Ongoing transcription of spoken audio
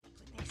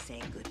say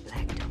good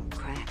black don't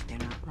crack, they're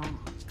not wrong.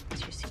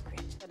 What's your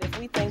secret? But if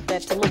we think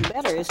that to look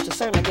better is to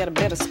certainly get a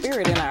better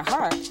spirit in our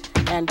heart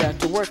and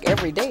to work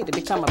every day to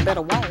become a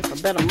better wife,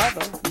 a better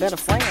mother, a better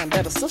friend,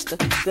 better sister,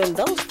 then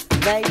those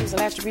values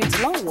and attributes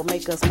alone will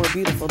make us more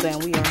beautiful than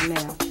we are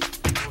now.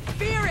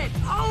 Fear it,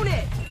 own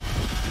it.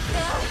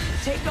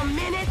 Take a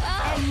minute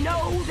and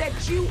know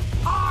that you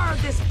are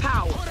this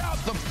power. Put out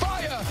the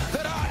fire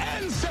that our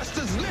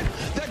ancestors lit,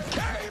 that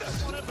carried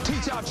us.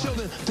 Teach our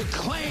children to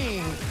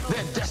claim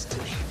their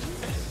destiny.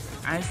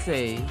 I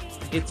say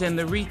it's in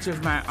the reach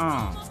of my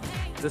arm,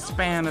 the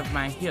span of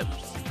my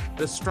hips,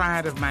 the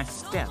stride of my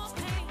step,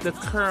 the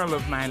curl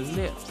of my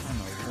lips. I'm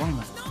a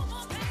woman,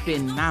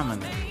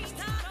 phenomenal.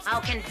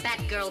 How can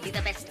Batgirl be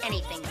the best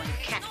anything when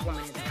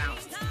Catwoman is around?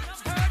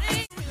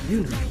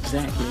 You know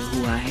exactly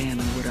who I am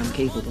and what I'm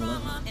capable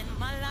of.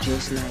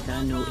 Just like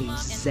I know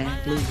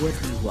exactly what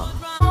you are.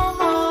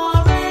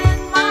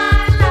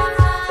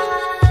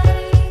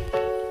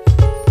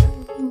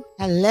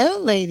 Hello,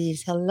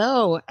 ladies.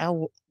 Hello.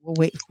 We'll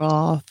wait for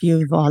a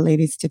few of our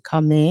ladies to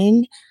come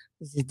in.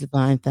 This is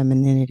Divine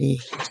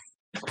Femininity.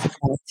 It's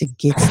about to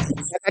get started.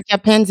 I got your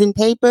pens and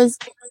papers.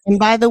 And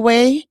by the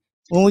way,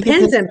 when we get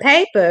pens and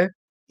paper.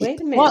 Wait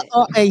a minute. What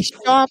a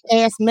sharp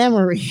ass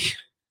memory.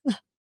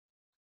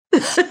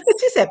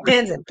 She said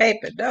pens and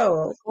paper.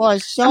 No. Well, I'm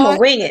gonna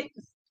wing it.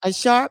 A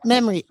sharp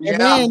memory. Yeah.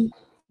 And then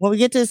when we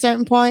get to a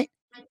certain point,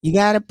 you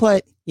gotta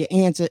put your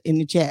answer in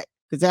the chat.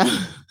 Because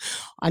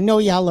I know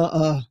y'all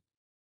are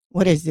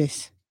what is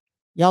this?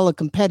 Y'all are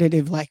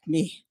competitive like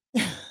me.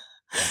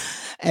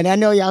 And I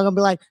know y'all gonna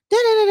be like, da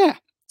da da da.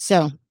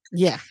 So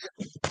yeah.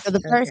 So the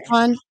first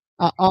one,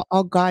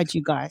 I'll guide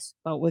you guys,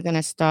 but we're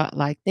gonna start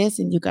like this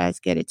and you guys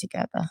get it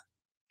together.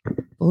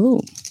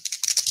 Ooh.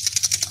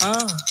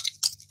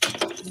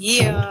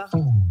 Yeah.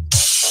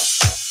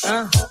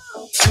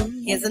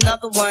 Here's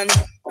another one.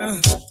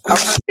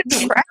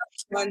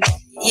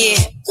 Yeah.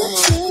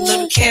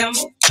 Little Kim,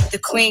 the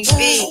Queen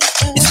Bee.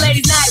 It's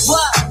ladies' night,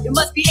 what? It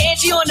must be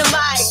Angie on the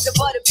mic. The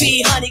butter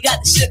pea, honey,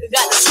 got the sugar,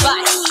 got the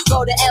spice.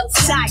 Go to L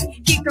tight,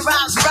 keep the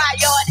rhymes right,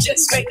 y'all. I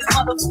just scraped this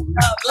motherfucker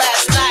up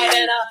last night.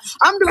 And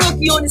I'm the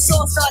rookie on this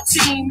all-star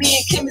team.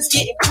 Me and Kim is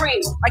getting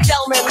cream. Like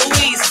Delma and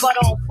Louise, but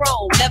on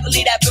chrome. Never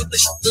leave that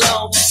Brooklyn shit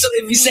alone. So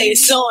if you say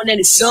it's on,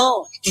 then it's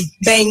on.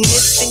 Bang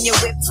this in your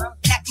whip.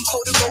 Happy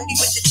Cody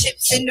with the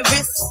chips in the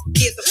wrist.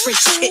 Here's a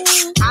French kick.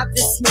 I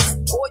dismiss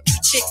all you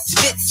chicks.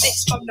 Spit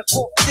six from the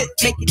 4th,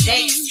 make it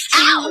dance.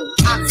 Ow!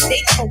 I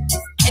stay focused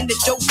and the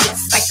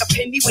dopest. Like a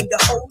penny with the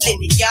hole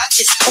in it. Y'all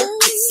just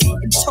hopeless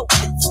and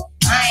topless.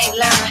 I ain't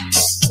lying.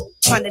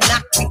 Trying to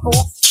knock me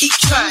off. Keep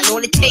trying.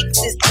 All it takes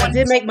is one. I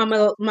did make my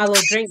little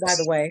drink, by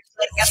the way.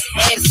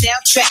 Hands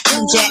down, track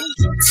and jack.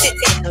 Sit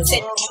there,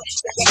 sit there.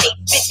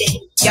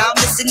 Y'all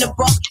missing the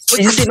buck.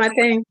 Did you see my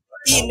thing?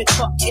 In the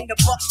truck, in the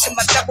box, in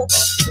my double.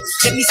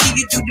 Let me see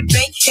you do the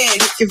bank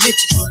head if you're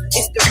rich.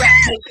 It's the rap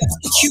nigga,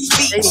 the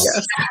QB. There you go. I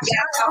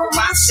call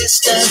my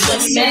sister the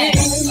man.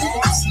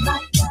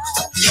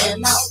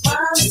 And I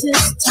was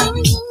this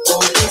time.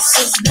 Oh, this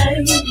is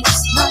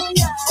ladies' night.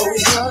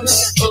 Oh,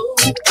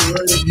 what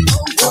ladies'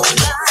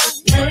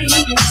 night.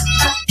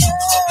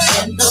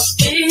 And the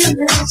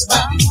feeling's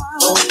right.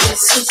 Oh,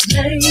 this is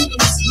ladies'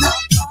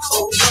 night.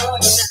 Oh,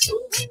 what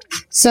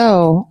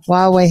So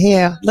while we're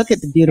here, look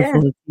at the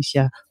beautiful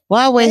Letitia.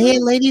 While we're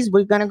here, ladies,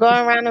 we're gonna go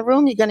around the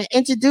room. You're gonna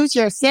introduce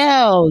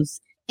yourselves.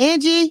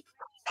 Angie,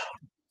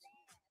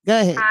 go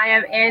ahead. Hi,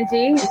 I'm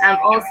Angie. I'm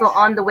also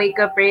on the Wake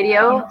Up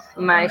Radio.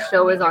 My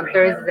show is on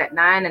Thursdays at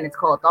 9, and it's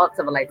called Thoughts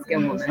of a Light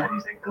Skinned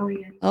Woman.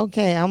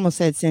 Okay, I almost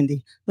said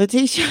Cindy.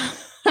 Letitia,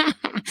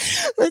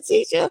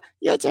 Letitia,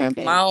 your turn,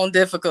 baby. My own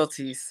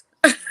difficulties.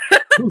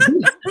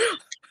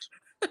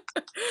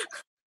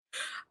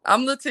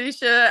 I'm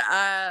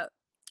Letitia.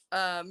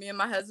 Me and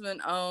my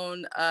husband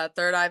own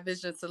Third Eye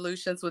Vision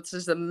Solutions, which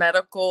is a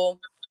medical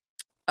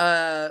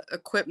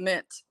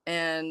equipment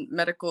and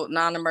medical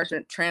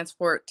non-emergent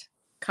transport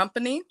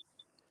company.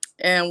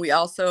 And we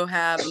also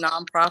have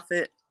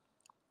nonprofit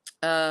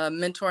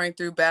mentoring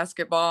through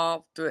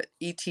basketball through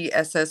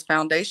ETSS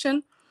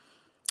Foundation.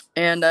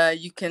 And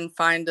you can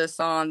find us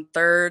on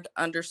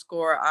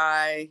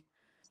Third_Eye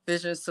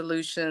Vision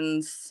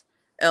Solutions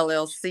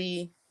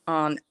LLC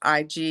on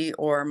IG,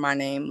 or my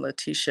name,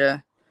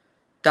 Letitia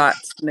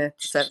Smith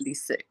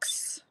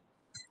 76.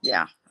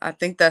 Yeah, I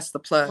think that's the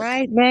plug.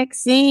 Right,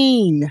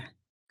 Maxine.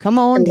 Come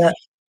on.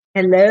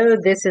 Hello,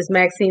 this is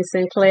Maxine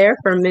Sinclair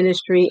from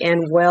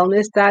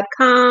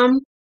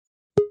ministryandwellness.com,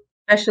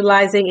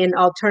 specializing in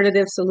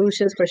alternative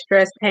solutions for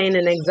stress, pain,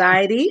 and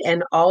anxiety,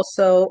 and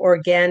also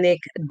organic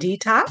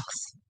detox.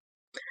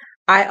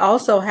 I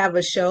also have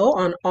a show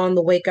on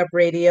the Wake Up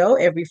Radio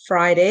every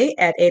Friday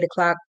at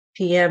 8:00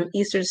 p.m.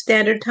 Eastern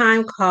Standard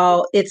Time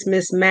called It's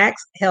Miss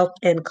Max Health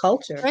and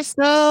Culture.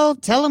 Crystal,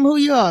 tell them who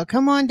you are.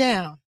 Come on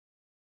down.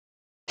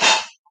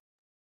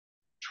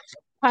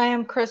 Hi,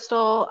 I'm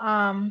Crystal.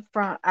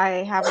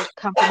 I have a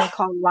company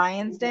called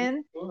Lions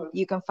Den.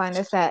 You can find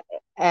us at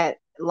we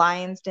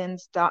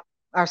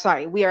are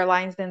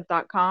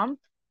lionsdens.com.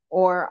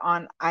 or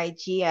on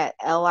IG at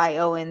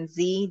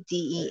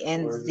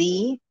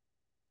LIONZDENZ.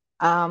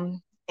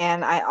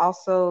 And I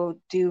also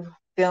do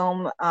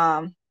film,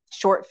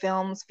 short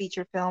films,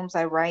 feature films.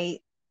 I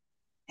write,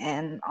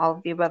 and all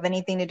of the above,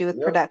 anything to do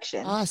with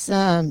production.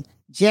 Awesome.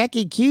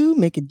 Jackie Q,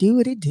 make it do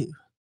what it do.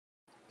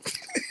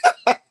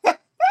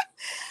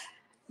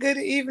 Good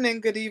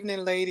evening,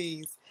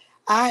 ladies.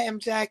 I am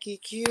Jackie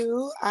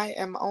Q. I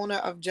am owner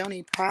of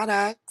Joni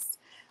Products,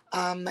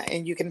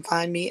 and you can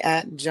find me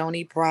at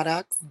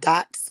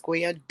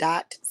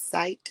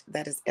joniproducts.square.site.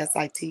 That is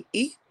SITE.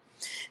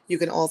 You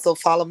can also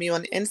follow me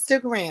on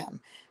Instagram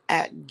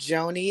at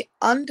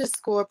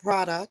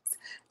Joni_products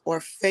or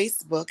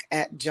Facebook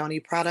at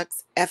Joni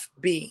Products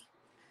FB.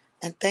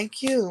 And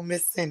thank you,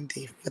 Miss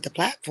Cindy, for the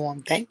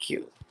platform. Thank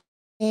you.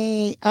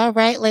 Hey, all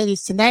right,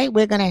 ladies. Tonight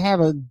we're going to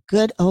have a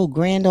good old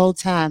grand old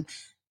time.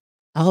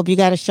 I hope you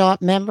got a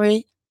sharp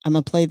memory. I'm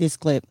going to play this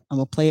clip. I'm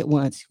going to play it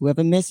once.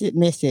 Whoever miss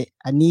it.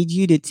 I need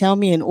you to tell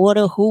me in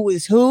order who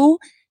is who.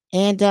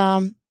 And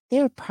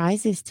there are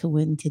prizes to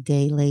win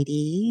today,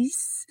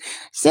 ladies.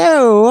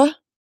 So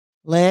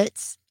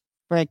let's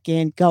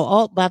freaking go.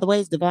 Oh, by the way,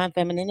 it's Divine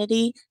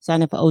Femininity.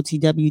 Sign up for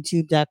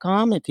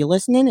OTWTube.com. If you're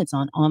listening, it's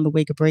on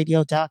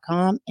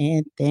thewakeupradio.com.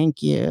 And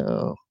thank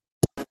you.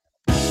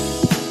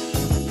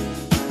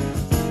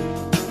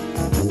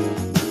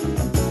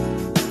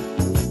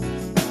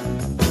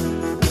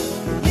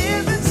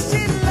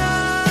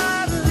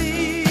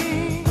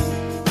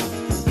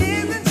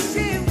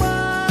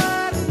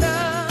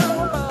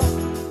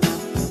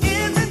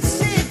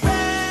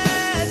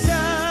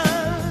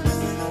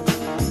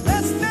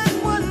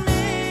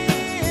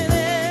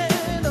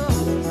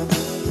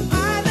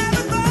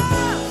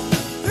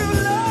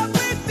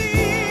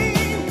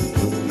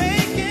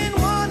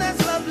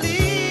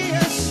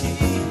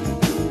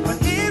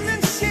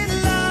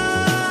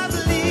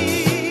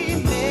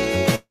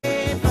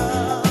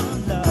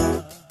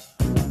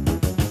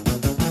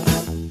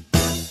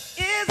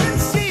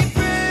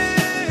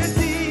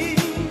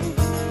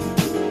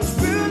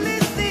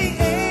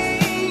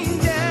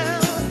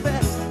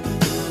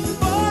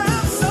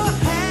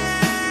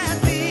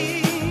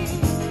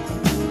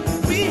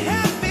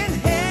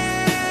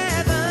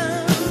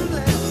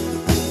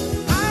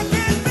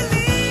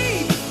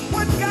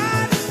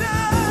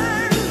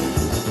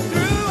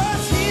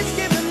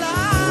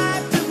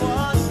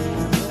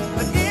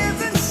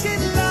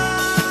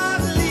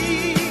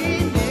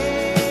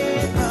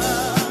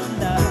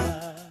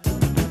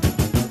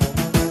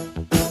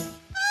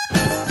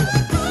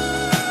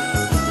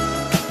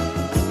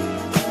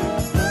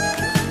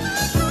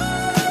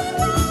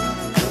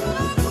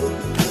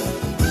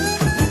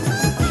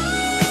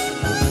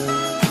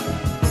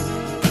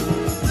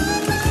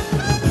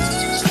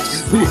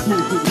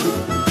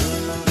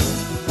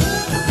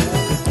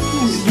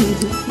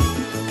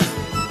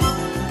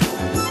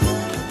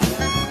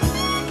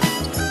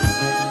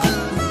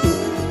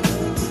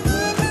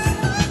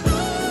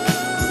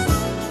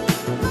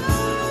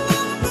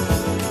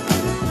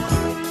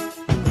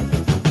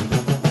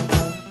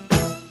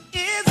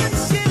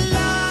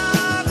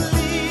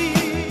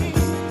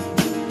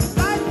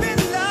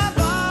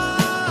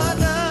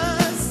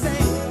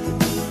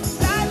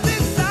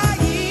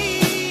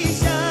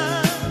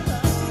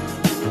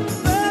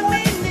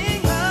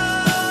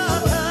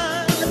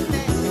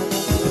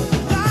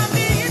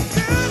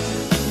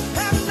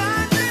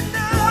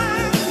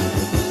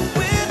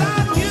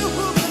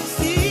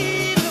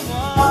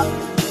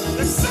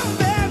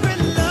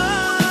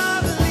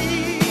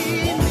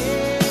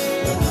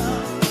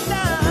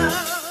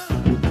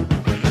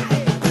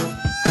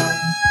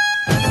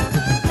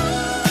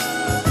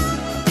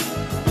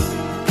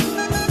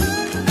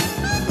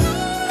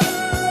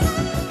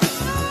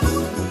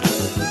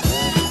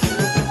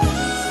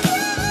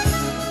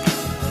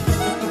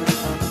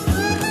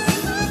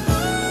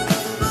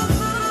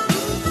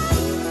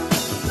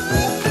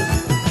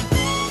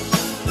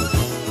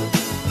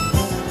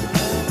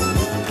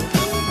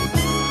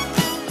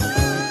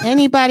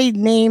 Anybody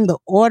name the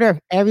order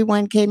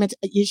everyone came into?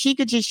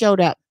 Yashika just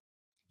showed up.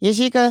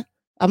 Yashika,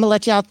 I'm going to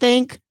let y'all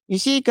think.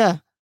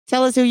 Yashika,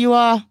 tell us who you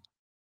are,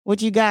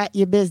 what you got,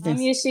 your business.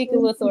 I'm Yashika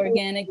with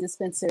Organic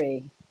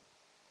Dispensary.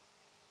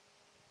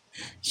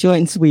 Short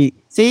and sweet.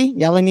 See,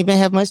 y'all didn't even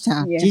have much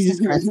time. Yeah. Jesus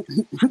Christ.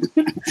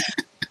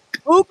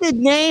 Who could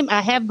name?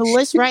 I have the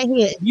list right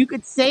here. You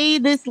could say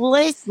this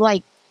list,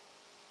 like,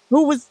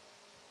 who was?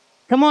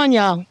 Come on,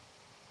 y'all.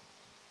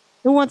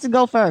 Who wants to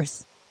go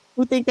first?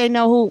 Who think they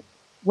know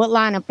what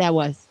lineup that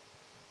was?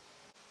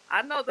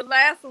 I know the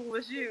last one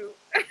was you.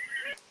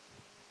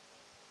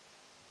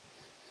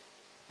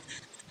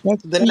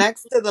 The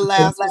next to the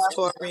last was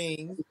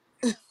Taurine.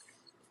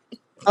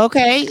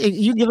 Okay,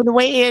 you giving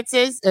away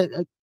answers.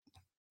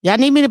 Y'all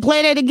need me to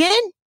play that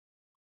again?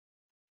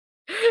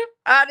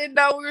 I didn't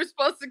know we were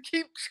supposed to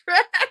keep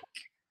track.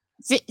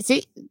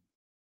 See,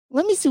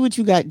 let me see what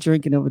you got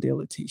drinking over there,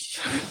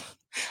 Letitia.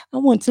 I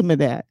want some of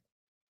that.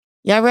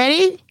 Y'all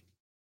ready?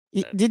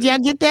 Did y'all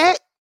get that?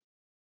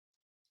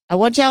 I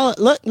want y'all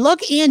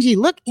look Angie.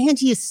 Look,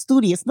 Angie is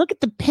studious. Look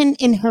at the pen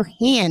in her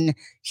hand.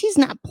 She's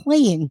not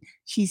playing.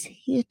 She's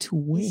here to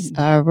win.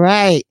 All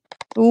right.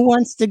 Who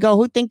wants to go?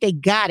 Who think they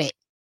got it?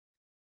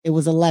 It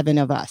was 11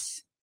 of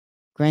us.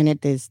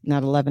 Granted, there's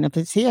not 11 of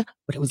us here,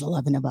 but it was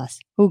 11 of us.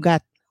 Who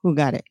got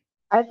it?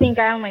 I think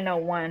I only know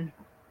one.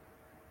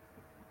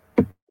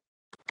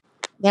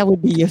 That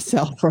would be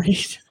yourself,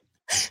 right?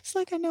 It's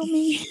like I know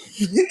me.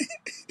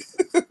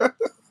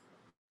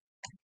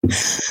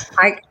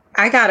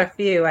 I got a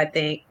few, I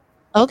think.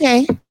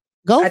 Okay.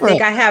 Go for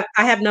it. I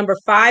have number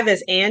 5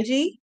 as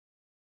Angie.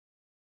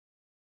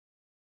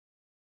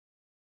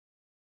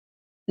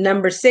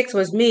 Number 6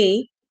 was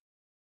me.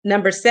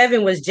 Number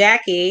 7 was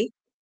Jackie.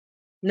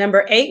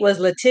 Number 8 was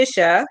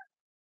Letitia.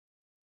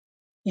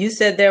 You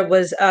said there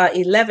was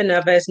 11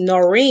 of us.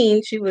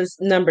 Noreen, she was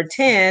number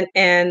 10,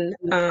 and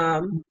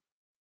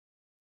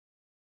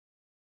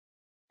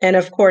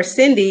of course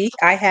Cindy.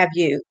 I have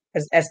you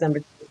as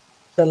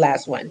the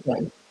last one.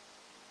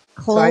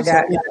 Close. So I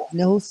got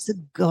no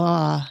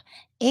cigar.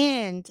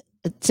 And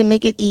to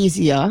make it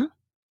easier,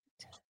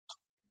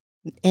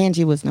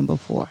 Angie was number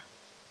 4.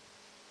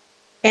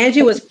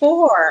 Angie was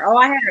 4. Oh,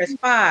 I had her as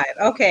 5.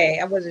 Okay,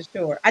 I wasn't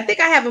sure. I think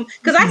I have them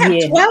because I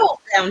have 12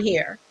 down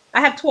here.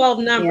 I have 12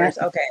 numbers.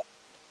 Yeah. Okay.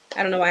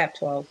 I don't know. I have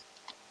 12.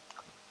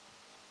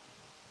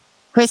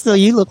 Crystal,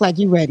 you look like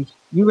you ready.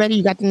 You ready?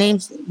 You got the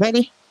names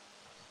ready?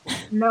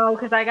 No,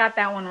 because I got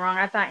that one wrong.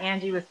 I thought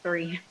Angie was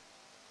 3.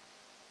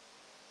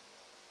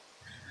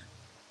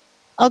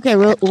 Okay,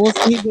 we'll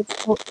see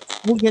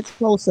who gets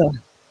closer.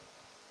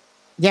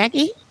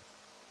 Jackie?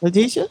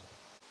 Letitia?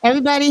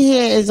 Everybody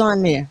here is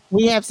on there.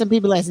 We have some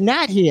people that's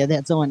not here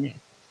that's on there.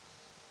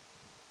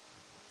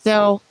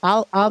 So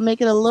I'll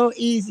make it a little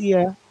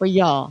easier for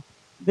y'all.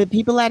 The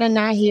people that are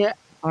not here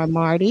are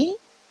Marty,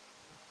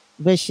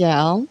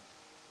 Michelle,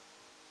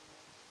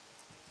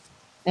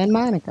 and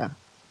Monica.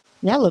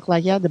 Y'all look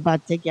like y'all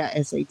about to take your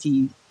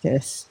SAT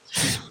test.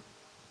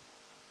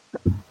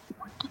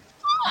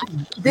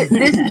 This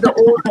is the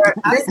order.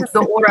 This is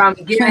the order I'm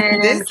giving.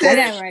 I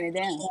gotta write it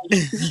down.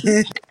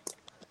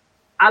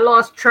 I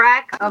lost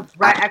track of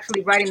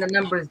actually writing the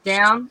numbers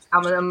down.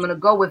 I'm gonna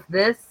go with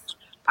this.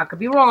 I could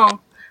be wrong.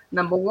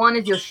 Number 1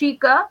 is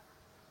Yoshika.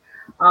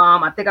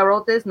 I think I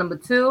wrote this. Number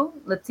 2,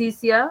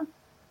 Leticia.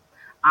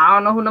 I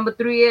don't know who number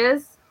 3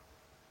 is.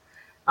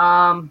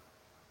 Number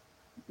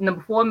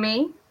 4,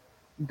 me.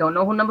 Don't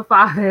know who number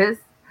 5 is.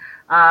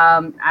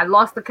 I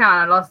lost the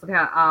count.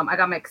 I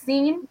got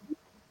Maxine,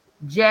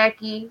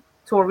 Jackie,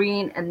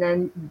 Taurine, and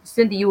then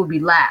Cindy. You will be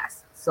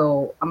last.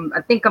 So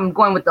I think I'm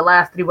going with the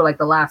last 3 were like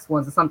the last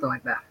ones or something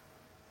like that.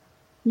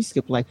 You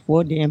skipped like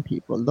 4 damn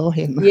people. Lord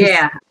have mercy.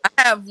 Yeah. I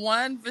have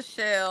 1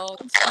 Michelle,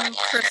 2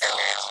 Crystal,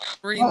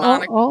 3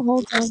 Monica.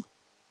 Hold on.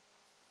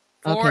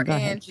 4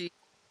 Angie,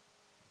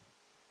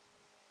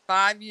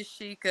 5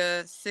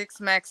 Yashika,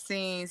 6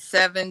 Maxine,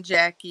 7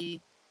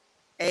 Jackie,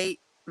 8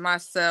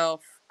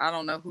 myself. I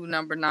don't know who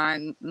number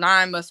 9.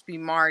 9 must be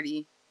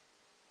Marty.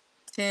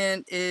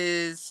 10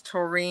 is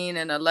Taurine,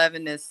 and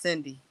 11 is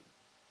Cindy.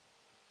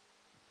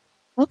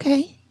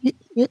 Okay,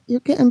 you're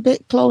getting a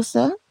bit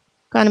closer.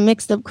 Kind of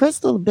mixed up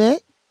Crystal a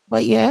bit,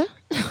 but yeah.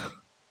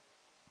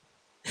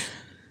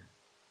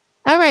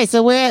 All right,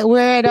 so we're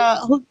at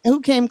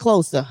who came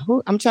closer?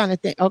 I'm trying to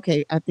think.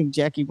 Okay, I think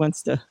Jackie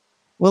wants to.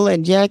 We'll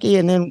let Jackie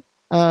and then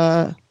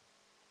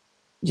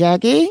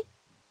Jackie.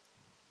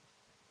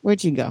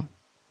 Where'd you go?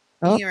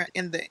 Oh. Here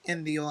in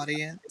the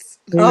audience.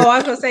 Oh, I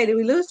was gonna say, did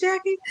we lose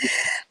Jackie?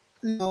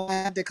 No, I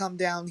had to come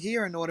down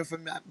here in order for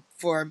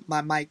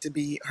my mic to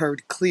be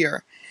heard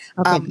clear.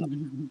 Okay.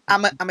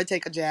 I'm gonna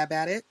take a jab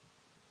at it.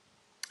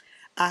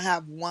 I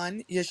have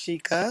 1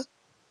 Yashika,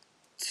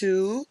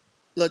 2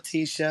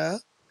 Letitia,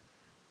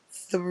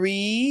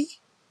 3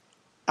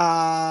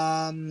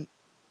 3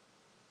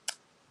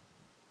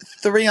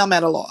 I'm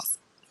at a loss.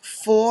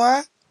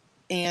 4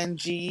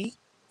 Angie,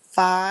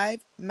 5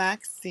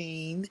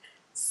 Maxine,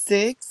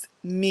 6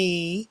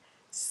 me,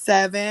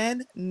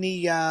 7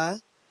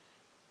 Nia,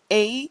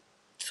 8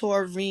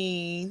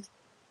 Taurine,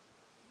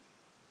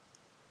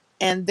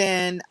 and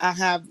then I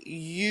have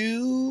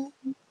you.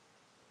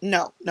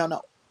 No.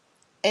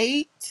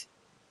 8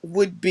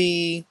 would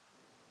be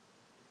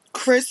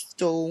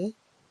Crystal.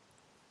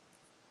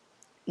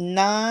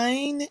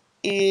 9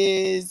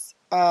 is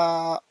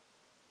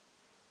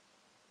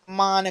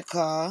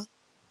Monica.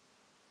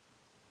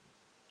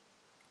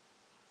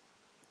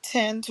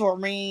 10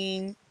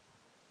 Taurine,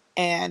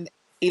 and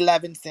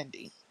 11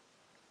 Cindy.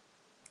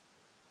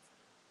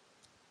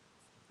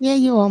 Yeah,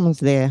 you're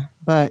almost there,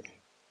 but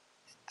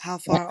how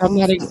far? I don't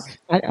want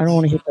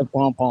to hit the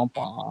bom bom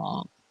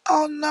bom.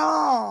 Oh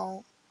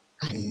no!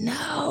 I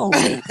know.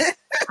 I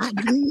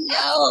know.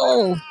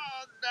 Oh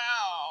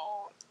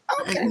no!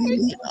 Okay.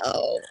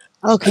 No.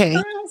 Okay.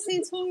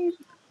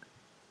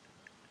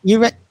 You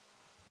ready?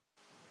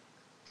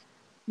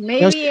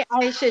 Maybe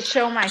I should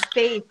show my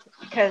face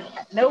because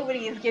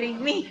nobody is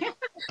getting me.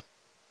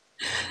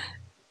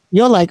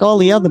 You're like all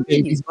the other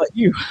babies, but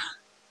you.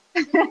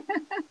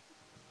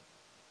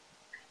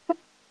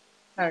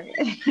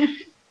 Okay.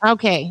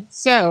 Okay,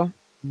 so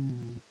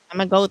I'm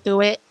gonna go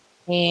through it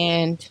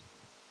and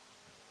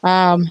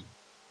I'm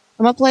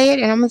gonna play it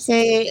and I'm gonna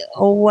say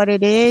what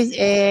it is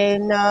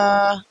and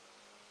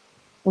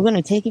we're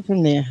gonna take it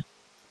from there.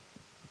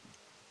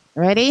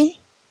 Ready?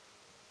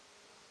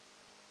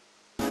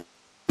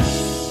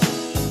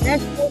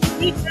 That's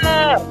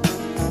Monica.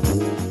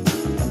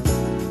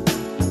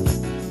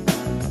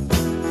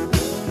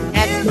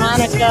 That's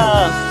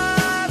Monica.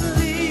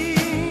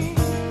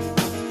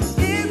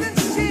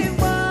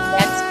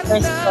 That's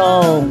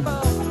Crystal.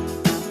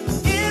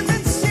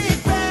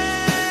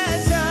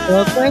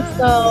 Still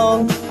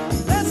Crystal.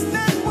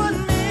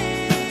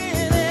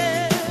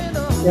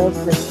 Still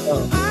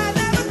Crystal.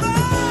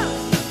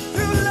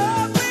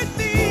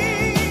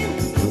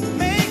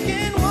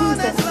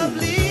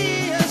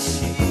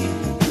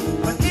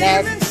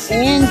 That's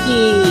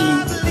Angie.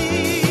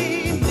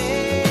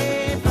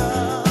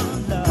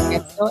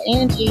 That's still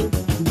Angie.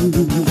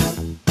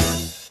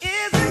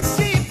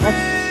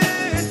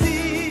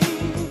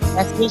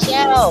 That's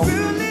Michelle.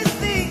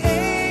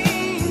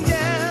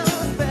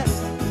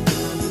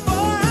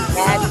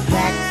 That's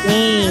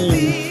Maxine.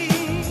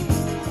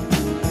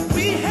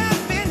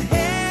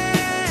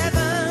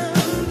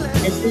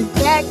 This is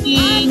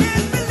Jackie.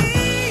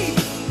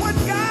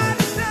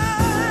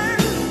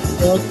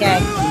 Still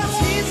Jackie.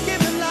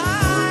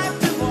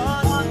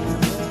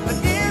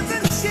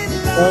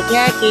 Still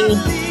Jackie.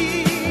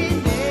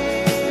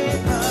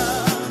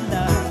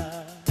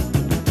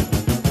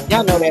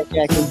 Y'all know that,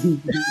 Jackie.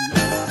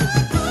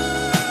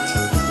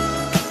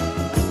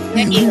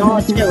 Jackie,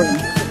 all chilling.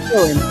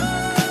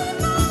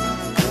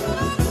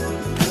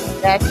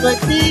 That's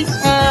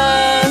Letitia.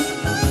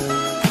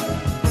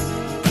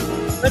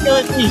 Look at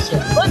Letitia.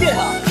 Look at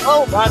her.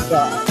 Oh my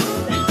God.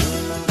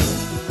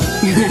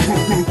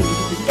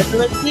 That's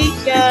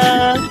Letitia.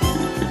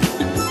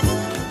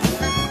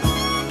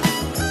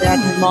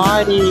 That's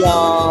Marty,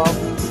 y'all.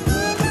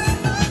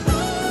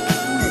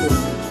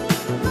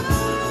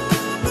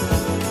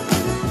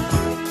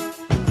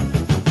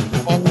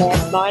 And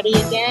that's Marty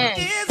again.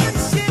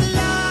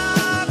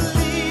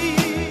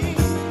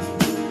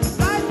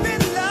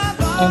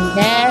 And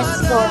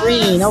that's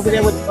Doreen over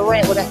there with the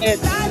red with her hair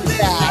to the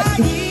side.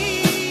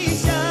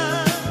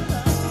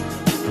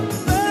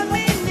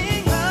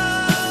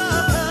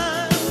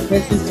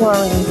 This is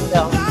Doreen,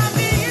 so.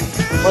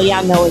 Well,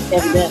 y'all know it's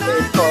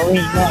evidently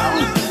Doreen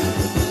now.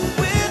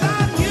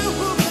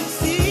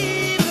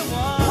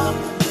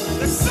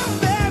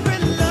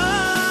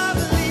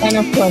 And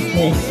of course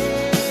me.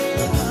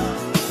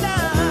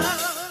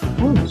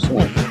 Oh,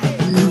 shit.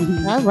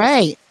 All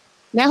right.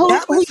 Now,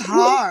 That was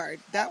hard.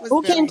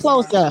 Who came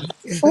closer?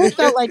 Who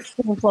felt like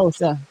they came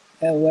closer?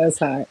 That was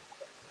hard.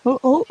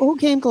 Who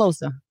came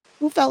closer?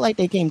 Who felt like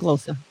they came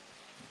closer?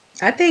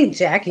 I think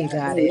Jackie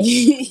got it.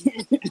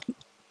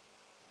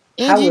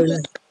 I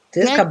was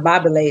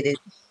discombobulated.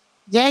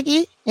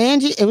 Jackie,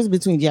 Angie. It was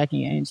between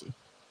Jackie and Angie.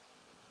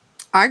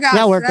 I got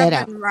Y'all work that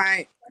 7 out.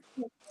 right.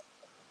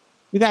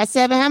 You got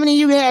 7. How many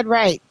you had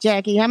right,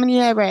 Jackie? How many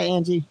you had right,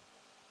 Angie?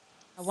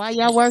 While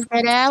y'all work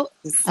that out,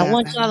 I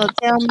want y'all to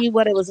tell me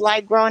what it was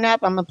like growing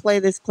up. I'm gonna play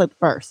this clip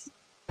first.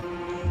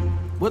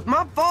 With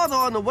my father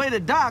on the way to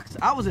docks,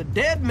 I was a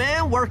dead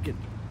man working.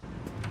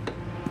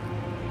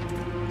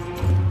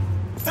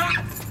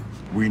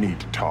 We need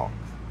to talk.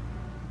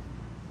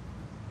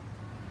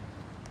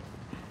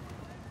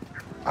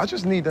 I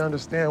just need to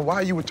understand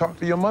why you would talk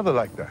to your mother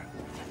like that.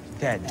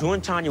 Dad, Drew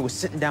and Tanya was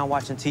sitting down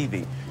watching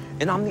TV,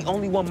 and I'm the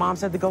only one Mom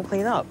said to go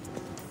clean up.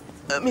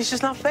 I mean, it's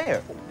just not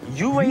fair.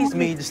 You raised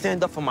me to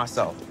stand up for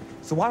myself.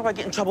 So why do I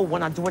get in trouble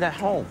when I do it at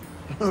home?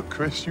 Look,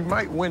 Chris, you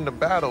might win the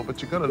battle, but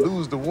you're gonna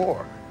lose the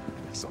war.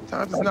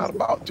 Sometimes it's not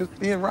about just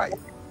being right.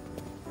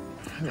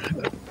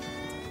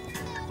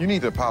 You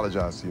need to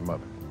apologize to your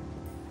mother.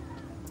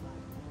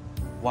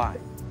 Why?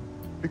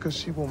 Because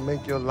she will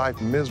make your life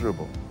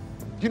miserable.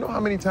 You know how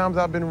many times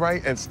I've been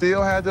right and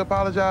still had to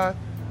apologize?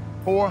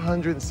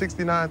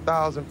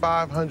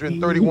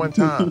 469,531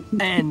 times.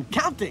 And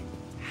counting.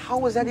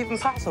 How is that even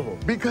possible?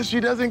 Because she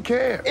doesn't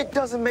care. It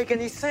doesn't make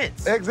any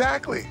sense.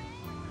 Exactly.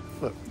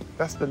 Look,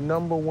 that's the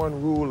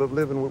 #1 rule of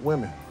living with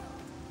women.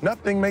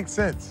 Nothing makes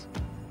sense.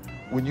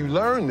 When you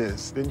learn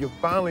this, then you'll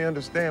finally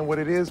understand what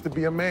it is to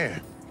be a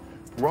man.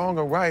 Wrong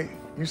or right,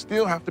 you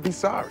still have to be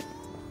sorry.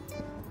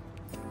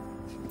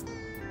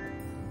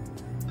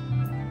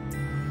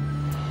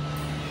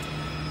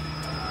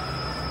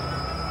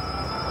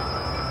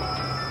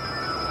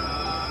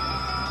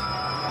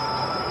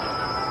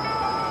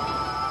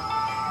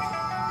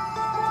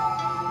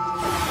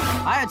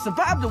 I had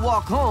survived the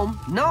walk home.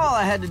 Now all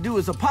I had to do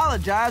was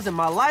apologize and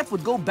my life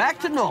would go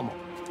back to normal.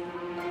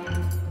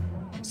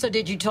 So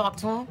did you talk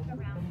to him?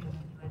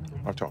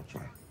 I talked to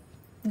him.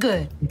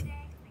 Good.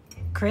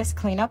 Chris,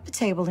 clean up the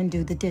table and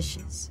do the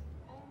dishes.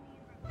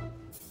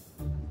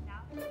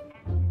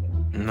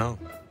 No.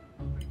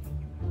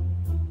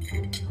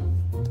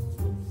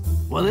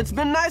 Well, it's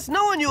been nice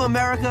knowing you,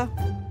 America.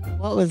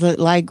 What was it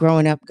like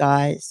growing up,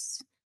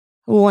 guys?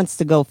 Who wants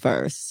to go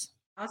first?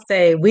 I'll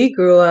say we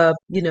grew up,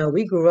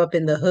 we grew up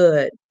in the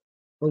hood,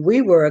 but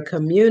we were a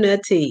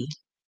community.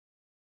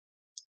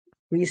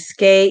 We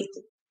skate,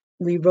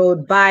 we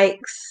rode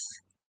bikes,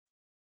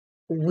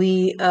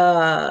 we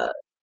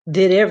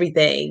did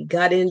everything.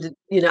 Got into,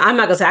 I'm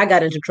not gonna say I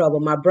got into trouble.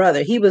 My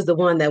brother, he was the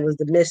one that was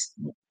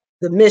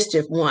the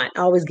mischief one,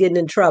 always getting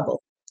in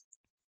trouble.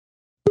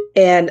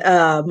 And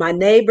my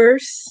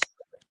neighbors,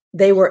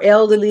 they were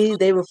elderly,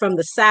 they were from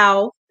the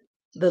South.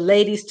 The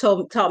ladies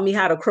taught me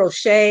how to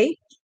crochet.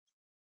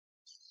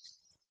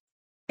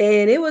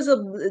 And it was a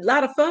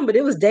lot of fun, but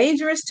it was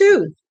dangerous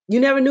too. You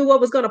never knew what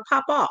was going to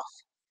pop off.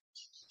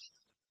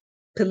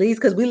 Police,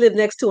 because we live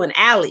next to an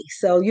alley.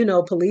 So,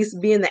 police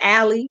be in the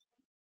alley,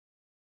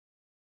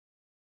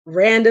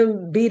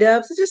 random beat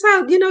ups, just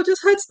how,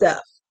 just hood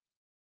stuff.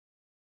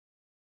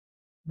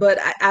 But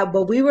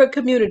but we were a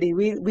community.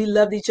 We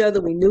loved each other.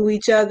 We knew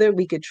each other.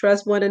 We could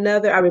trust one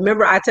another. I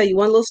remember, I tell you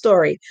one little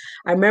story.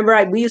 I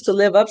remember we used to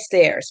live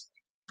upstairs,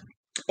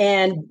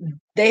 and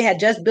they had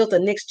just built a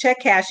Nick's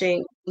check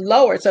cashing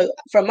lower. So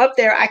from up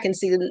there, I can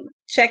see the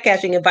check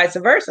cashing and vice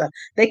versa.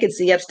 They could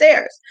see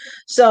upstairs.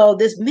 So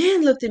this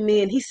man looked at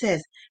me and he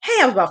says,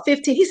 "Hey," I was about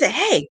 15. He said,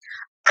 "Hey,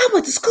 I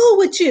went to school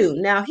with you."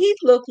 Now he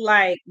looked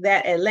like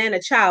that Atlanta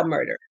child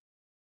murder.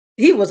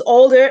 He was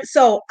older.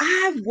 So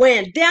I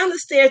went down the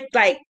stairs,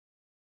 like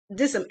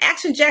did some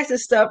Action Jackson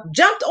stuff,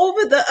 jumped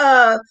over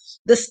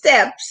the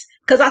steps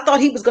because I thought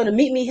he was going to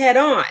meet me head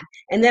on.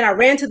 And then I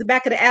ran to the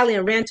back of the alley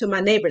and ran to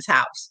my neighbor's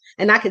house.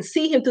 And I could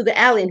see him through the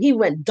alley and he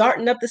went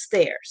darting up the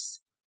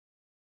stairs.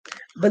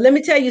 But let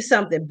me tell you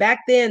something. Back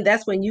then,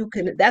 that's why you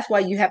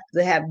have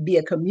to be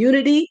a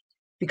community,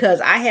 because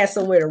I had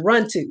somewhere to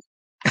run to.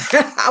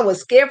 I was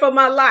scared for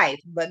my life.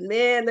 But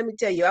man, let me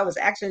tell you, I was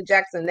Action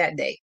Jackson that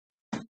day.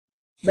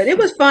 But it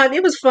was fun.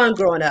 It was fun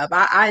growing up.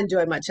 I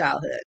enjoyed my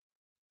childhood.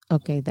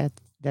 Okay,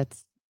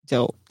 that's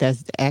dope.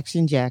 That's the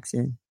Action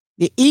Jackson.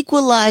 The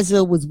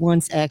Equalizer was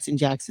once Action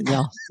Jackson,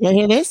 y'all. You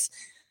hear this?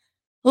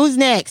 Who's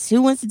next?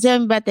 Who wants to tell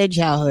me about their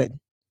childhood?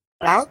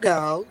 I'll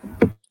go.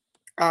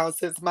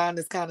 Since mine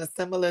is kind of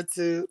similar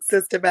to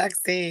Sister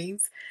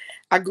Maxine's.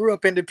 I grew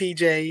up in the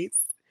PJs.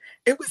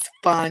 It was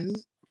fun.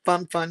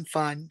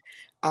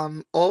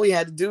 All we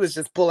had to do was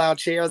just pull our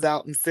chairs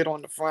out and sit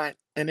on the front.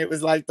 And it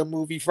was like the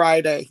movie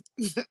Friday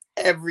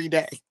every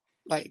day.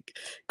 Like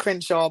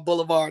Crenshaw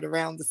Boulevard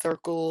around the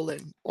circle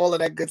and all of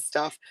that good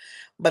stuff.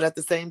 But at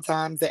the same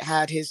time, it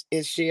had his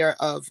share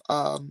of,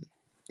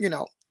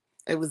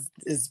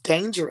 it's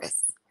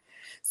dangerous.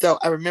 So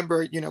I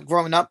remember,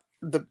 growing up,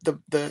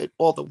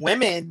 all the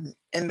women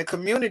in the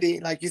community,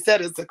 like you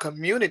said, it's a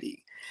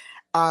community.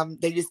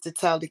 They used to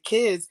tell the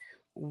kids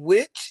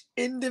which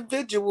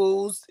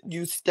individuals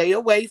you stay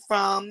away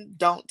from.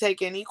 Don't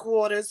take any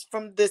quarters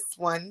from this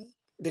one,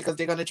 because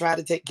they're going to try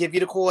to give you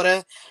the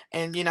quarter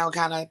and,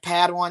 kind of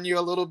pat on you a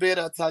little bit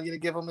or tell you to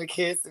give them a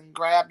kiss and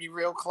grab you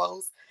real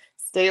close.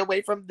 Stay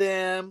away from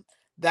them.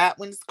 That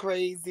one's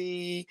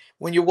crazy.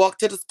 When you walk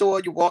to the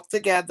store, you walk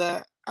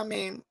together. I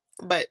mean,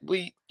 but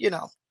we,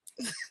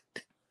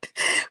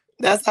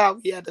 that's how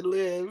we had to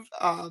live.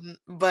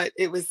 But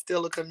it was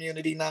still a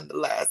community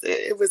nonetheless.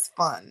 It was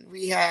fun.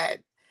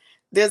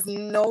 There's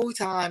no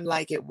time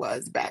like it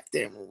was back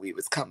then when we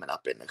was coming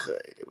up in the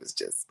hood. It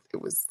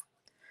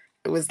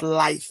was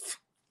life.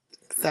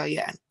 So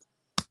yeah,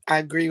 I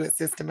agree with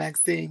Sister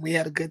Maxine. We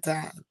had a good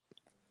time.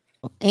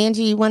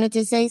 Angie, you wanted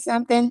to say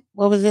something?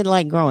 What was it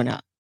like growing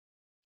up?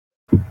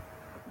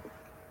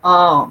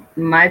 Oh,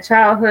 my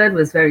childhood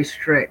was very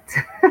strict.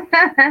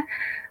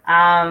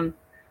 My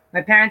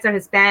parents are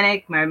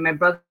Hispanic. My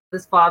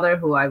brother's father,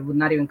 who I would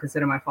not even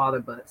consider my father,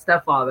 but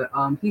stepfather,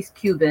 he's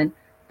Cuban,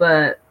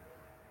 but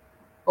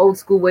old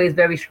school ways,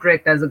 very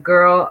strict. As a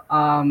girl,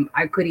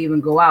 I couldn't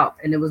even go out.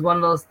 And it was one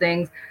of those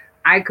things,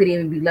 I couldn't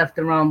even be left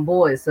around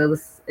boys. So it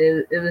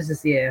was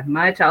just, yeah,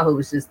 my childhood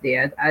was just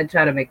there. I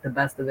try to make the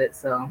best of it.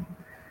 So,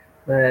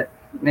 but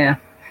yeah.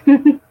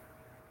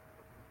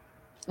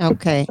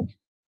 Okay.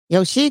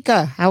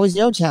 Yoshika, how was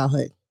your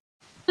childhood?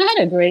 I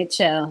had a great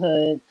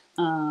childhood,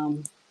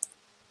 more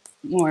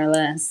or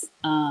less.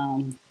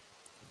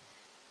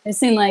 It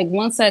seemed like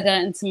once I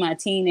got into my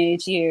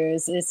teenage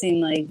years, it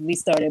seemed like we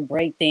started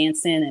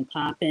breakdancing and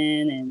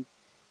popping, and,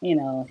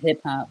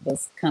 hip hop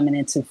was coming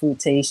into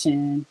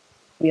fruition.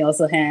 We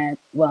also had,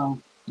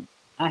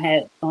 I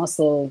had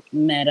also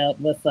met up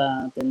with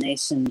the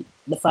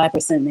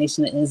 5%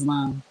 Nation of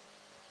Islam,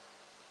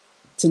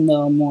 to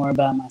know more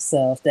about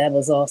myself. That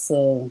was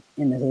also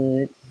in the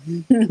hood.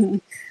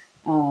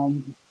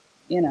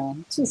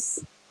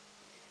 Just,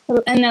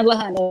 and a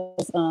lot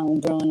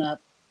of growing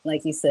up,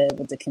 like you said,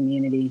 with the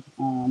community,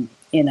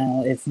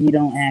 if you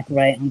don't act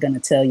right, I'm going to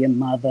tell your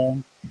mother,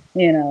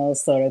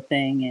 sort of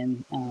thing.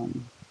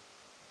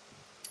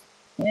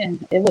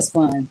 And it was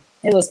fun.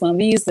 It was fun.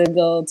 We used to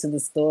go to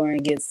the store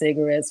and get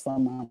cigarettes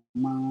from my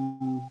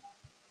mom.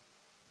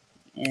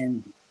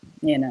 And,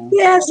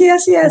 yes.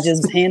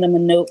 Just hand them a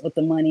note with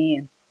the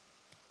money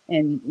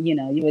and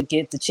you would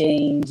get the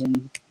change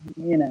and,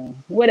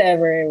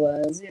 whatever it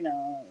was,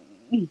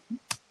 it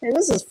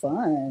was just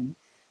fun.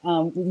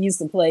 We used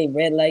to play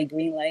red light,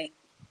 green light,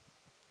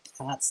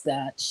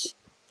 hopscotch,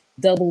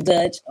 double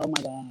dutch. Oh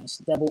my gosh,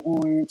 double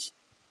orange.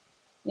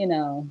 You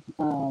know,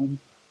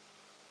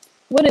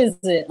 what is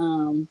it?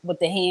 With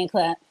the hand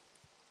clap.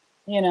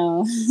 You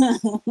know,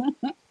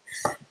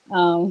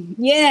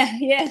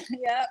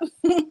 yeah.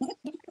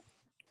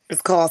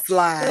 It's called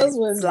slide. Those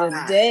was the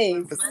Slide.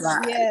 days. The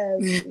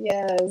slide.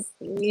 Yes.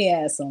 We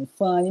had some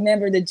fun. You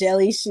remember the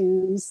jelly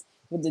shoes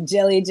with the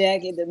jelly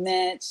jacket to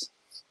match?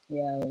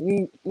 Yeah,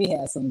 we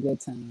had some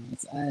good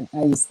times.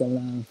 I used to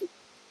love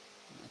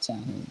my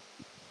childhood.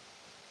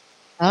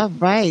 All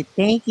right.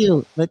 Thank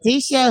you.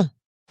 Leticia,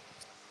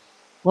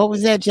 what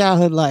was that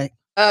childhood like?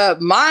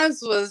 Mine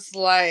was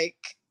like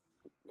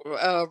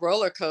a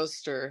roller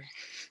coaster.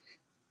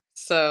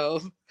 So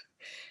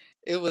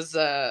it was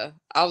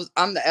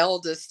I'm the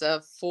eldest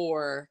of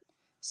 4,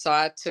 so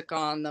I took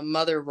on the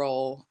mother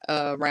role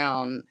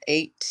around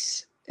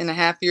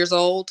 8.5 years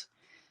old.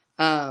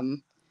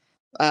 My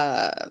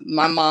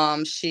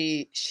mom,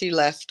 she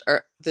left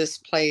this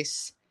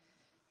place,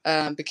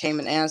 became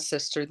an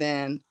ancestor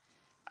then,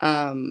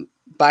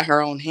 by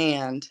her own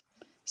hand.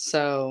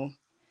 So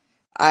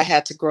I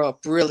had to grow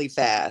up really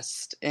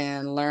fast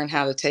and learn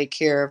how to take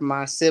care of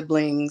my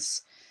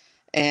siblings,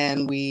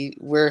 and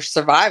we're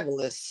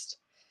survivalists.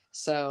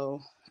 So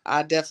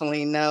I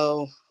definitely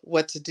know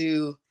what to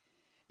do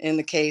in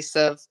the case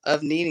of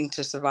needing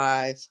to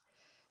survive.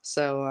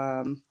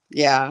 So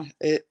yeah,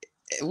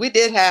 we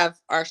did have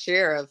our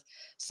share of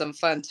some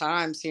fun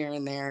times here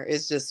and there.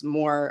 It's just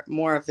more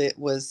of it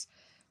was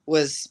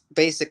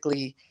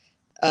basically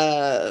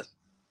uh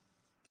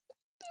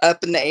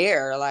up in the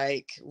air.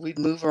 Like we'd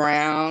move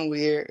around.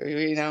 We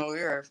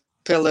were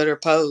pillar to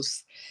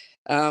post.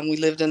 We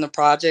lived in the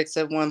projects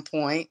at one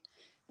point,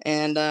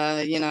 and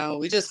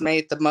we just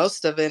made the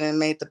most of it and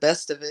made the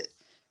best of it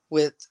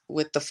with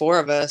the 4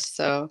 of us.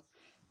 So,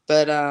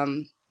 but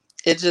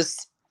it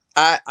just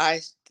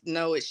I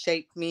know it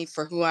shaped me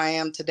for who I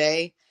am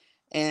today,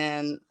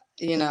 and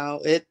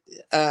it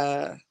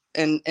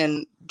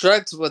and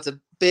drugs was a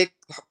big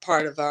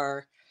part of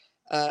our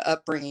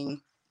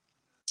upbringing.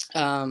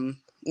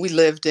 We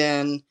lived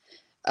in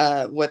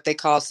what they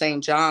call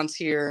St. John's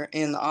here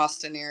in the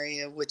Austin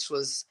area, which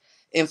was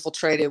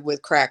infiltrated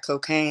with crack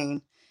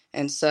cocaine.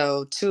 And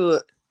so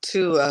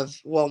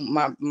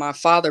my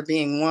father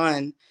being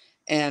one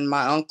and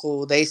my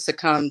uncle, they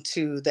succumbed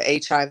to the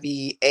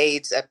HIV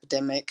AIDS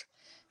epidemic.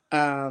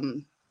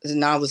 And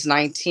I was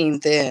 19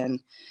 then.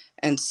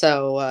 And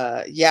so,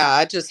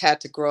 I just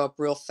had to grow up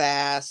real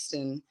fast,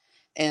 and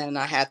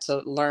I had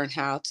to learn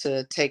how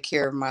to take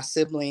care of my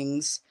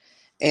siblings.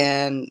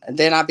 And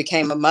then I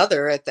became a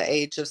mother at the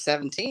age of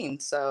 17.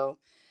 So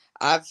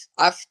I've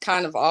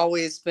kind of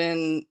always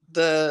been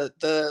the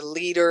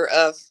leader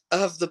of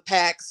the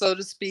pack, so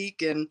to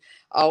speak, and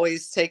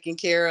always taking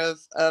care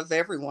of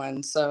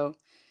everyone. So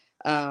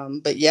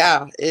but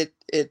yeah, it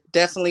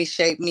definitely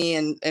shaped me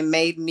and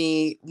made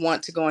me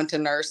want to go into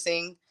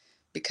nursing,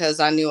 because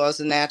I knew I was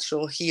a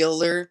natural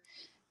healer,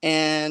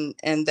 and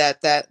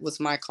that was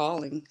my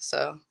calling.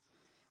 So,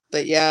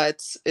 but yeah,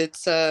 it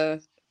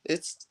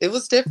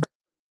was different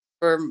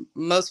for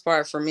most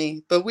part for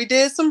me. But we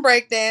did some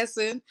break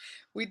dancing.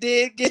 We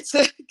did get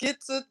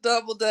to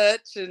double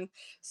dutch and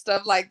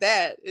stuff like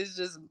that. It's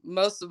just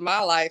most of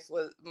my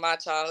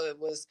childhood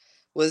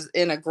was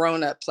in a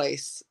grown up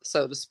place,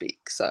 so to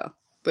speak. So,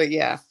 but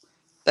yeah,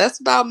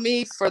 that's about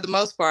me for the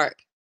most part.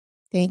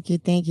 Thank you.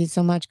 Thank you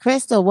so much.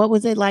 Crystal, what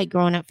was it like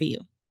growing up for you?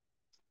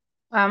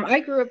 I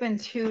grew up in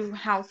 2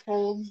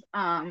 households.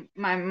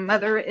 My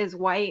mother is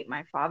white,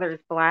 my father is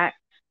black.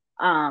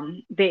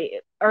 They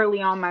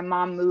early on, my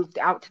mom moved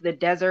out to the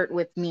desert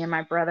with me and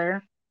my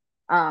brother,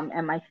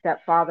 and my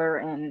stepfather,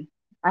 and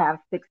I have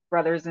 6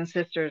 brothers and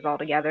sisters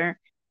altogether.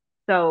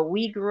 So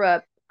we grew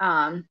up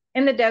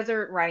in the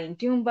desert, riding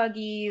dune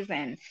buggies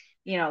and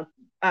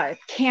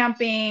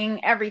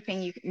camping,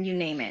 everything you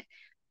name it.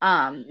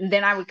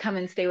 Then I would come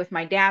and stay with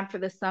my dad for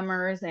the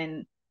summers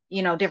and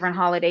different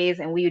holidays,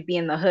 and we would be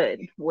in the hood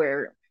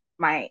where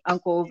my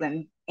uncles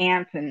and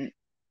aunts and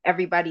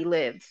everybody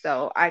lived.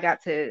 So I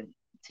got to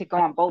go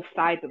on both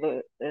sides of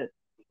the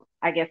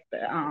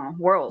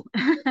world.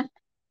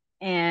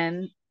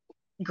 And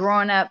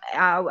growing up,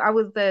 I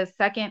was the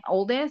second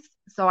oldest,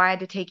 so I had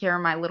to take care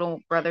of my little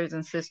brothers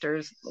and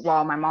sisters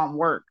while my mom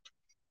worked.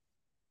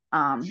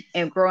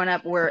 And growing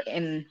up, we're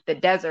in the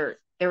desert,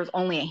 there was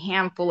only a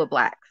handful of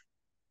blacks,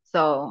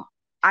 so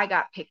I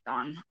got picked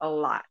on a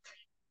lot.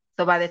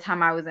 So by the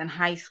time I was in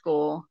high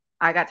school,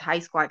 I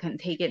couldn't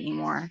take it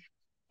anymore,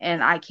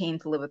 and I came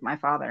to live with my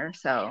father.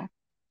 So,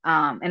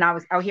 and I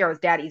was out here, I was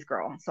daddy's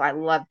girl, so I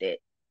loved it.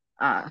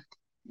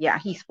 Yeah,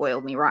 he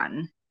spoiled me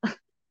rotten.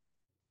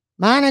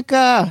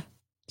 Monica,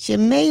 she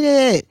made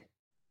it.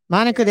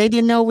 Monica, they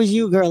didn't know it was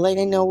you, girl. They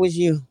didn't know it was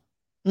you.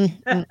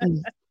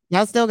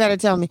 Y'all still got to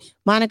tell me.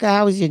 Monica,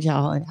 how was your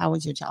childhood? How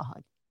was your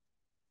childhood?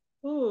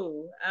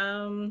 Ooh,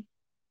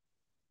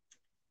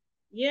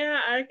 yeah,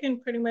 I can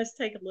pretty much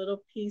take a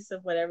little piece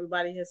of what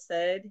everybody has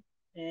said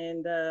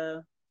and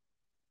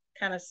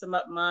kind of sum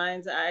up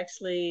mine. I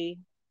actually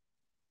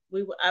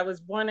I was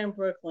born in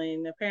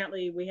Brooklyn.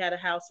 Apparently, we had a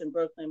house in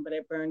Brooklyn, but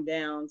it burned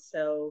down.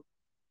 So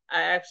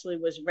I actually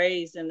was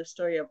raised in the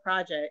Astoria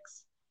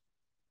projects.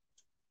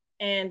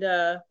 And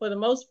for the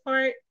most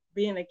part,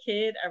 being a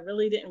kid, I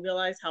really didn't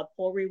realize how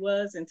poor we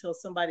was until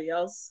somebody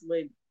else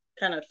would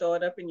kind of throw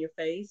it up in your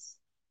face.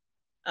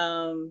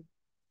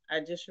 I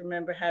just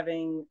remember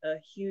having a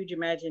huge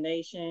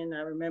imagination.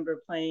 I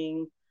remember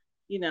playing,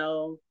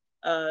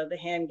 the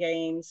hand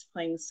games,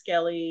 playing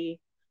Skelly.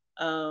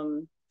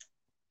 Our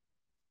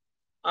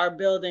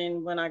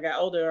building, when I got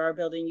older, our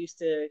building used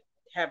to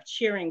have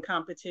cheering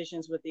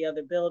competitions with the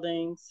other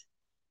buildings.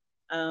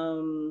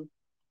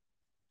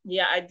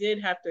 Yeah, I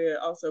did have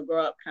to also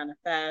grow up kind of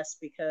fast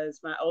because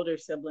my older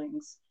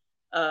siblings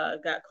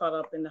got caught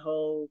up in the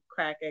whole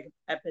crack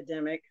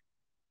epidemic.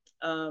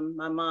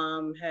 My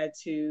mom had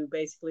to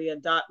basically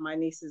adopt my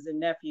nieces and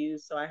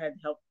nephews, so I had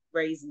to help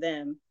raise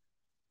them.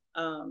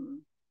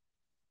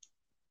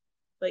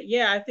 But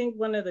yeah, I think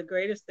one of the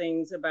greatest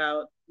things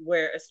about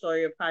where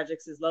Astoria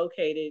Projects is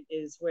located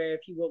is where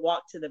if you would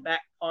walk to the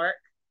back park,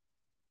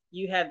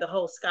 you had the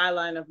whole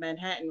skyline of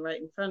Manhattan right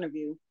in front of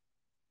you.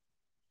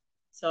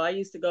 So I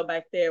used to go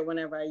back there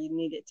whenever I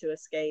needed to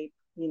escape,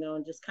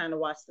 and just kind of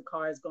watch the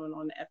cars going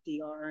on the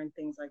FDR and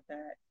things like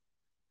that.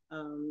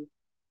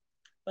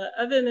 But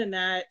other than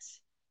that,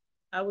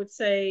 I would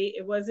say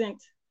it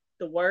wasn't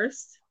the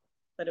worst,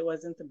 but it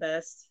wasn't the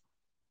best.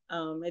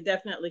 It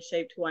definitely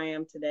shaped who I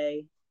am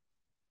today.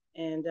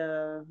 And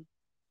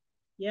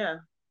yeah,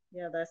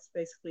 that's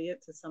basically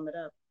it to sum it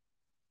up.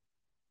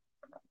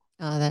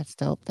 Oh, that's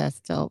dope. That's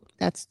dope.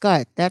 That's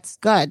good. That's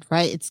good,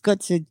 right? It's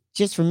good to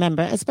just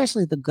remember,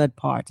 especially the good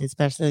part,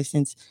 especially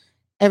since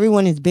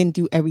everyone has been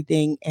through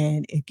everything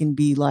and it can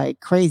be like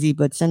crazy.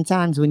 But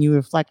sometimes when you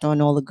reflect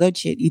on all the good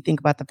shit, you think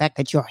about the fact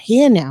that you're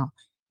here now.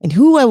 And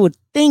who I would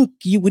think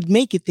you would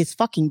make it this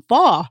fucking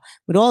far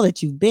with all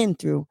that you've been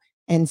through.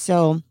 And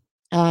so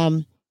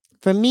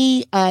for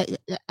me, I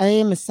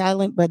am a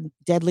silent but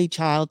deadly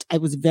child. I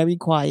was very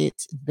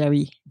quiet,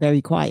 very,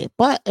 very quiet,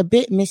 but a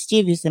bit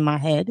mischievous in my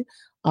head.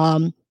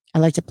 I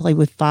like to play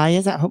with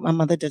fires. I hope my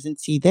mother doesn't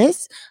see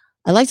this.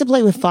 I like to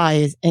play with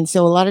fires. And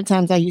so a lot of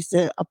times I used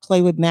to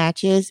play with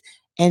matches,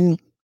 and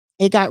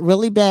it got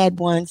really bad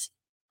once.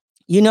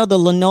 The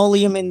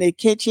linoleum in the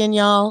kitchen,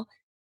 y'all,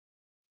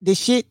 the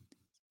shit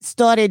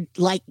started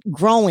like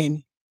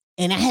growing,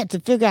 and I had to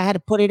figure out how to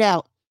put it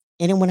out.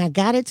 And then when I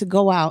got it to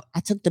go out, I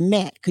took the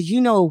mat, because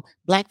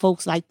Black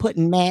folks like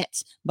putting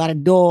mats by the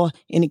door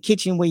in the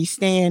kitchen where you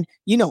stand.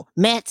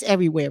 Mats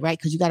everywhere, right?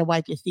 Because you got to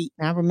wipe your feet.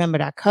 And I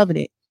remembered I covered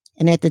it.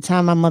 And at the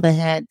time, my mother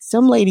had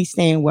some lady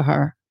staying with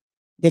her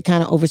that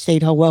kind of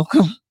overstayed her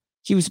welcome.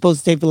 She was supposed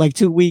to stay for like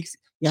 2 weeks.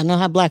 Y'all know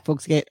how Black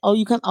folks get. Oh,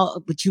 you come,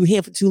 but you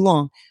here for too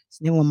long.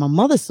 So then when my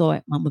mother saw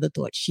it, my mother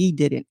thought she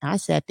did it. I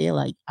sat there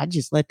like, I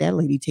just let that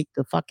lady take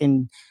the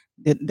fucking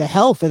the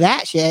hell for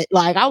that shit.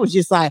 Like, I was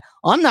just like,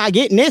 I'm not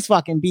getting this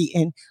fucking beat.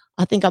 And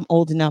I think I'm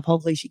old enough.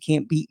 Hopefully she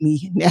can't beat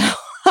me now.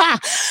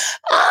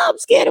 I'm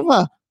scared of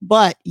her.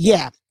 But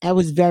yeah, I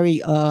was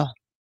very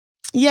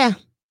yeah.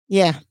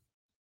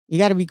 You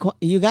gotta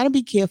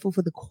be careful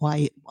for the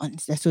quiet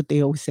ones. That's what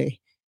they always say.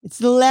 It's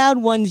the loud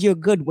ones you're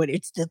good with.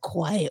 It's the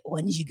quiet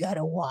ones you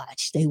gotta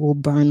watch. They will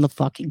burn the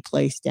fucking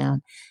place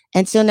down.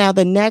 And so now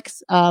the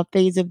next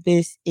phase of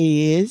this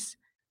is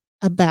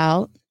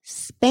about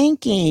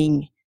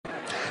spanking.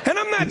 And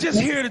I'm not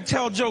just here to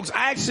tell jokes.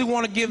 I actually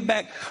want to give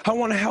back. I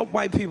want to help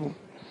white people.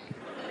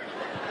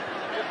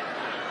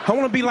 I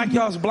want to be like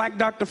y'all's Black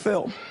Dr.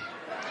 Phil.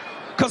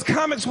 Because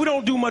comics, we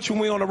don't do much when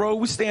we're on the road.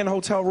 We stay in the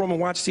hotel room and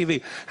watch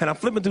TV. And I'm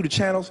flipping through the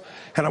channels,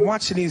 and I'm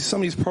watching some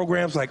of these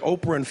programs like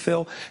Oprah and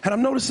Phil, and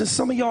I'm noticing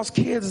some of y'all's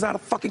kids is out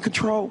of fucking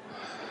control.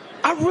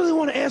 I really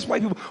want to ask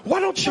white people, why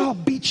don't y'all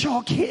beat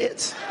y'all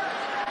kids?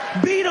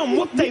 Beat them,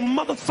 whoop they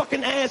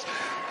motherfucking ass.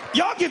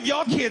 Y'all give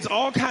y'all kids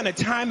all kind of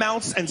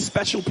timeouts and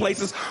special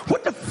places.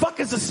 What the fuck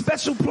is a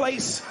special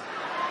place?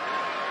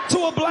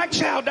 To a black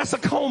child, that's a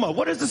coma.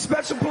 What is a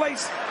special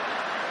place?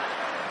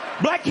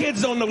 Black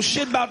kids don't know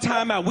shit about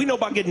timeout. We know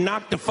about getting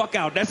knocked the fuck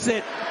out. That's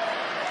it.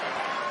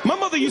 My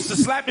mother used to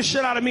slap the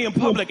shit out of me in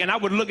public, and I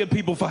would look at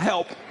people for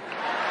help.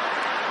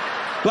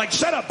 Like,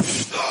 shut up.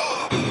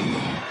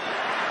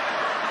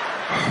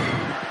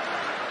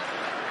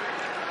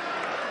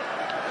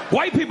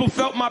 White people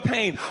felt my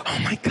pain. Oh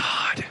my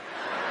God.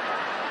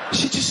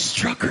 She just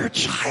struck her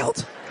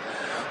child.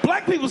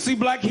 Black people see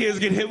black kids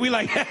get hit. We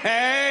like,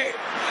 hey,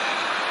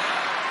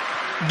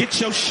 get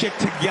your shit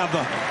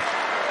together.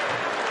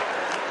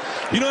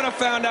 You know what I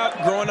found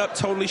out growing up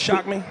totally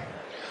shocked me?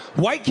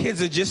 White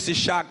kids are just as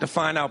shocked to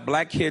find out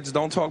black kids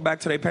don't talk back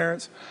to their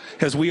parents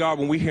as we are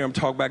when we hear them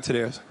talk back to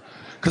theirs.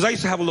 Because I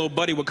used to have a little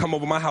buddy would come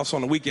over my house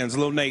on the weekends,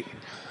 little Nate.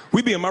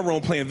 We'd be in my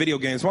room playing video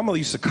games. My mother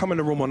used to come in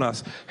the room on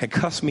us and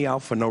cuss me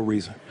out for no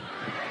reason.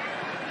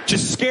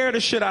 Just scare the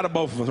shit out of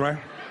both of us, right?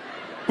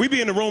 We'd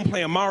be in the room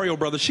playing Mario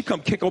Brothers. She'd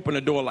come kick open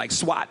the door like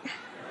SWAT.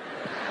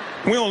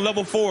 We on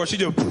level 4. She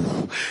just,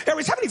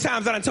 Aries, how many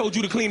times I done told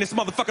you to clean this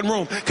motherfucking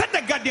room? Cut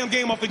that goddamn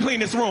game off and clean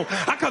this room.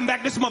 I come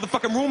back, this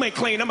motherfucking room ain't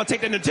clean. I'm gonna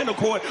take that Nintendo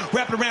cord,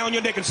 wrap it around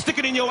your neck, and stick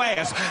it in your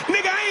ass.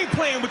 Nigga, I ain't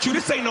playing with you.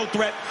 This ain't no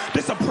threat.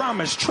 This a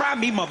promise. Try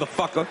me,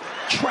 motherfucker.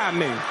 Try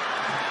me.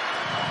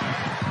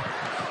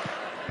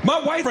 My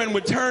white friend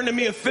would turn to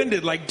me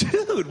offended, like,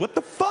 dude, what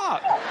the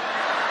fuck?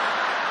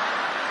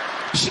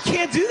 She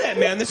can't do that,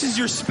 man. This is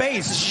your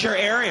space. This is your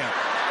area.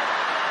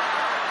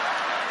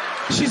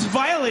 She's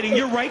violating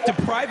your right to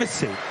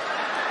privacy.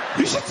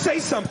 You should say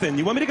something.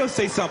 You want me to go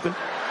say something?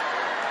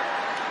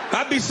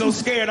 I'd be so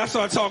scared I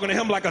started talking to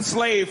him like a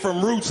slave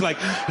from Roots, like,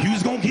 you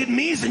was gonna get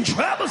me in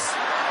troubles.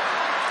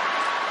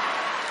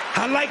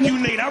 I like you,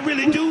 Nate, I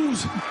really do.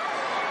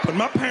 But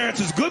my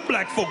parents is good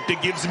black folk. They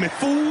gives me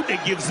food, they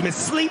gives me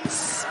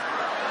sleeps.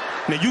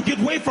 Now you get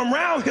away from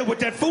around here with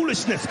that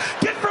foolishness.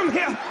 Get from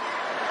here.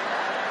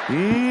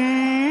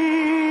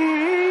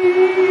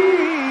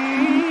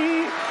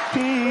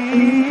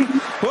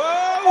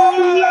 Oh,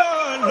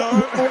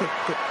 Lord.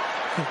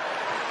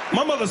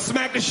 My mother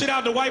smacked the shit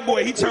out the white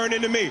boy. He turned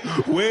into me.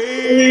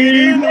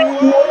 Wait in the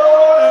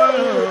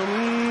water.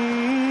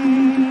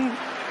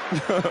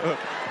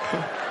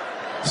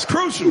 It's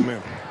crucial,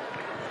 man.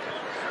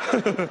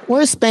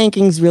 Were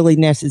spankings really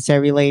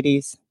necessary,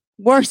 ladies?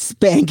 Were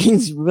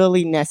spankings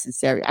really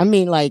necessary? I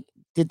mean, like,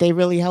 did they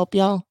really help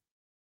y'all?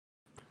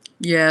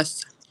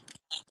 Yes.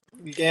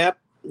 Yep.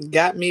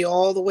 Got me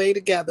all the way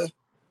together.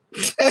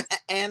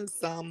 And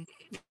some.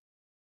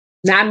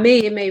 Not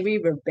me. It made me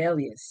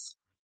rebellious.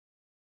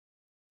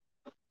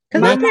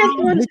 Because my parents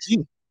wanted to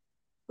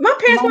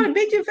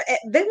beat you.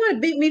 They want to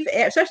beat me for,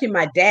 especially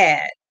my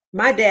dad.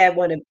 My dad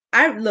wanted.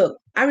 I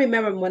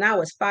remember when I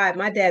was 5,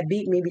 my dad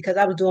beat me because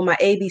I was doing my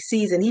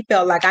ABCs and he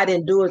felt like I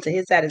didn't do it to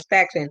his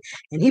satisfaction,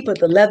 and he put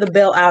the leather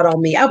belt out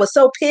on me. I was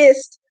so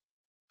pissed.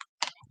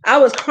 I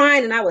was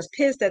crying and I was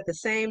pissed at the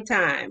same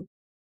time.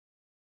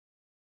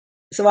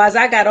 So as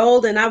I got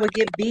older and I would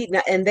get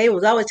beaten, and they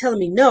was always telling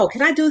me, no,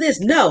 can I do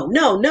this? No,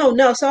 no, no,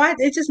 no. So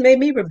it just made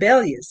me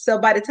rebellious. So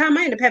by the time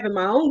I ended up having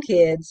my own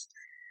kids,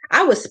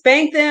 I would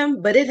spank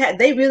them, but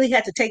they really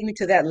had to take me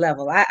to that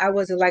level. I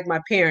wasn't like my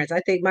parents.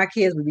 I think my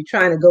kids would be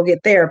trying to go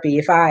get therapy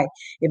if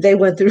they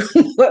went through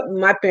what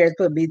my parents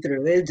put me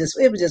through. It just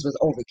was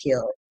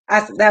overkill.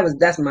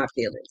 That's my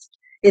feelings.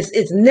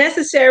 It's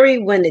necessary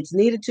when it's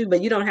needed to,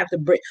 but you don't have to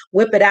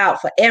whip it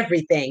out for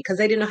everything, because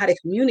they didn't know how to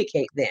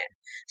communicate then.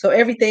 So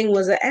everything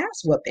was an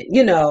ass whooping.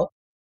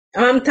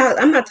 I'm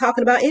not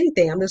talking about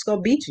anything. I'm just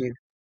gonna beat you.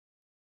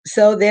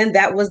 So then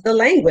that was the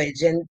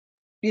language, and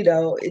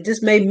it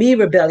just made me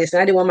rebellious,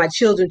 and I didn't want my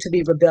children to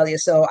be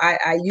rebellious. So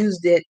I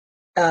used it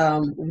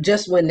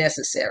just when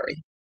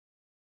necessary.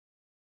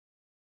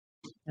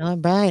 All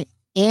right,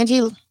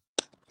 Angie,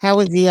 how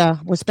was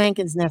was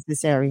spankings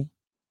necessary?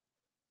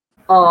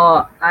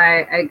 Oh,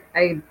 I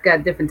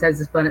got different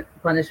types of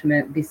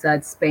punishment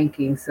besides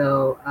spanking.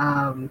 So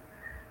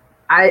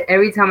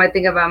every time I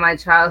think about my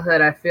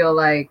childhood, I feel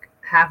like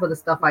half of the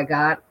stuff I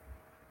got,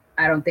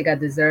 I don't think I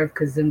deserve,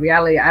 because in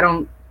reality,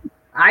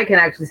 I can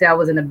actually say I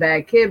wasn't a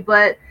bad kid,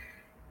 but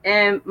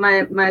in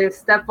my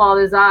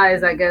stepfather's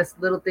eyes, I guess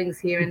little things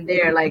here and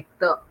there, like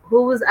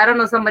I don't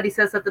know, somebody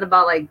said something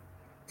about like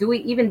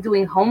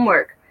doing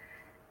homework.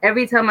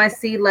 Every time I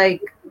see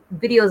like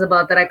videos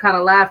about that, I kind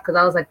of laugh, because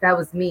I was like, that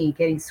was me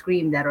getting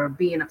screamed at or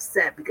being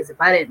upset because if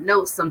I didn't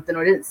know something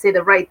or didn't say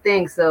the right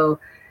thing. So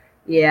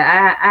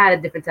yeah, I had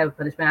a different type of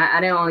punishment.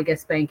 I didn't only get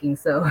spanking.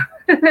 So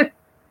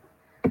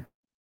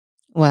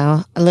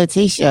well,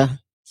 Letitia,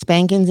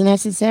 spankings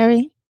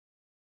necessary?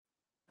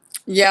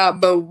 Yeah,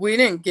 but we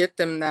didn't get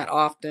them that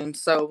often.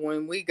 So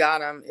when we got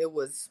them, it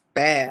was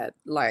bad.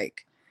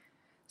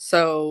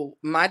 So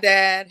my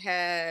dad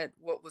had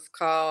what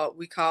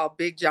we call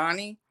Big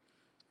Johnny.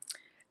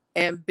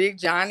 And Big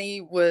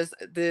Johnny was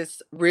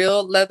this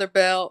real leather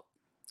belt,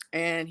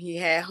 and he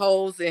had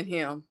holes in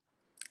him.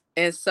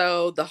 And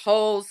so the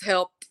holes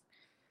helped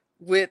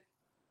with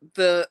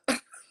the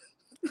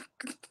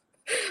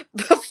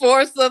the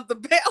force of the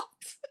belt.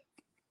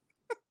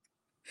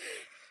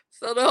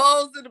 So the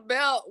holes in the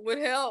belt would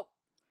help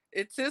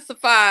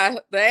intensify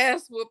the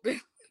ass whooping.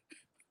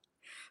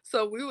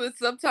 So we would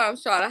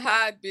sometimes try to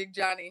hide Big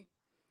Johnny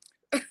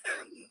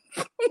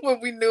when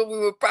we knew we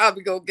would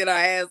probably go get our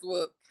ass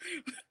whooped.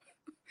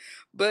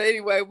 But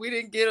anyway, we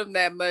didn't get them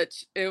that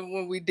much. And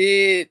when we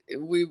did,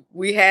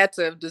 we had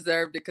to have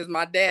deserved it, because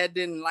my dad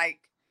didn't like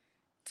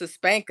to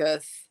spank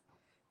us,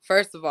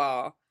 first of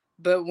all.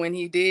 But when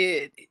he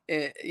did,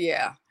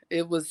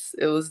 it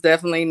was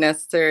definitely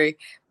necessary.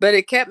 But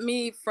it kept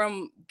me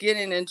from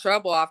getting in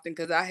trouble often,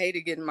 because I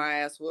hated getting my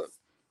ass whooped.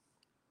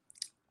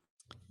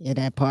 Yeah,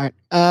 that part.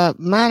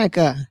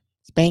 Monica,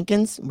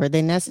 spankings, were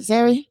they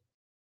necessary?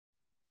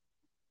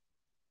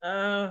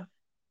 I'm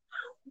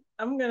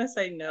gonna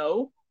say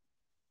no.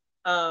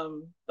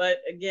 But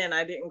again,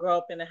 I didn't grow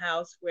up in a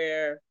house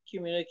where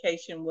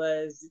communication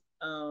was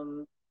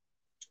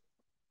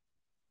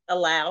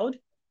allowed.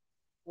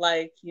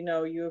 Like,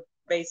 you're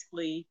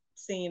basically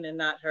seen and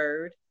not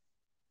heard.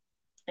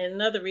 And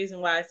another reason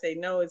why I say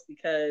no is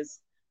because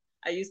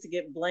I used to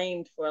get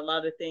blamed for a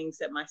lot of things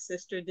that my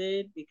sister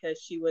did because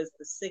she was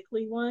the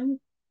sickly one.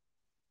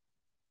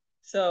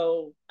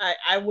 So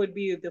I would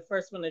be the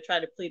first one to try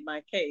to plead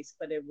my case,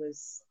 but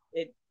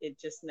it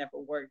just never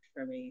worked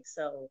for me.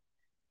 So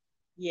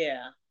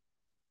yeah,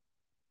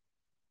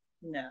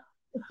 no.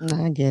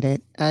 I get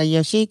it.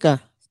 Yoshika,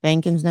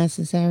 spanking's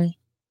necessary?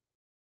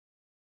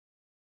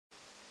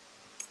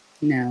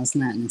 No, it's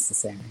not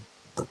necessary.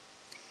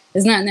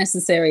 It's not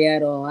necessary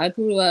at all. I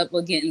grew up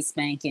with getting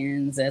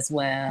spankings as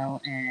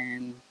well,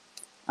 and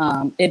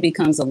it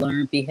becomes a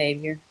learned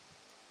behavior.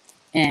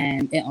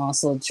 And it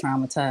also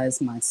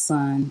traumatized my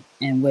son,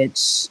 in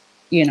which,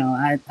 you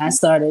know, I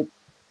started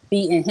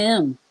beating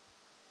him,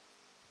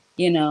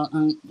 you know,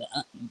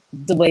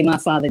 the way my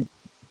father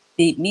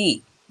beat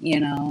me,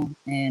 you know,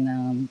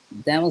 and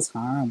that was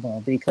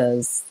horrible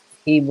because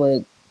he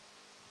would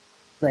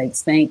like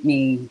spank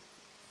me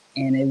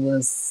and it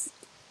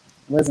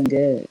wasn't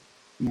good,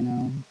 you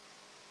know.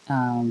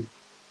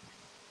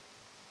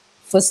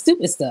 For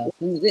stupid stuff.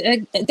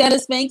 I got a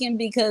spanking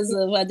because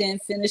of I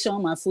didn't finish all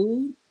my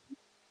food.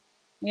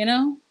 You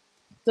know,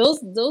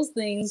 those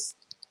things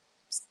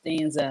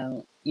stands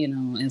out, you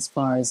know, as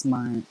far as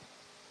my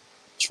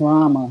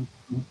trauma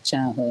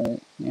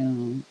childhood, you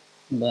know.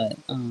 But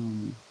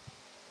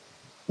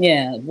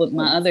yeah, with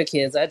my other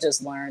kids, I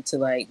just learned to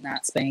like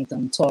not spank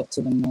them, talk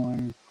to them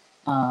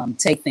more,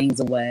 take things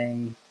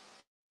away,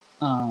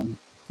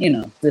 you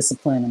know,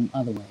 discipline them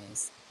other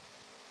ways.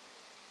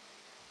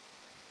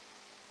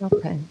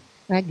 Okay.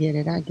 I get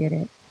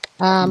it.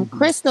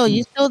 Crystal,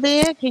 you still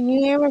there? Can you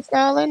hear us,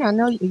 darling? I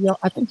know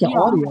I think your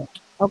audio.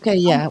 Okay,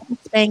 yeah.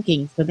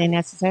 Spanking, so they're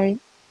necessary?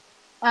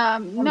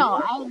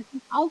 No,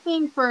 I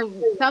think for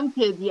some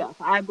kids, yes.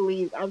 I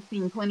believe I've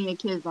seen plenty of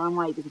kids on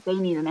like they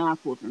need an ass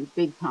whooping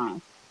big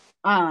time.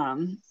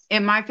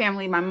 In my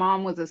family, my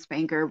mom was a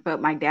spanker,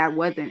 but my dad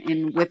wasn't.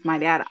 And with my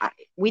dad,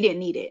 we didn't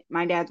need it.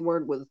 My dad's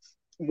word was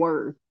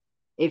word.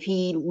 If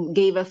he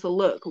gave us a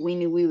look, we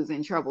knew we was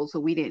in trouble, so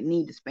we didn't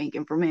need the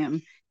spanking from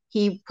him.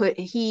 He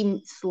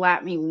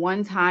slapped me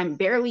one time,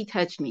 barely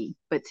touched me,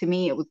 but to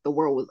me, it was the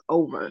world was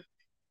over.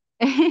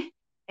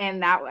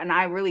 And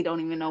I really don't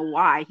even know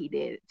why he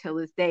did it. Till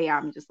this day,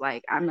 I'm just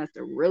like, I must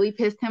have really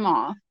pissed him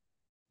off.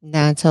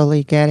 No, I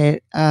totally get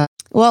it.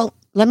 Well,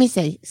 let me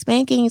say,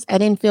 spankings I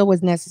didn't feel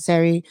was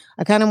necessary.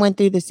 I kind of went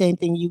through the same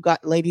thing you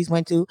ladies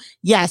went through.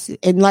 Yes,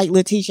 and like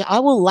Letitia, I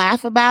will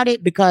laugh about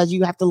it because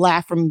you have to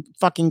laugh from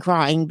fucking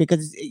crying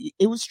because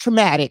it was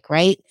traumatic,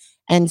 right?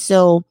 And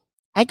so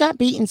I got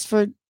beatings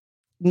for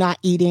not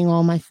eating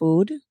all my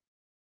food,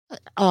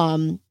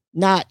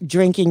 not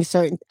drinking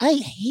I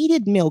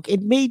hated milk.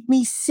 It made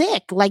me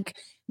sick. Like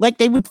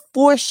they would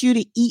force you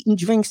to eat and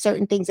drink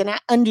certain things. And I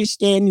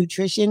understand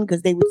nutrition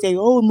because they would say,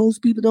 oh,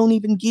 most people don't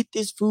even get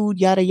this food,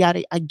 yada,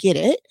 yada. I get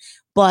it.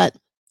 And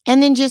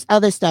then just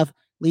other stuff,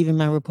 leaving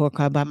my report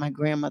card by my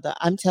grandmother.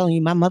 I'm telling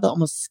you, my mother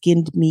almost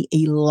skinned me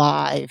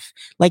alive.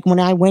 Like when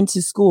I went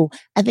to school,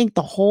 I think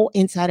the whole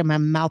inside of my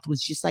mouth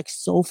was just like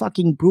so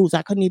fucking bruised.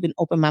 I couldn't even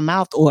open my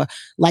mouth or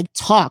like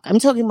talk. I'm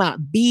talking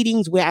about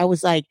beatings where I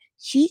was like,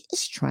 she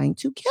is trying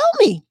to kill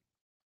me.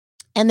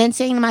 And then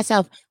saying to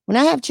myself, when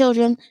I have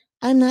children,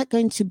 I'm not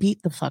going to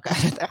beat the fuck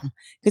out of them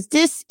because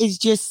this is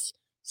just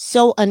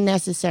so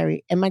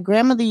unnecessary. And my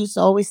grandmother used to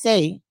always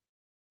say,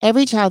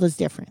 every child is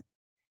different.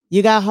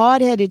 You got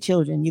hard-headed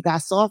children. You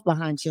got soft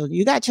behind children.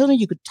 You got children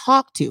you could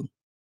talk to.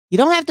 You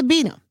don't have to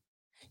beat them.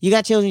 You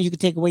got children you could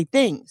take away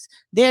things.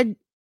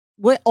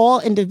 We're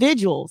all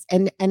individuals.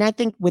 And I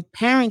think with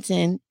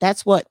parenting,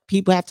 that's what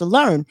people have to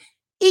learn.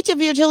 Each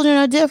of your children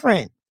are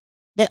different.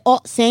 They're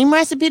all same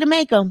recipe to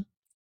make them,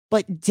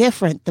 but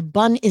different. The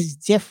bun is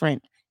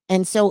different.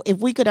 And so if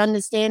we could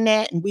understand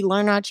that and we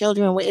learn our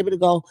children and we're able to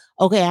go,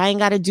 okay, I ain't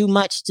got to do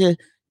much to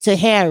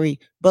Harry,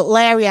 but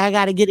Larry, I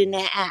got to get in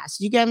their ass.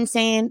 You get what I'm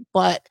saying?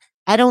 But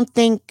I don't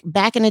think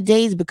back in the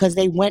days because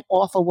they went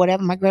off or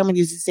whatever, my grandmother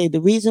used to say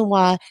the reason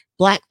why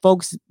black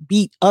folks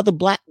beat other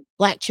black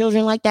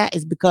children like that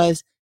is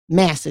because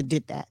Massa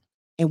did that.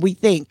 And we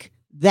think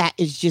that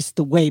is just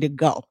the way to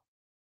go.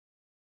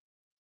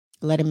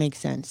 Let it make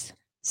sense.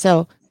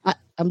 So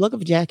I'm looking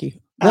for Jackie.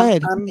 Go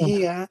ahead. I'm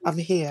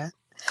here.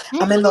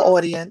 I'm in the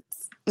audience.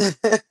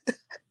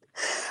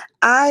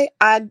 I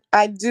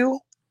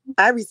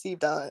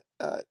received a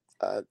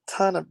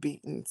ton of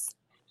beatings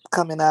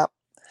coming up.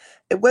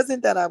 It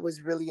wasn't that I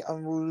was really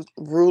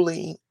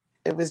unruly.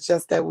 It was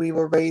just that we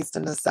were raised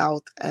in the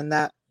South and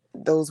that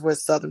those were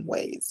Southern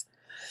ways.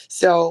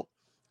 So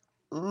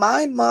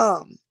my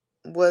mom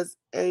was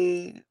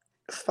a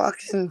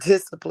fucking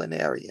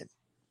disciplinarian,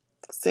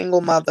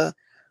 single mother,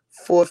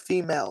 4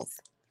 females.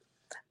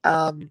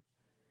 Color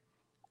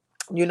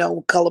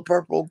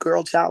purple,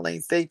 girl child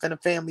ain't safe in a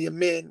family of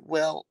men.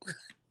 Well,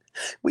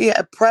 we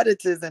had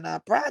predators in our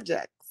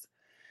projects.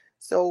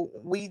 So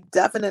we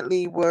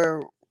definitely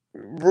were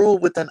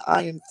ruled with an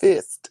iron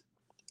fist.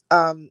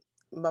 But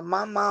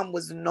my mom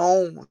was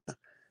known,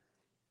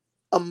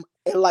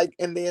 like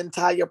in the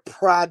entire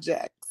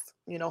projects.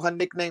 Her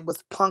nickname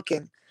was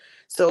Punkin.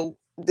 So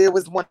there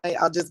was one night,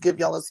 I'll just give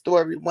y'all a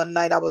story. One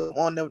night I was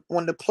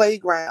on the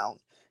playground,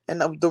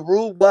 and the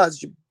rule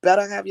was you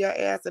better have your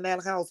ass in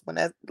that house when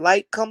that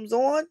light comes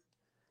on.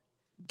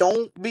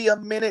 Don't be a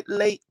minute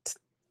late.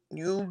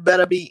 You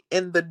better be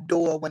in the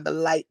door when the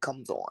light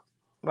comes on,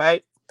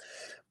 right?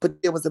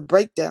 But there was a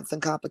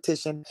breakdancing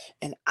competition,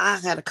 and I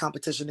had a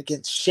competition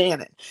against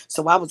Shannon.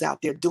 So I was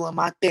out there doing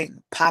my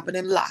thing, popping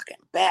and locking,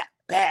 bap,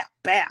 bap,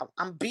 bap.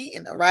 I'm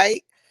beating her,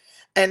 right?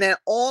 And then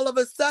all of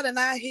a sudden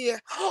I hear,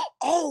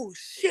 oh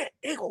shit,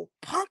 it go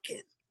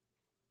Pumpkin.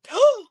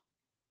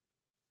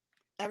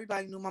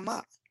 Everybody knew my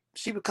mom.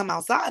 She would come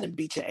outside and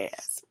beat your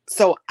ass.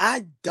 So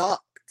I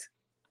ducked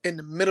in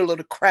the middle of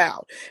the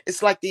crowd.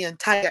 It's like the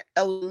entire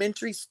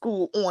elementary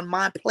school on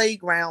my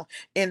playground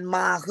in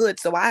my hood.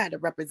 So I had to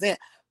represent,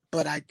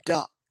 but I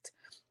ducked.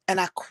 And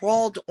I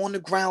crawled on the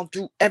ground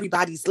through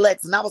everybody's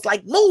legs. And I was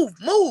like, move,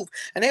 move.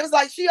 And they was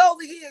like, she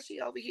over here, she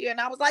over here.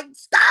 And I was like,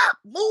 stop,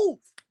 move.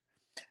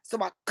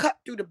 So I cut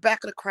through the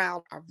back of the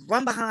crowd. I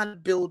run behind the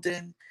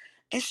building.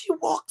 And she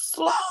walks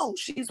slow.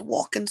 She's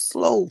walking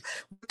slow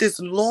with this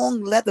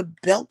long leather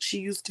belt she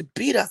used to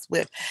beat us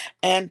with.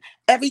 And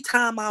every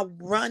time I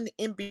run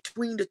in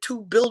between the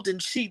two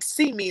buildings, she'd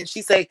see me and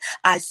she'd say,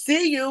 I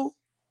see you.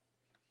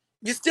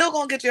 You're still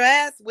going to get your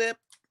ass whipped.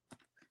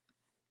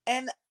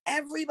 And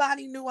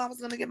everybody knew I was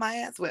going to get my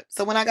ass whipped.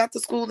 So when I got to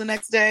school the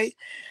next day,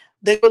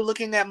 they were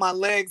looking at my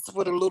legs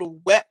for the little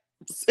wet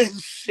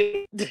and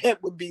shit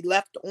that would be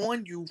left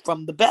on you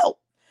from the belt.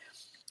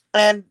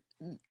 And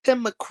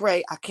Tim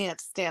McCray, I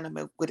can't stand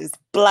him with his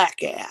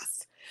black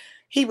ass.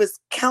 He was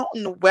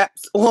counting the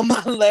webs on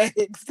my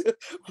legs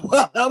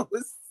while I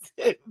was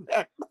sitting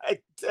at my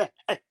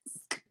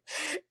desk.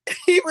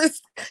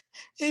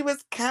 He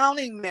was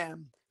counting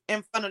them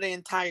in front of the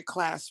entire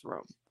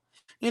classroom.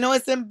 You know,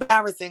 it's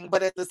embarrassing,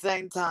 but at the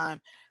same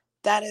time,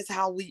 that is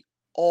how we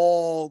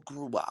all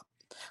grew up.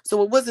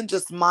 So it wasn't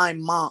just my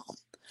mom.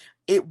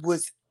 It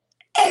was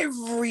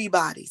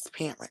everybody's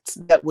parents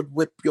that would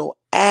whip your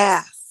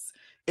ass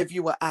if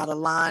you were out of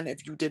line,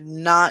 if you did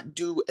not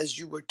do as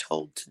you were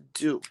told to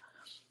do.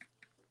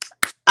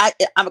 I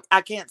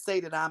can't say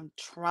that I'm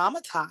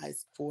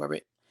traumatized for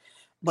it,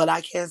 but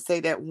I can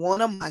say that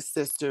one of my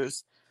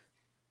sisters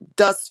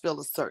does feel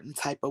a certain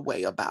type of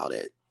way about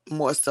it,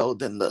 more so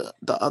than the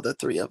other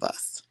three of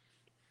us.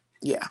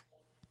 Yeah.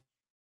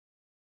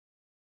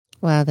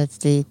 Wow, that's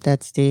deep.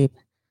 That's deep.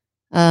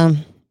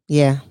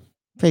 Yeah,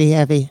 pretty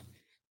heavy.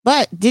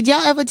 But did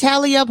y'all ever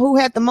tally up who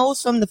had the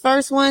most from the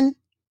first one?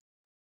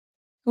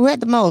 Who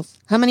had the most?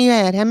 How many you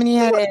had? How many you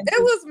had? It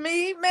was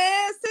me,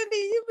 man. Cindy,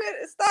 you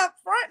better stop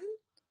fronting.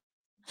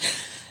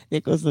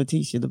 There goes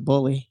Letitia, the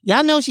bully.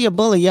 Y'all know she a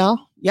bully, y'all.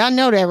 Y'all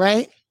know that,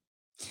 right?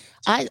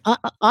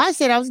 I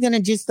said I was gonna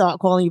just start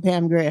calling you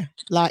Pam Grier.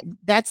 Like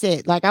that's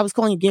it. Like I was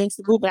calling you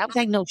Gangsta Boo, but I was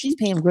like, no, she's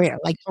Pam Grier.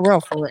 Like for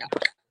real, for real.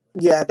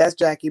 Yeah, that's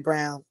Jackie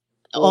Brown.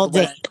 All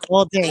day.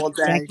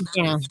 Jackie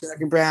Brown.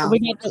 Jackie Brown.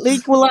 We got the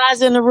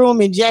equalizer in the room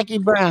and Jackie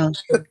Brown.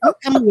 I'm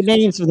coming with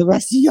names for the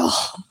rest of y'all.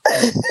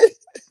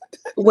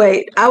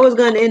 Wait, I was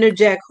going to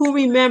interject. Who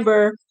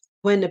remember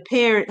when the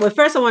parent? Well,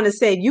 first I want to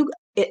say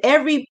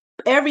every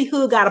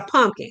hood got a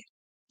pumpkin.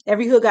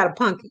 Every hood got a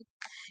pumpkin,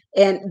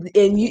 and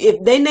you,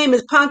 if their name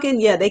is Pumpkin,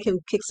 yeah, they can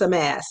kick some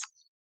ass.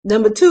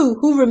 Number two,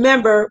 who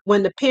remember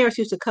when the parents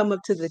used to come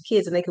up to the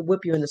kids and they could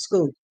whip you in the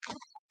school?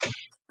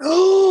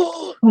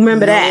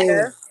 Remember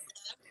that?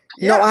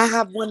 No, I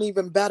have one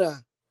even better.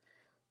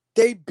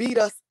 They beat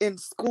us in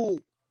school.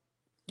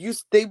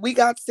 We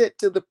got sent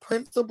to the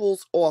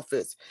principal's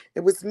office. It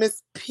was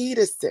Miss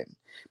Peterson.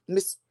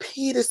 Miss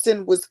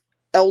Peterson was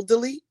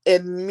elderly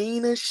and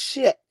mean as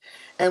shit.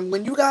 And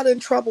when you got in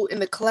trouble in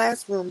the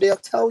classroom, they'll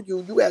tell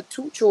you had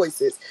two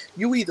choices.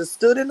 You either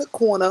stood in the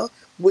corner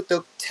with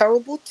the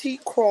terrible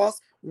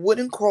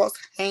wooden cross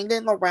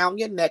hanging around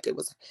your neck. It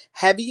was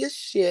heavy as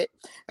shit.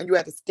 And you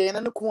had to stand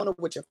in the corner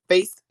with your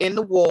face in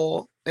the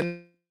wall,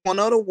 in the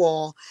corner of the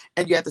wall.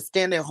 And you had to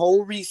stand there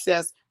whole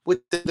recess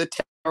with the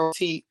terrible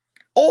T.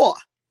 Or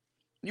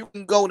you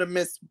can go to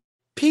Miss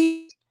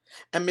P,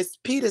 and Miss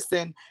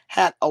Peterson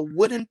had a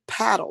wooden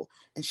paddle,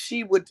 and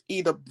she would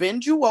either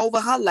bend you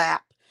over her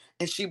lap,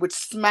 and she would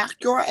smack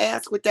your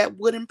ass with that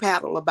wooden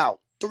paddle about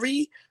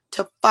 3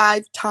 to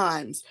 5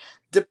 times,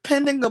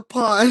 depending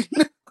upon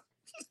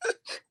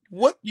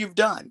what you've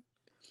done.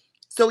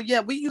 So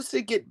yeah, we used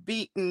to get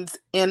beatings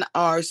in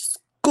our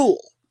school.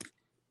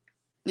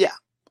 Yeah,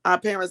 our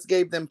parents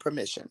gave them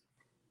permission.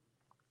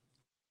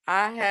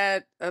 I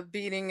had a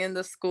beating in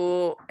the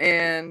school,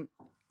 and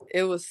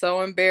it was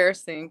so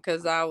embarrassing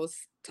because I was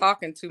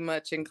talking too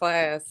much in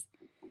class.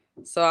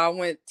 So I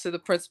went to the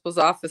principal's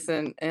office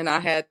and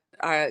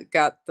I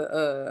got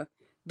the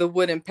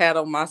wooden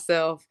paddle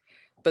myself.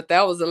 But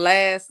that was the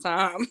last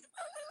time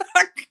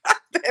I got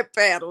that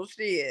paddle.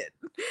 Shit.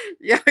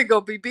 Y'all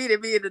gonna be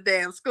beating me in the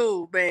damn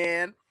school,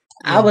 man.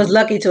 I was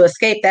lucky to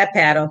escape that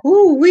paddle.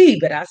 Woo-wee,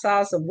 but I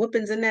saw some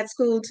whoopings in that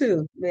school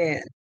too,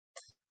 man.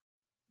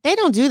 They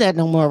don't do that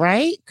no more,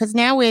 right? Because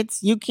now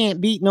it's you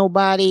can't beat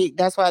nobody.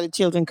 That's why the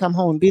children come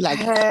home and be like,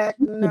 Heck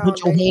you no,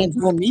 put your hands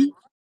on me.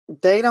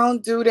 They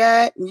don't do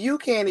that. You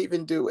can't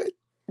even do it.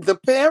 The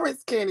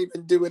parents can't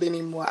even do it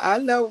anymore. I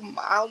know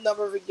I'll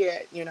never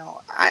forget,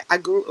 I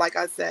grew, like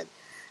I said,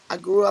 I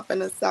grew up in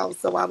the South,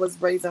 so I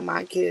was raising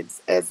my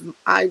kids as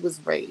I was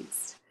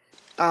raised.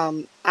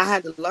 I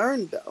had to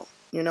learn though,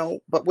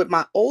 but with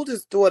my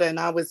oldest daughter, and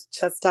I was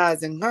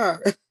chastising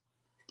her,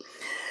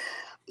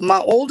 my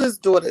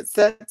oldest daughter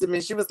said to me,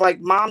 she was like,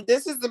 Mom,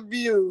 this is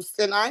abuse,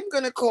 and I'm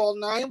going to call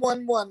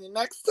 911. The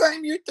next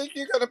time you think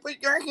you're going to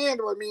put your hand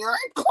on me,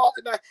 I'm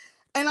calling her.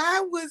 And I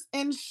was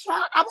in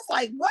shock. I was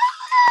like, what?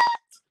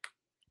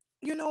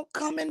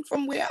 Coming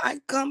from where I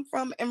come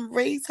from and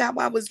raised how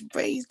I was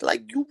raised,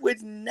 like, you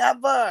would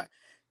never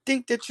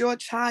think that your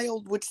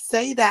child would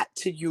say that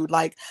to you.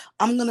 Like,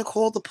 I'm going to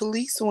call the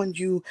police on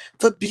you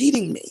for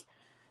beating me.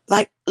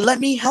 Like, let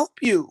me help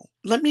you.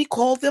 Let me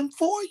call them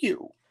for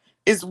you,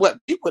 is what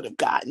we would have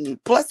gotten.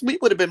 Plus, we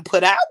would have been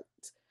put out.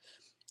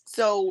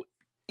 So,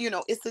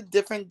 it's a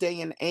different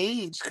day and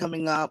age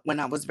coming up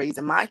when I was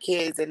raising my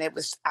kids, and I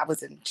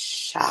was in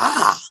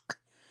shock.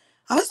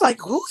 I was like,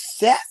 who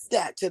says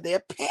that to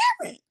their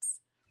parents?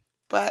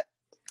 But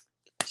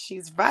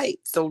she's right.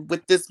 So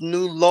with this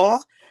new law,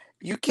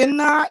 you can't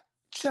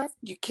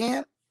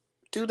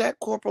do that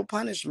corporal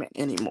punishment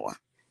anymore.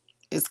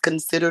 It's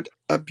considered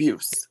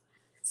abuse.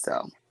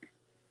 So,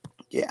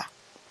 yeah.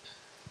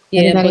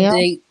 Yeah, Anybody but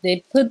else?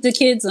 they put the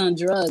kids on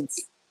drugs.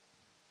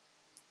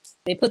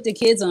 They put the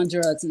kids on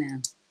drugs now.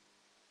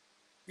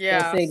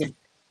 Yeah. Go figure.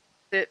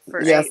 Sit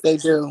for Yes, 8. they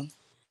do.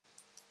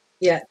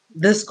 Yeah,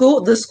 the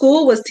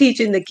school was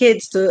teaching the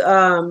kids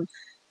to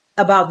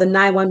about the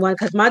 911,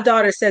 because my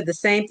daughter said the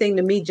same thing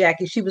to me,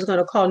 Jackie. She was going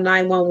to call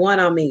 911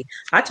 on me.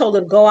 I told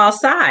her to go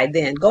outside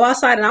then. Go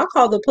outside and I'll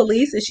call the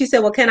police. And she said,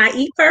 well, can I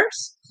eat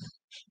first?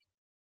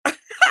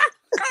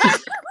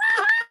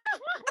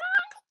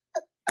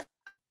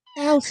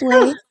 How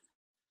sweet.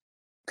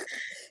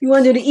 You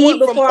want to do to eat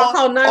What, from before I off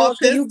call 911?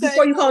 this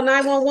Before you table? call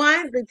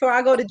 911? Before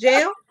I go to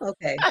jail?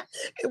 Okay.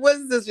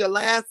 Was this your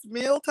last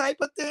meal type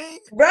of thing?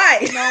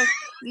 Right.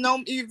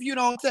 No, if you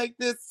don't take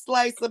this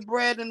slice of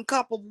bread and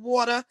cup of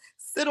water,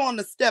 sit on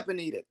the step and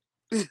eat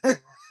it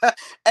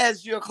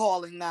as you're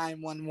calling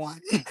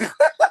 911.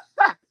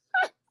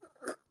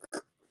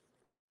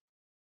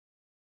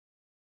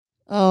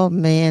 Oh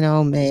man,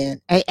 oh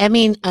man. I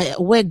mean,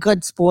 we're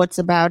good sports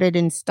about it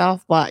and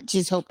stuff, but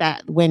just hope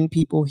that when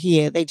people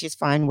hear, they just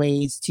find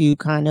ways to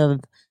kind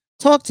of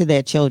talk to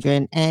their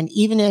children. And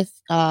even if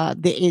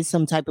there is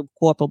some type of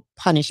corporal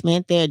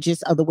punishment, there are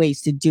just other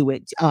ways to do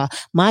it.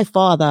 My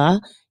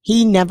father,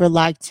 he never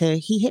liked to,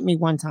 he hit me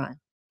one time.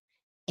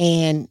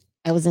 And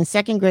I was in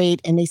second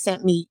grade and they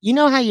sent me, you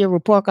know how your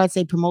report card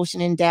say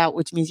promotion in doubt,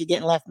 which means you're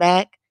getting left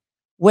back?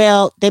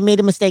 Well, they made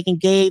a mistake and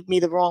gave me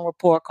the wrong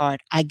report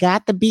card. I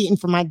got the beating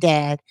from my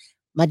dad.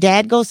 My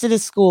dad goes to the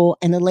school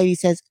and the lady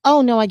says,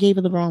 oh no, I gave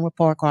her the wrong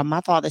report card.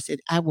 My father said,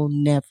 I will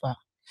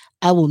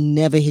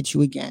never hit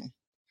you again.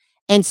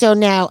 And so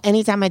now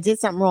anytime I did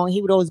something wrong,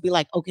 he would always be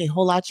like, okay,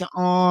 hold out your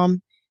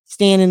arm,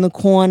 stand in the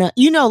corner,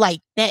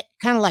 like that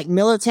kind of like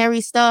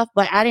military stuff.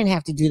 But I didn't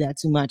have to do that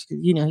too much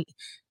because,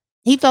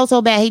 he felt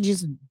so bad. He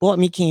just bought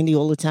me candy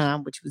all the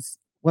time, which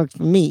worked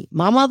for me.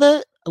 My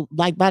mother,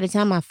 like by the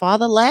time my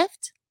father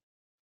left,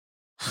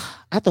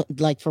 I thought,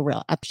 like for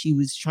real, she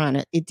was trying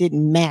to, it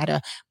didn't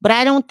matter. But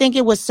I don't think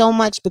it was so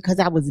much because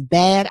I was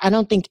bad. I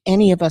don't think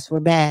any of us were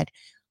bad.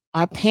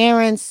 Our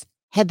parents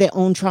had their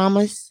own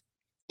traumas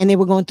and they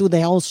were going through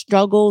their own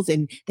struggles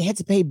and they had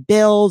to pay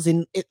bills.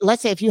 And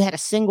let's say if you had a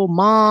single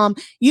mom,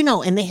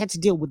 and they had to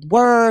deal with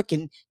work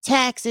and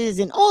taxes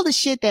and all the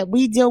shit that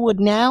we deal with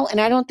now. And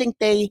I don't think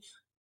they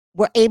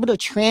were able to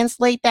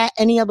translate that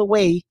any other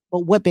way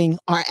but whipping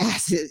our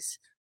asses.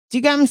 Do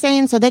you get what I'm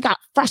saying? So they got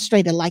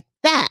frustrated like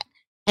that.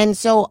 And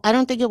so I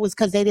don't think it was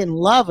because they didn't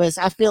love us.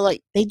 I feel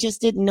like they just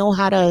didn't know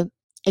how to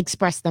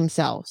express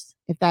themselves,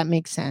 if that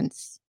makes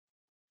sense.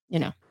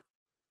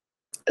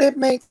 It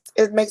makes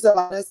a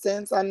lot of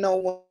sense. I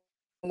know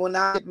when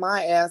I get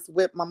my ass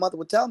whipped, my mother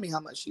would tell me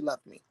how much she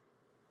loved me.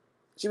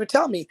 She would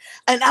tell me,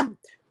 and I'm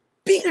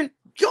beating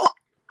your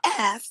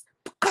ass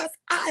because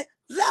I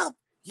love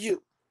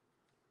you.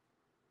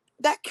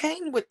 That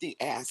came with the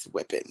ass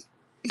whipping.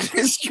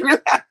 It's true.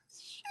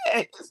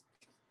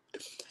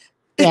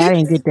 Yeah, I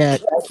didn't get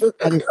that.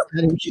 I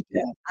didn't get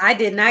that. I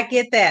did not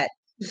get that.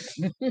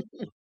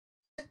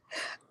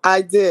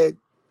 I did.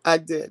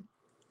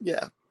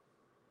 Yeah.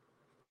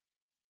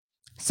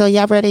 So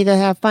y'all ready to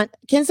have fun?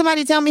 Can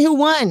somebody tell me who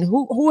won?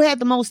 Who had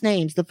the most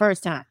names the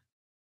first time?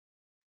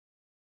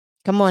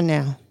 Come on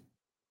now.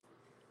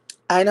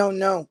 I don't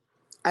know.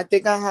 I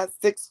think I had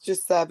 6 to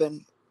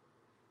 7.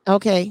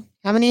 Okay.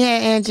 How many you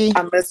had, Angie?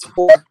 I missed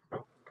 4.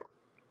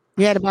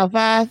 You had about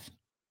 5?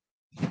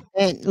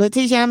 And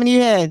Letitia, how many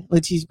you had?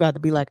 Letitia's about to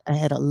be like, I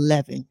had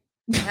 11.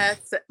 I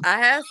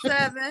had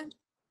 7.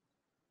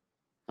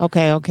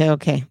 Okay.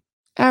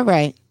 All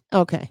right.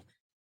 Okay.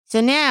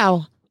 So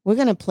now we're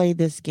going to play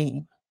this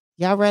game.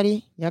 Y'all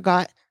ready? Y'all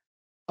got...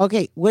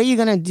 Okay, what you're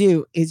going to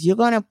do is you're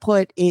going to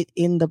put it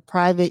in the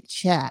private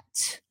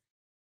chat.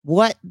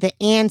 what the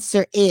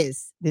answer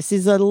is. This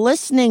is a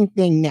listening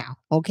thing now,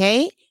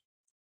 okay?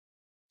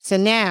 So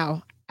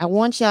now I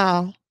want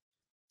y'all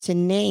to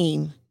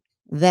name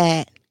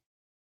that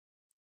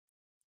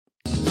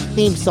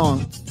theme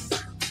song.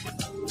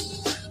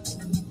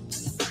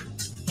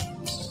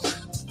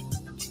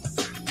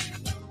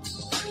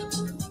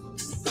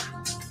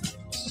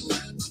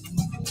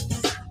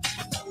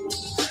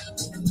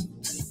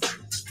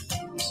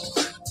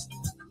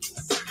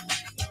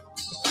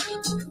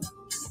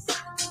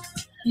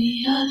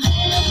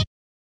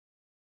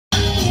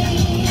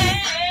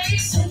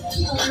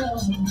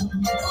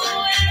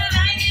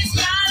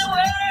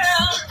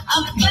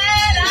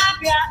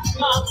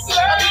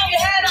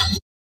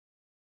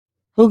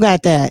 Who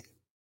got that?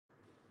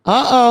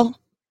 Uh-oh.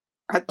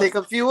 I think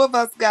a few of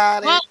us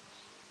got it.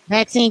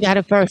 Maxine got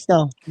it first,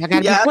 though. I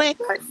gotta be quick.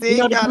 Maxine You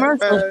know the got it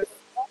commercial. first.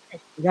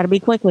 You gotta be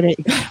quick with it.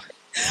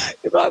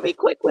 You gotta be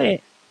quick with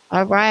it.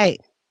 All right.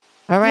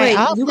 All right.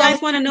 Wait, you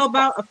guys want to know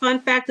about a fun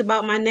fact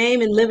about my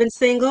name and Living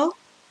Single?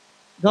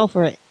 Go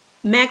for it.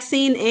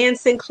 Maxine and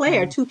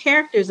Sinclair, two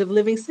characters of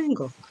Living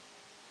Single.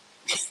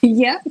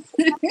 Yep.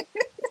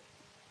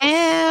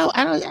 Ow,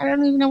 I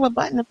don't even know what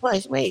button to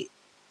push. Wait.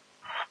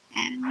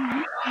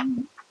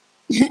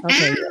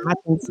 Okay,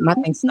 my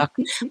thing's stuck.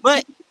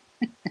 But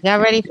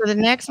y'all ready for the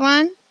next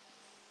one?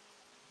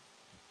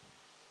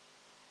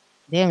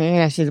 Damn, maybe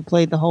I should have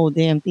played the whole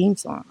damn theme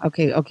song.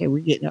 Okay, we're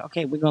getting it.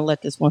 Okay, we're gonna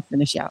let this one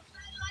finish out.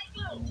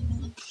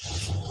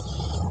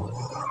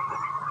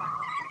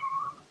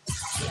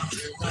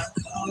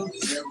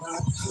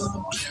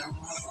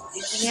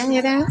 Can you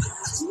hear that?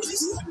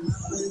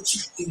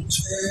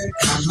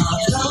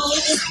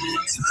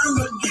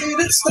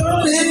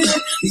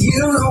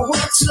 You know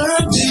what to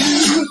do.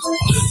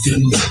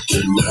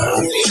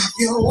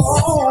 You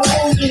want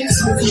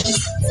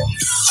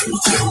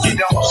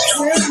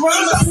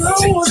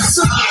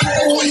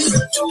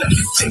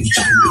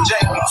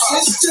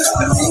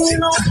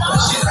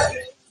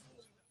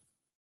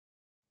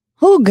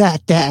Who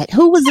got that?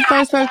 Who was the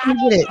first person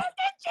to get it?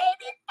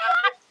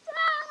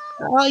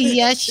 Oh,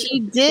 yes, she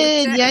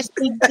did. Yes,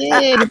 she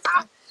did.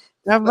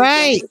 All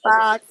right. Jamie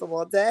Foxx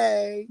all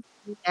day.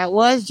 That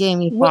was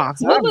Jamie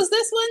Foxx. What was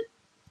this one?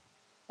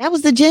 That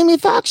was the Jamie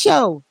Foxx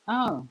show.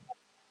 Oh.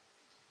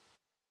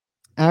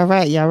 All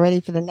right. Y'all ready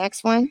for the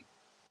next one?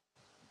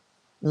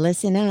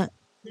 Listen up.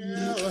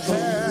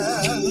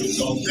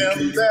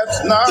 something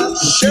that's not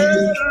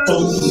shared.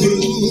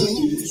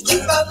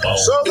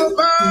 So the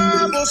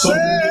Bible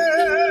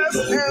says,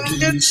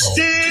 and it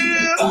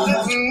still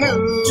isn't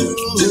new.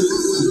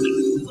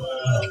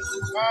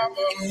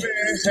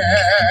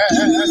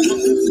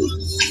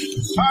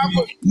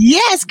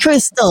 Yes,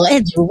 Crystal.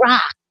 It's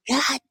rock.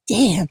 God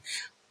damn.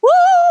 Woo!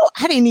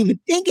 I didn't even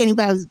think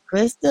anybody was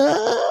Crystal.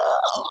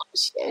 Oh,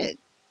 shit.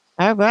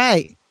 All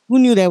right. Who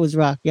knew that was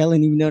rock? Y'all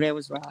didn't even know that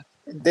was rock.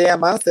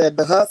 Damn, I said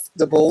the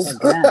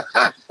Huxtables.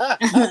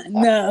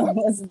 No, it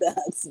wasn't the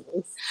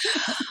Huxtables.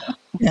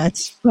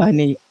 That's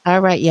funny.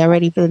 All right. Y'all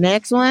ready for the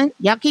next one?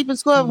 Y'all keeping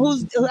score of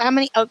who's how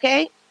many?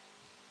 Okay.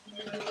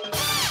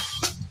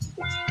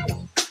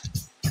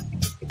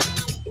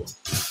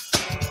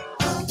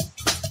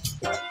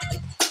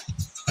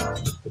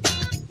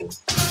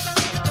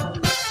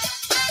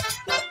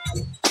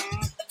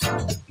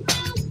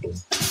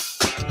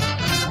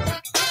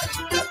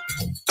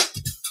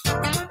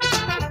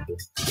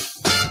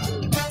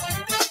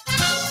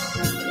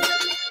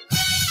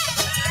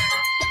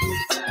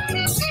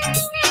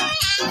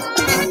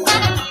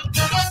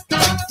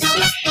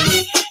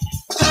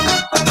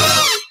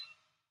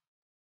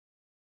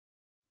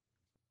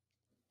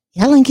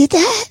 Y'all didn't get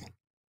that?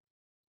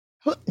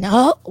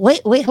 No,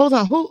 wait, hold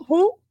on.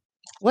 Who?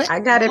 What? I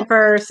got it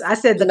first. I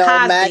said the No,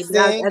 Cosby.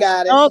 Maxine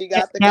got it. Oh, She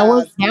got the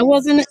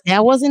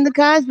that wasn't the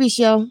Cosby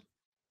Show.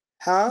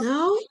 Huh?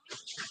 No,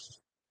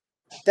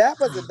 that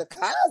wasn't the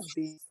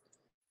Cosby.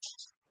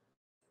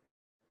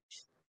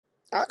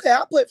 Okay,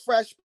 I'll put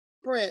Fresh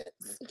Prince.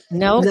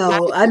 No,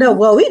 I know.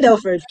 Well, we know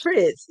Fresh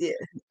Prince. Yeah.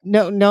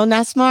 No,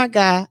 not Smart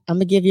Guy. I'm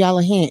gonna give y'all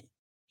a hint.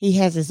 He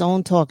has his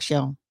own talk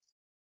show.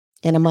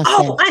 And a mustache.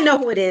 Oh, I know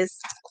who it is.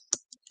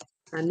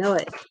 I know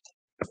it.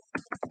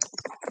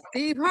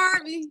 Steve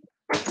Harvey.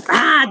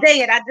 Ah,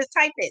 dang it. I just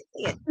typed it.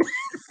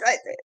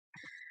 Typed it.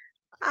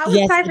 I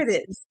was typing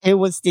it. It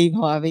was Steve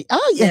Harvey.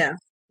 Oh, yeah.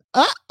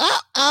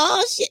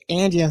 Oh, shit.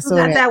 Angie, I saw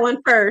got that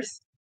one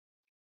first.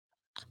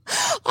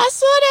 I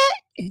saw that.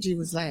 Angie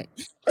was like,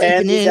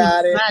 Angie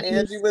got it.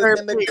 Angie was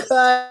in the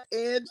cut.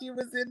 Angie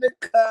was in the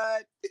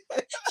cut.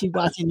 She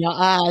watching your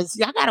eyes.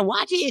 Y'all gotta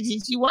watch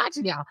Angie. She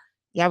watching y'all.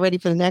 Y'all ready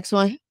for the next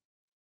one?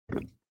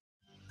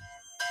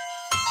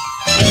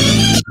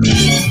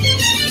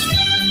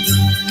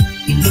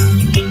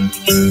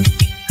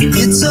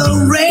 It's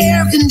a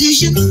rare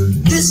condition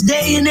this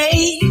day and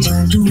age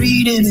to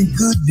read any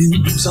good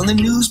news on the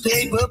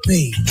newspaper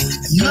page.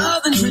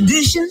 Love and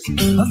tradition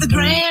of the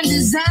grand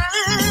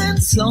design,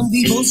 some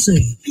people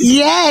say.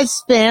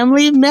 Yes,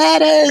 Family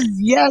Matters.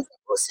 Yes.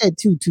 Who said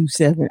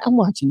 227? I'm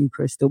watching you,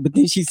 Crystal, but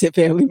then she said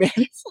Family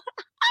Matters.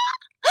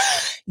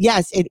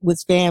 Yes, it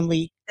was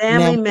Family.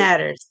 Family Now,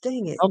 Matters.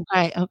 Dang it.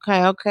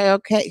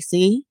 okay.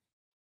 See,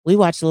 we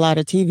watched a lot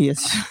of TV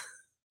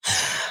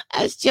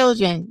as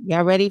children.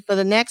 Y'all ready for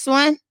the next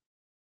one?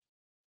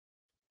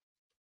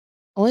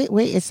 Oh,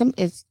 wait, is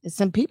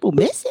some people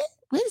missing?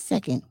 Wait a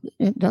second.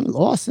 We done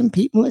lost some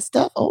people and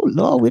stuff. Oh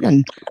Lord, we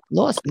done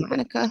lost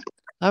Monica.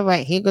 All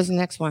right, here goes the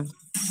next one.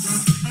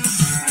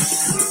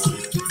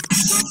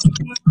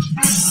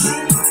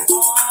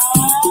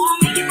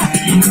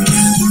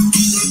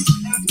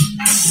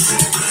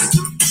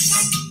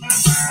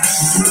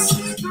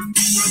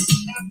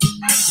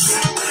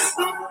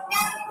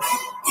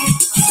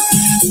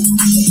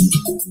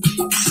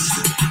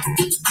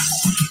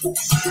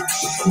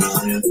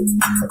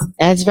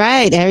 That's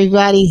right.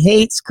 Everybody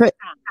hates Chris.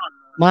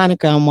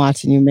 Monica, I'm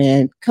watching you,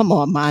 man. Come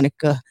on,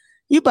 Monica.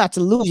 You about to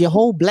lose your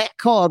whole black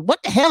card.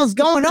 What the hell is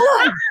going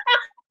on?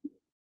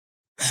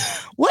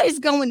 What is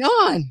going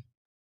on?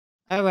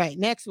 All right,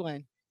 next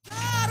one.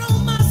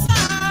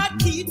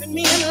 Keeping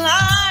me in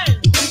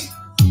line.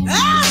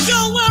 I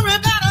don't worry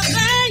about a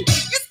thing.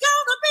 It's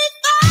gonna be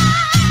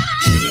fine.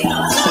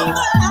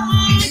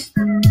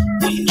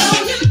 You know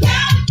you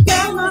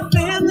got my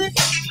family.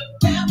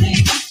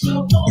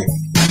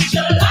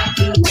 Your life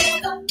you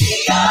will be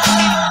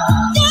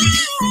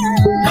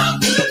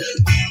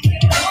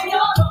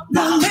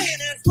no man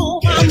at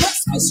home. I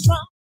must be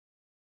strong.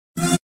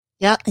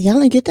 Y'all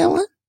didn't get that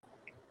one?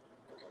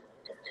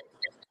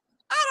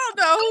 I don't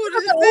know who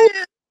this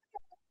is.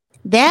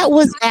 That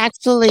was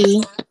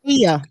actually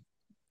Thea.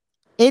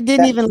 It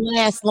didn't even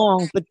last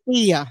long, but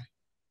Thea.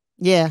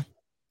 Yeah.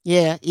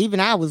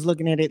 Even I was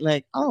looking at it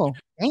like, oh,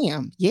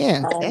 damn.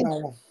 Yeah.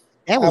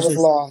 That was just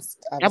lost.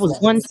 That was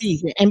one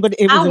season. But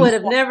it was I would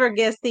have never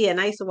guessed Thea,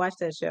 and I used to watch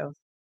that show.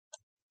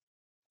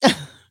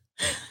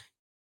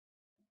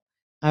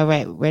 All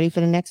right, ready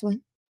for the next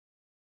one?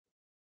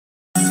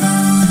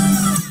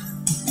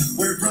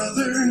 We're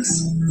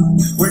brothers.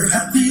 We're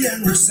happy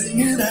and we're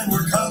singing and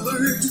we're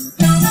colored.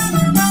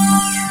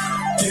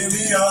 Give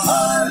me a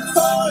high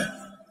five.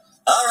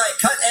 All right,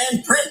 cut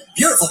and print.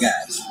 Beautiful,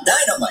 guys.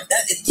 Dynamite.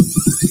 That is.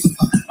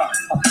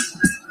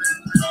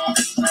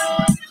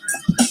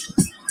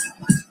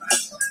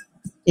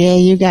 Yeah,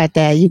 you got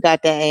that. You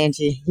got that,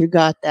 Angie. You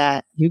got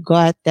that. You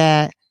guys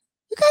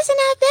are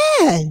not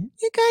bad.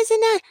 You guys are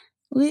not.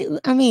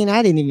 I mean,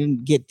 I didn't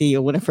even get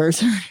Thea when I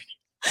first heard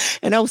it.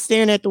 And I was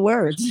staring at the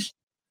words.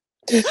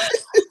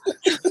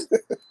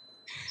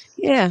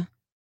 Yeah.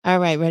 All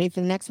right, ready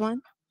for the next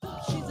one?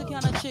 She's the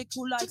kind of chick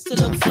who likes to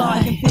look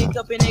fly and pick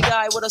up any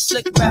guy with a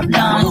slick rap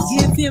line.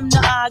 Give him the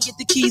eye, get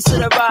the keys to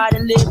the ride,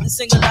 and live the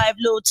single life,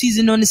 little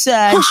teasing on the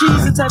side.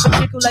 She's the type of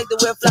chick who like to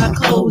wear fly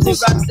clothes and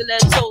rocks the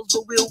lead toes,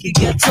 but will be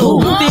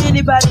ghetto. If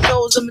anybody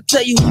knows, I'ma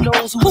tell you who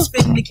knows who's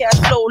spinning the cash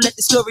flow. Let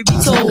the story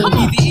be told.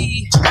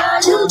 EVE,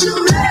 how you do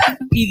that?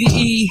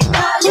 EVE,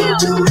 how you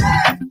do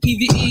that?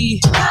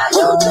 EVE, how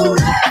you do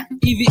that?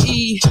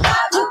 EVE.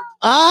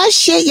 Oh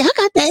shit, y'all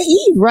got that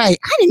E right.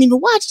 I didn't even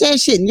watch that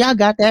shit, and y'all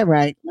got that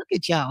right. Look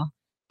at y'all.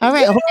 All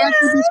right, hope y'all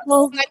keep this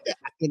score.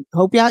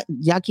 Hope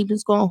y'all keep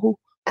this going. Who?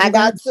 I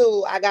got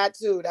two.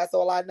 That's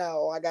all I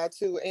know. I got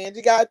two.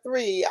 Angie got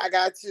three. I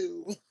got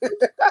two.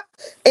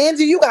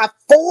 Angie, you got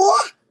four?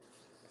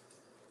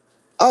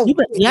 Oh,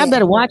 y'all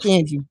better watch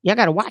Angie. Y'all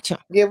gotta watch her.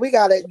 Yeah, we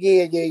got it.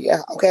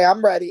 Yeah. Okay,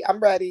 I'm ready.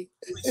 Ladies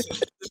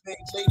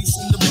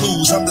in the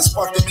blues, I'm the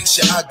spark that makes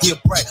your eye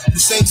get bright. The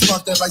same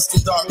spark that lights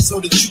the dark so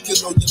that you can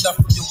know your left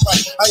from your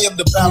right. I am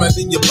the ballad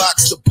in your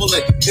box, the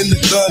bullet in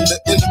the gun, the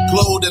inner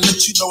glow that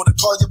let you know to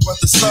call your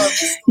brother son.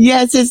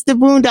 Yes, it's the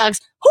Boondocks.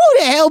 Who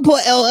the hell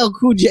put LL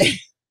Cool J?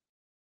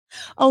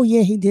 Oh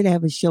yeah, he did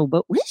have a show,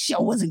 but his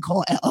show wasn't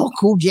called LL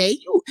Cool J.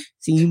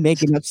 You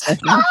making up stuff.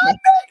 I'm making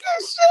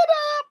shit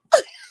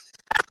up.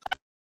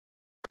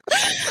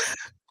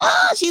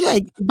 She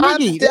like,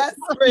 I'm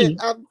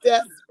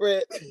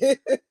desperate.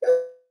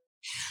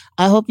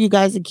 I hope you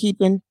guys are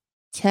keeping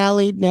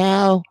tallied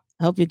now.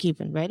 I hope you're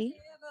keeping ready.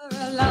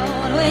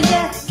 Alone when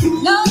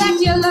you know that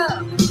you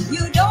love,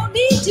 you don't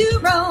need to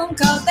roam,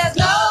 cause there's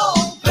no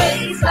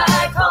place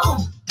like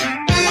home.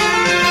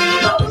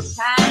 Those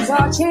times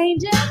are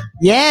changing.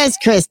 Yes,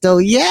 Crystal.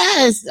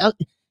 Yes.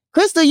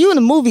 Crystal, you in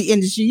the movie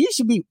industry. You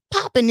should be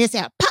popping this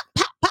out. Pop,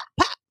 pop, pop,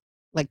 pop.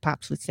 Like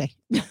Pops would say.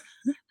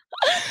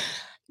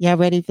 Y'all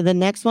ready for the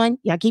next one?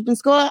 Y'all keeping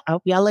score? I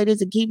hope y'all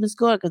ladies are keeping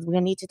score because we're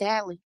going to need to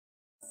tally.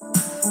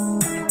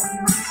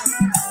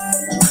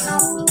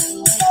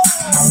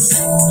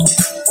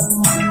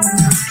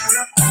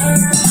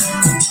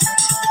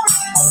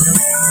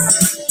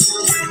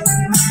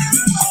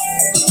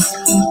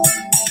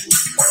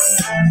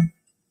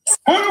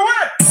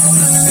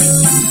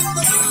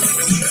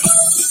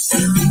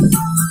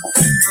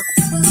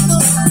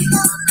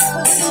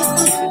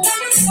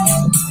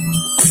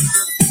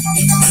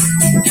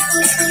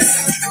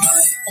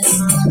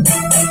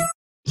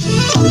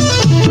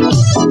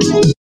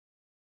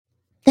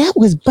 That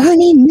was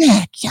Bernie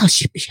Mac. Y'all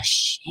should be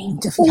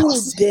ashamed of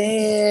yourself.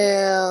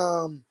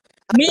 Damn.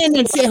 Man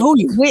that said who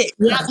you with.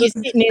 Y'all just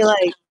sitting there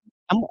like,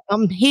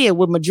 I'm here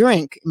with my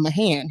drink in my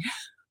hand.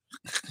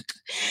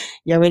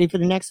 Y'all ready for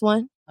the next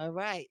one? All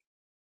right.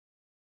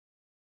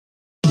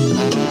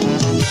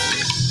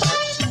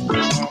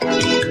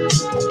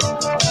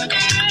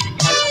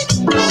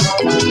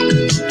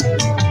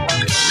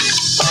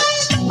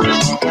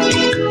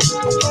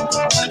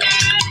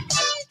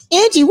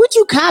 Angie, would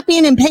you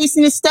copying and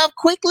pasting this stuff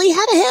quickly?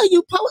 How the hell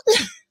you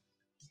post?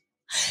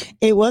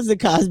 It was the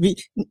Cosby.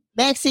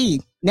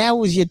 Maxine, now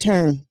was your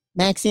turn.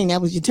 Maxine,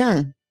 that was your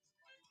turn.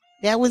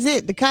 That was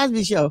it. The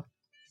Cosby Show.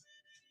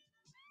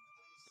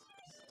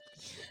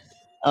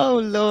 Oh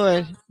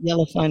Lord,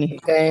 y'all are funny.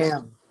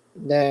 Damn.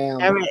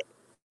 All right,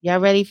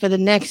 y'all ready for the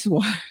next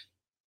one?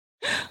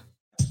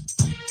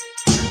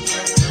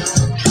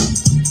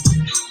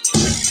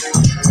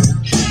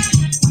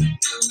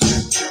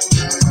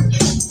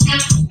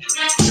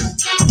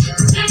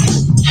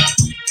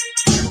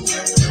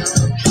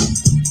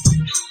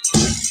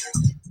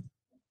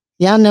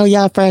 Y'all know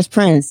y'all Fresh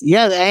Prince.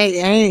 Yeah,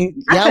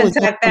 ain't I y'all couldn't was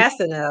type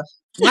fast enough.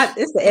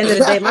 It's the end of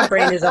the day. My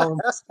brain is on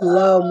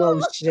slow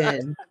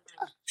motion.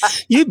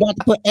 You about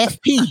to put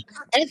FP.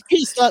 FP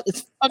start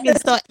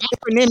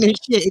acronym and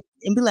shit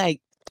and be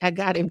like, I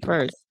got him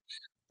first.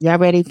 Y'all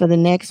ready for the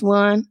next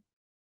one?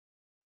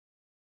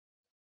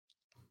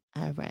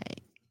 All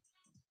right.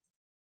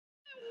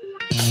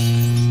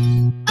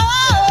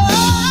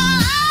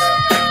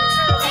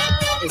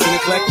 It's an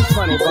eclectic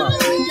funny bone.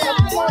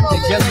 They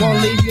just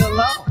won't leave you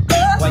alone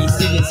while you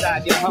sit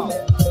inside your home.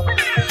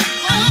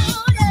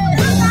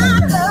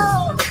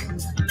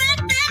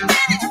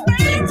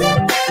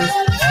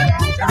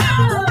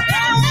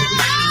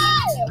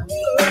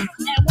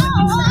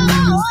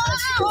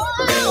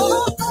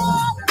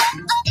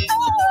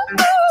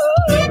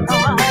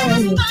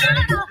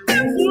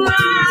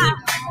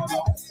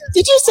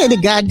 Did you say the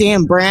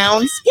goddamn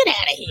Browns? Get out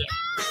of here.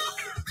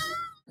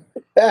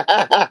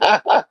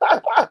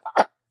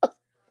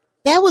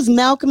 That was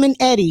Malcolm and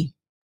Eddie.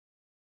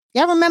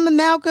 Y'all remember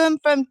Malcolm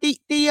from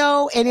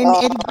Theo and then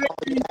Eddie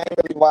Griffin? I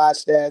really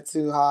watched that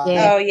too hard.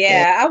 Oh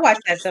yeah, I watch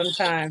that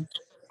sometime.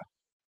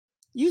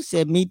 You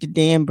said meet the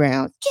damn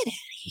Browns. Get out of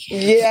here.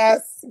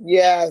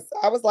 Yes.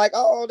 I was like,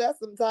 oh, that's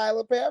some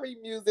Tyler Perry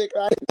music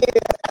right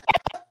there.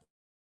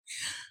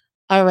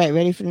 All right,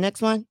 ready for the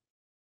next one?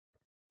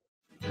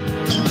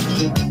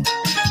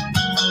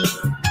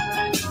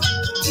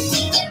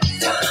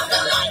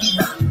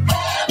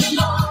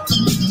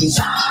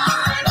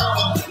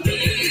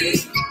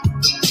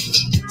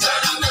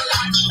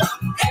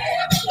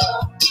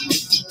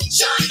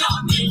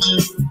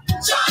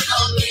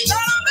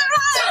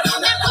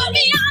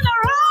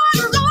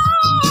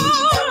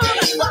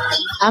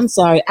 I'm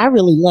sorry. I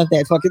really love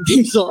that fucking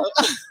theme song.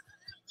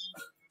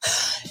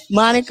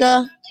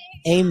 Monica,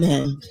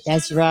 amen.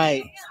 That's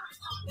right.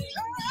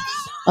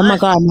 Oh my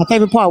God, my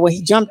favorite part when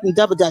he jumped in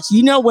double dutch.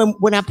 You know,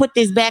 when I put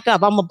this back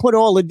up, I'm gonna put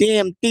all the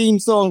damn theme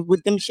songs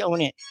with them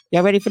showing it.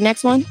 Y'all ready for the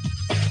next one?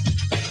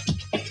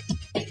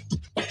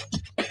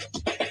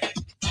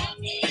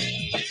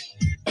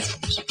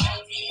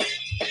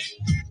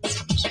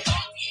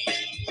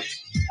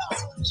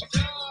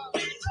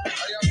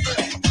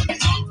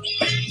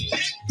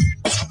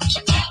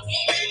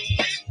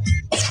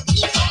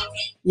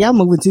 Y'all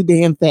moving too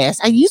damn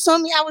fast. You saw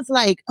me, I was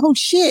like, oh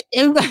shit,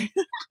 everybody.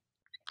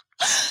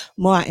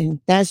 Martin,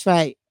 that's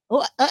right.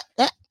 Oh,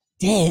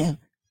 damn.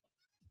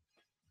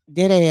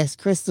 Dead ass,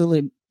 Crystal.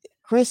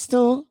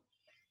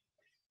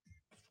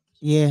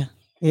 Yeah,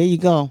 there you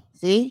go.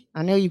 See,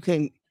 I know you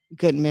couldn't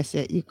miss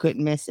it. You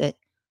couldn't miss it.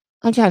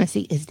 I'm trying to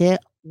see. Is there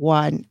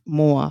one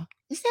more?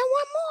 Is there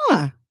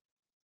one more?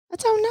 I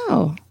don't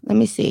know. Let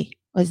me see.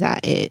 Was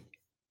that it?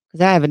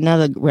 Because I have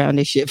another round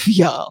of shit for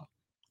y'all.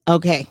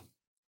 Okay.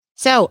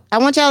 So I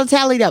want y'all to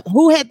tally it up.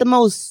 Who had the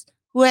most?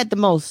 Who had the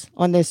most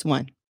on this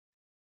one?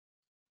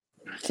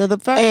 So the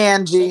first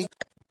Angie.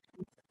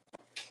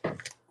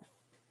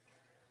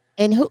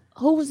 And who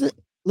was it?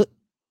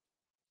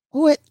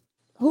 Who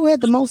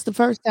had the most the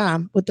first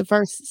time with the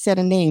first set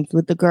of names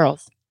with the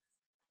girls?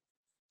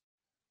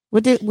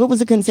 What was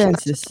the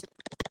consensus?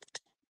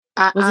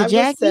 Was it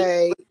Jackie? Would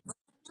say,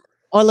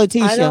 or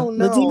Letitia? I don't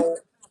know.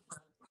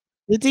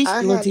 Letitia.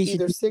 I had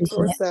either 6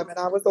 or 7.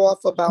 I was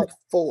off about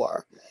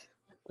 4.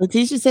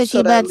 Letitia said she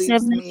about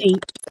 7 or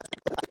 8.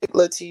 I think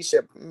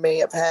Letitia may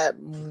have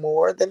had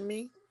more than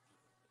me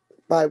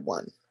by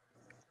 1.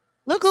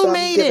 Look who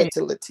made it.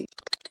 To Letitia.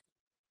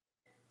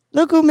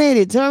 Look who made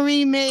it.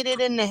 Tori made it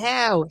in the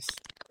house.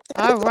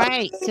 All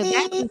right. So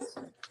that's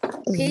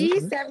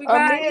peace,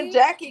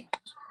 everybody.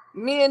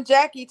 Me and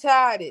Jackie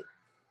tied it.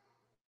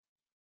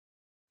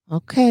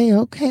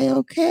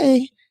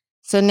 Okay.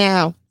 So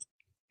now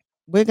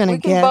we can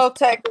both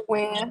take a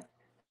win.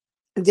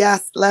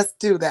 Yes, let's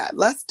do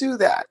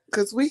that.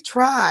 Because we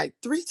tried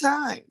 3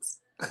 times.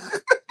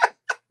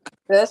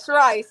 That's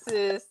right,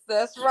 sis.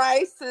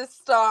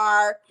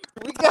 Star.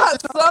 We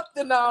got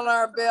something on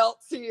our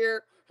belts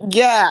here.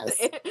 Yes.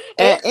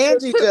 And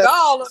Angie just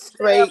all of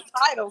straight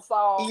title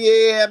song.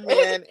 Yeah,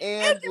 man.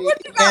 Angie.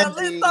 What you got a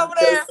list over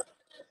there?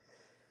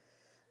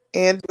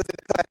 Angie was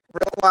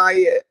real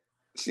quiet.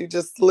 She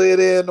just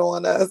slid in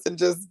on us and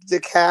just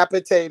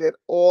decapitated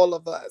all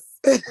of us.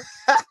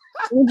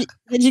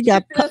 What you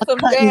got? Just some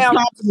damn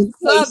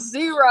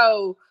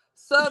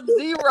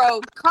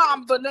Sub-Zero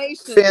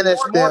combination. Finish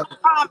them.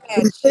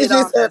 Kombat He shit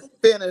on said this.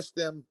 finish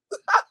them.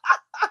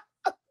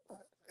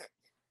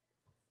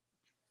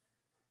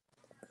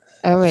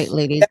 All right,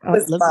 ladies. That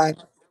was fine.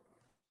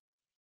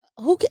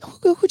 Who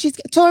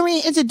just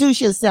Taurine, introduce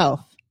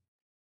yourself.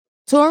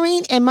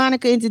 Taurine and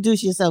Monica,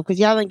 introduce yourself because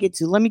y'all didn't get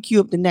to. Let me cue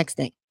up the next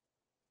thing.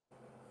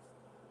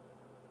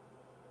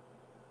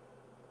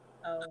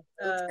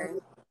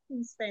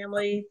 Peace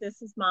family.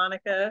 This is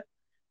Monica.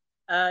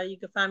 You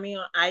can find me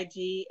on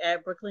IG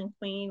at Brooklyn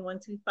Queen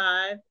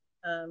 125.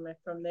 And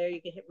from there,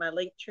 you can hit my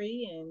link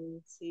tree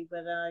and see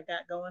what I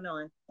got going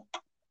on.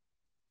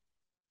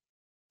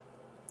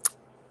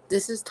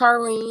 This is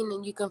Tareen,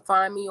 and you can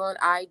find me on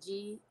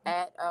IG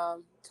at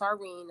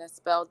Tareen. That's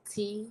spelled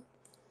Taureen,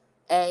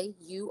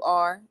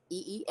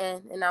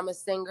 and I'm a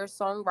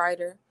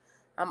singer-songwriter.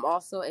 I'm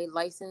also a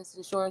licensed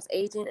insurance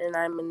agent, and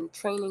I'm in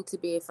training to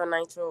be a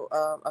financial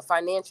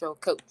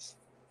coach.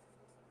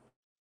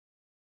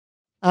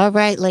 All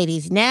right,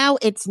 ladies. Now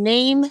it's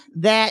Name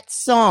That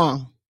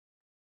Song.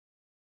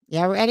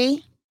 Y'all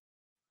ready?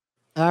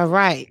 All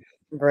right.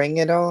 Bring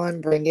it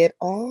on. Bring it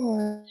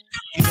on.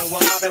 You know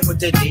what happened with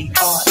the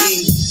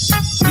D.R.E.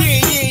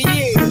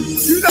 Yeah.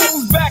 You know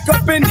who's back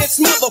up in this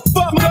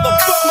motherfucker.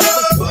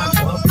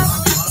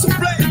 So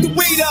blaze the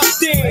weed up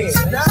there. Blaze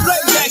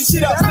that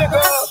shit up,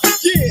 nigga.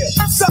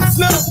 Yeah. Sup,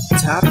 Snoop.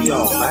 Top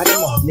dog, light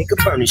them off, nigga,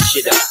 burn this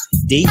shit up.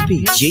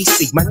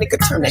 DPGC, my nigga,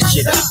 turn that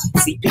shit up.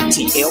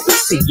 CPT,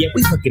 LBC, yeah,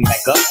 we hooking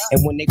back up.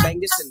 And when they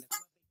bang this in the...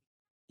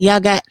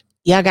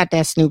 Y'all got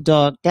that Snoop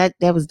Dogg. That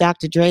was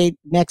Dr. Dre.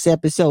 Next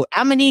episode.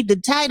 I'm gonna need the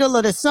title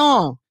of the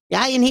song.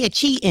 Y'all in here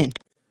cheating.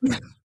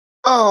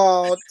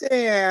 Oh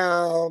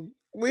damn!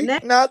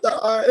 Not the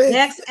artist.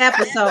 Next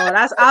episode.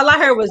 All I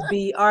heard was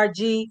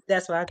BRG.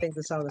 That's what I think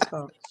the song is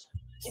called.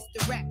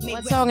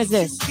 What song is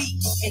this?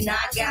 And I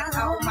got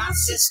all my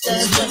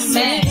sisters with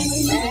me.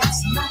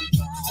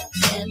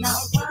 And I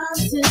want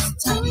this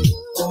time.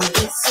 Oh,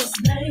 this is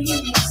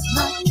late.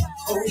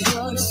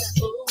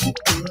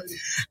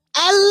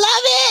 I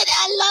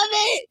love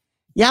it.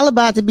 Y'all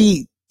about to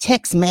be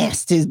text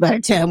masters by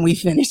the time we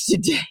finish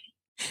today.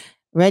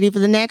 Ready for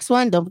the next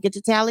one? Don't forget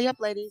to tally up,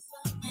 ladies.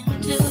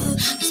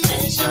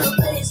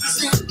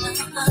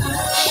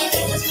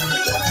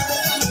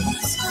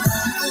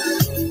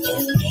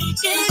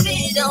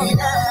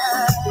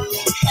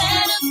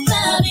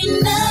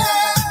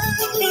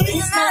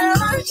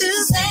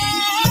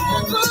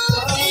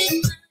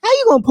 How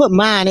you gonna put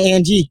mine,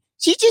 Angie?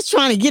 She's just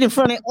trying to get in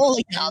front of all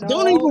of y'all.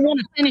 Don't even want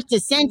to finish the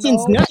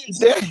sentence. Nothing.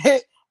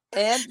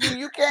 Andrew,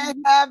 you can't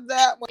have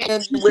that one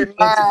with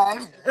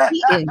mine.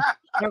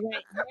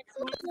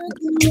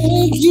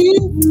 Make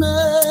you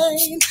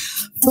mine,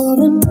 for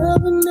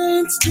another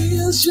man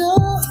steals your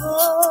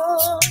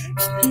heart.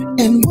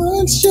 And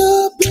once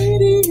your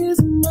beauty is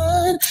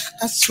mine,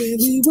 I swear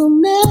we will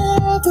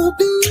never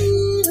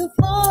be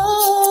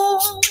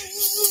apart.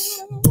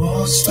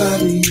 Walks by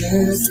me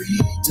every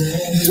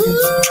day.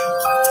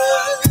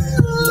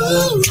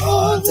 Love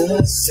all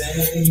the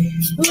same.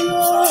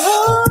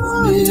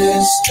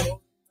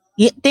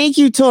 Yeah, thank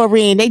you,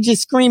 Taurine. They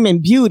just screaming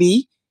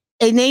beauty,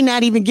 and they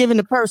not even giving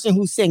the person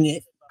who's singing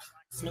it.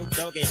 Snoop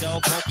Dogg and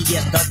Dog Monkey,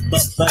 yeah, the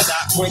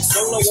I went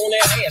solo on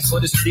that ass,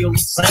 but it's still the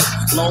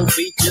same. Long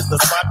Beach is the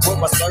spot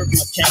where I serve my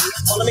cane.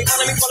 Follow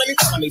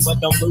me, but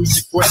don't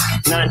lose your grip.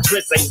 9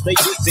 tricks ain't they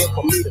just there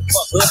for me to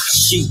fuck up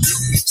shit.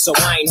 So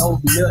I ain't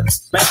holding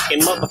nuts back,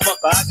 and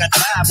motherfucker, I got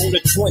 5 on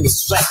the 20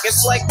 sack.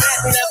 It's like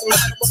that, and that's a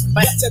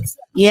matter of fact.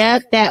 Yeah,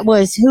 that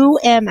was Who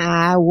Am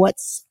I?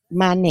 What's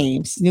My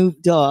Name? Snoop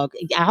Dogg.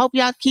 I hope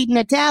y'all keeping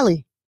a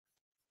tally.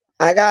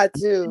 I got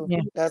 2.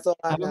 Yeah. That's all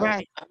I know. All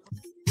right.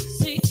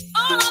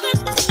 All this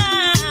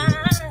time,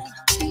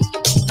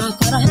 I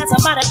thought I had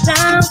somebody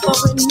down for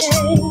a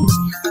name.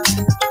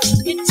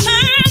 It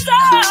turns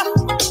out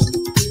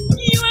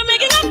you were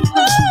making a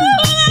fool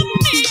of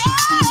me.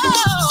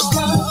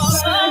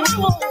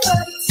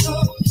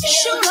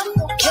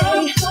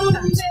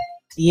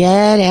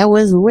 Yeah, that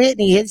was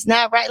Whitney. It's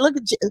not right. Look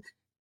at you.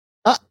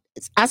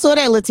 I saw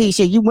that,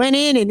 Letitia. You went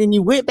in and then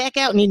you went back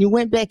out and then you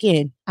went back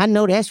in. I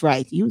know that's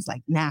right. You was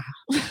like, nah.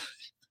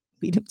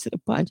 Beat him to the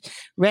punch.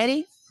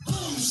 Ready? Boom,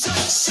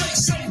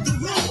 shake the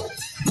room.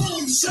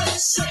 Boom, shake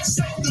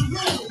the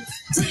room.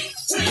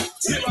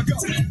 Here I go.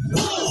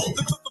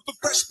 The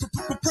fresh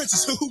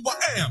princess who I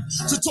am.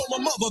 She told my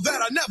mother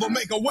that I never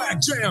make a whack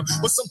jam.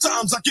 But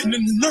sometimes I get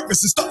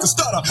nervous and start to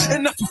stutter.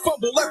 And I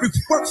fumble every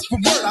word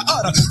I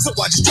utter. So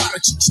I just try to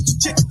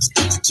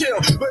chill.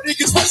 But it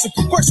gets worse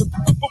and worse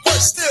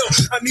still.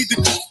 I need the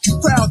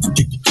crowd to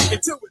get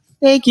into it.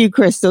 Thank you,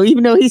 Crystal.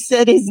 Even though he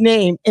said his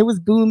name, it was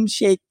Boom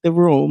Shake the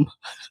Room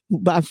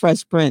by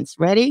Fresh Prince.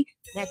 Ready?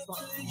 Next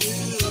one.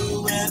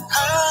 You and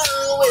I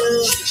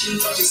will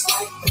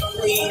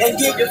and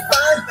give you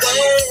fun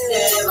things.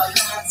 Never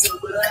have to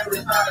worry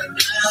about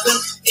another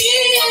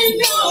in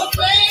your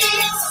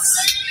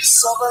face.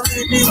 So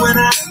believe me when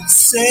I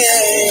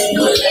say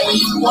whatever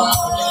you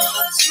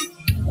want.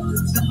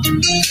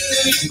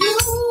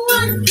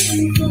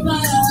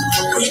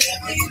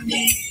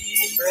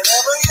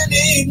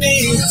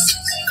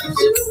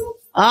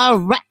 All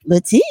right,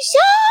 Letitia.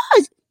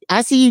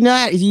 I see you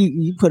know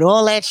you put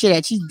all that shit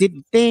out. She did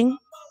the thing.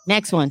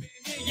 Next one.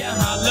 Not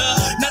about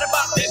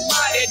that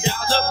mighty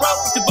dollar,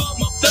 broke the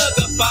bum of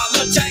the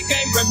follow. Chain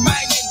game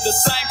remaining the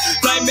same.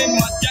 Blaming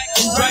my jack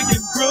and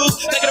drinking brew.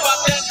 Thinking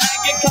about that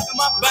hanging, cocking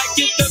my back,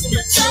 get the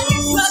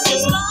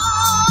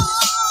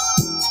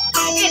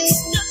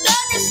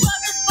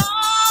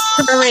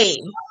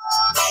Three.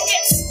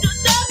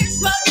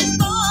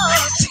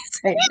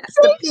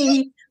 Master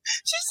P.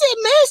 She said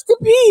Master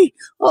P.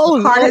 Oh,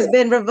 your card has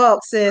been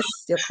revoked, sis.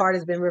 Your card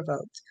has been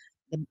revoked.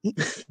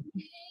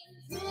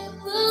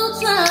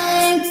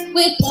 Time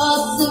with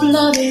thoughts of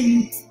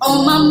loving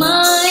on my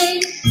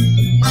mind.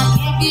 I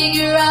can't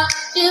figure out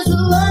just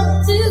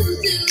what to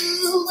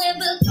do when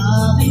the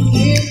love in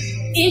here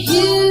is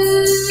you.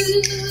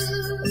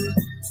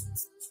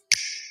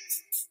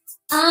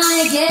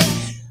 I guess.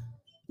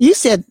 You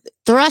said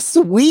thrusts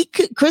a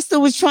week. Crystal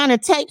was trying to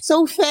type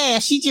so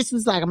fast. She just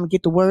was like, I'm going to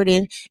get the word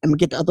in. I'm going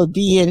to get the other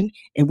D in.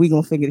 And we're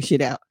going to figure the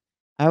shit out.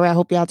 All right. I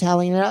hope y'all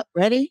tallying it up.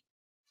 Ready?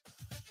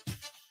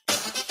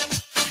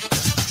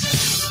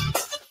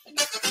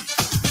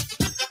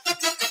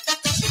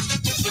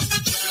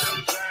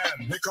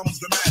 Here comes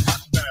the man,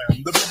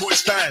 the big boy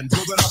stand,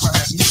 throws an upper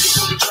hand. Music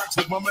on the tracks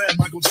with my man,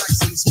 Michael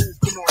Jackson. Smooth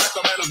criminal, at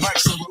the man is Mike,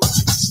 so relax.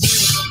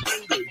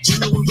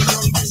 Gino in the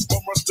youngest,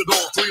 bum rush the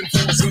door, 3 and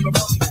 4's in the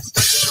bundle.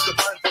 The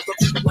fine for the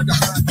people like a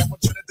fan, I'm a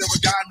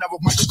Trinidad guy,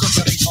 never Michael comes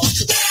that ain't hard.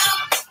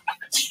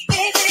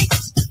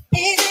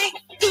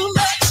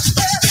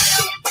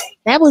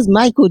 That was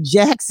Michael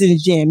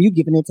Jackson's jam. You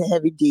giving it to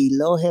Heavy D.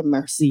 Lord have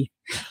mercy.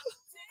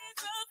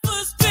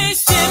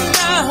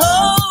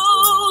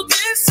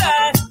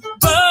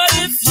 But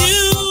if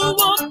you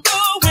won't go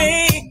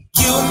away,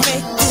 you'll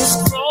make this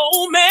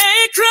grown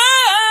man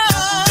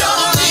cry.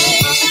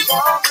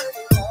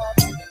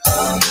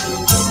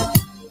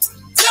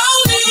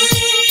 Don't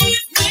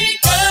leave me,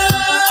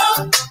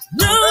 girl.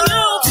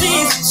 No,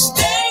 please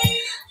stay.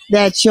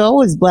 That show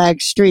was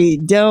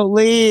Blackstreet. Don't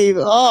leave.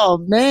 Oh,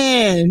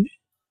 man.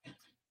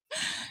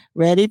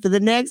 Ready for the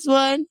next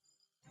one?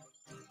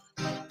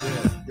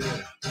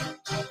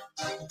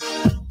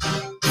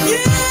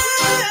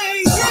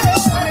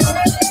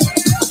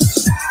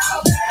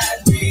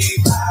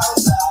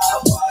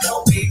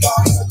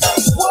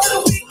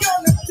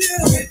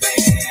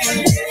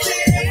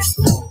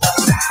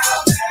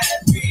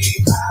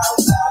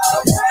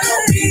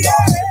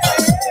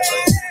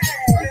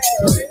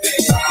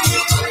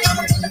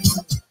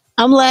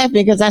 I'm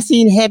laughing because I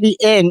seen Heavy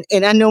N,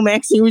 and I know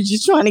Maxine was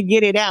just trying to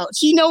get it out.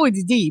 She know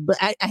it's D, but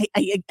I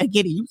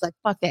get it. You was like,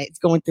 fuck that, it's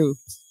going through.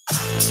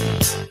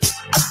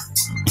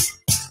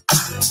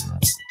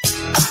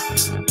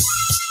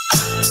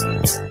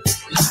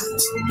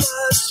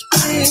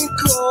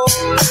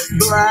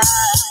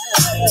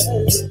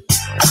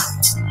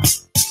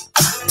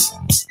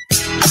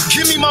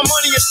 Give me my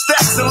money in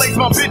stacks and lace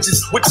my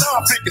bitches with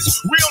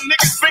non-figures. Real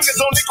niggas' fingers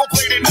on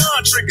nickel-plated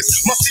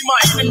non-triggers. Must see my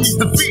enemies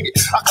defeated.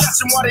 I catch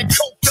them while they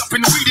coked up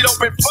and weeded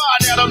open fire.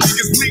 Now them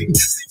niggas bleeding.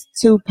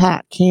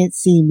 Tupac, Can't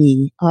See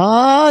Me.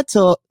 Oh,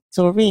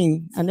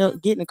 Taurine. I know,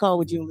 get in the call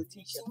with you and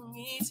Letitia.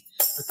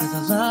 But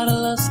there's a lot of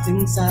lust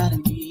inside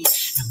of me,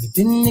 and we've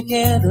been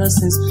together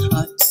since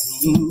our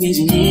teenage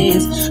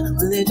years. I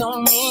really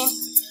don't mean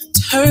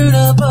to hurt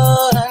her,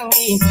 but I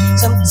need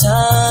some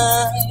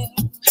time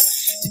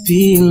to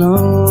be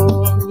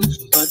alone.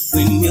 But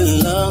when you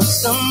love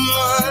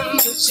someone,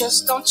 you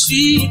just don't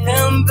treat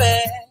them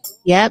bad.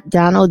 Yep,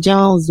 Donald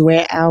Jones,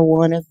 Where I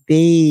Wanna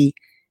Be.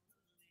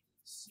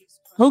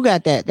 Who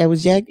got that? That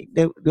was Jack.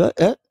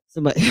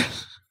 Somebody.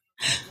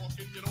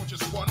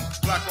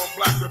 Black on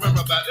black,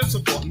 remember that it's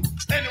important.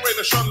 Anyway,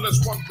 the shunless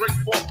one bring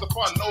forth the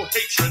fun. No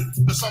hatred,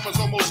 the summer's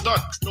almost done.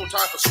 No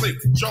time for sleep.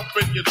 Jump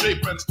in your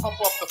Jeep and pump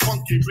up the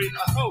funky beat.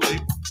 Holy,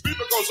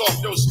 beaver goes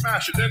off, yo,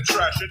 smash it, then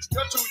trash it.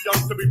 You're too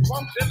young to be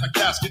plumped in a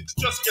casket.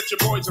 Just get your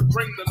boys and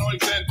bring the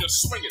noise and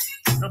just swing it.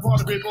 And for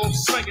the people,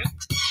 sing it.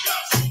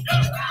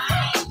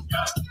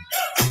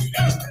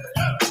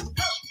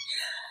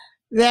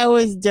 That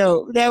was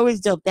dope. That was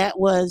dope. That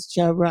was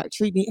Chubb Rock.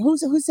 Treat Me. Who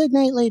said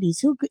night, ladies?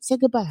 Who said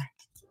goodbye?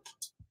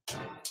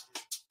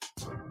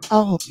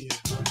 Oh,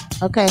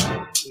 okay.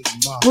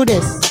 Who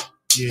this?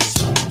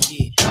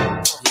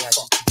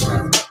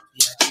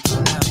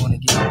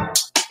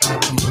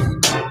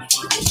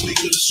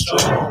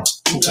 Strong,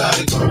 who got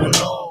it going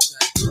on?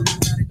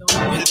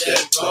 Hit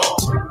that ball.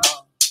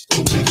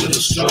 Who think it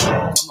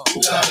strong?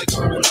 Who got it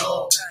going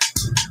on?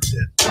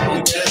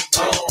 Hit that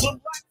ball.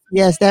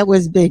 Yes, that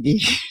was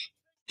Biggie.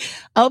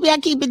 I hope y'all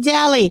keep it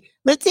tally.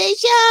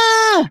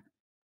 Letitia!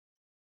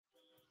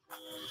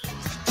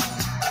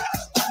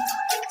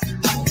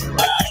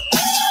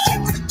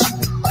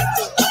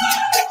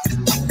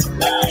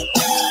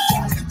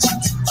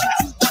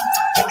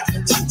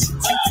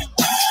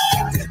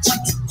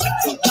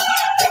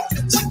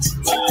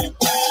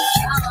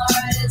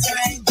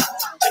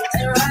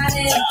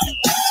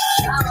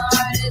 I'm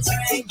alright, it's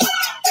rain.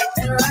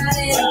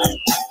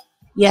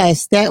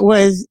 Yes, that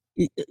was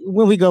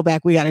when we go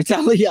back, we gotta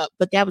tally up.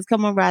 But that was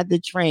Come on Ride the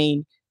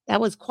Train. That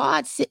was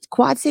Quad City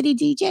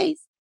DJs.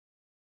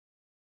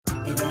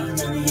 It ain't none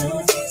of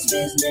your friends'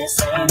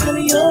 business. Ain't none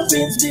of your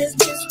friends'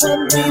 business. What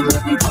we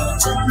will be doing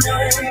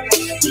tonight.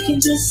 We can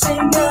just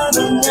hang out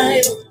all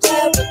night or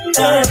have a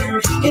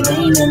time. It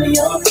ain't none of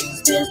your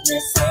friends'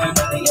 business. Ain't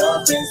none of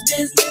your friends'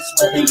 business.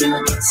 Whether you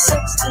get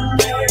sex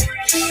tonight.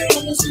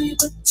 Long as we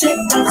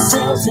protect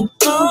ourselves and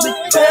do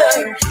it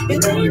right.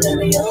 It ain't none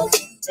of your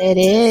friends. It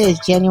is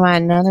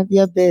genuine, none of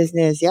your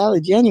business. Y'all are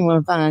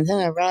genuine fines,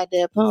 huh? Ride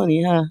that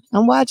pony, huh?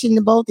 I'm watching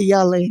the both of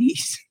y'all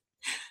ladies.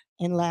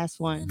 And last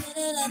one.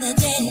 Middle of the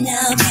day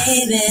now,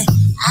 baby.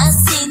 I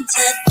seem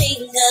to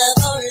think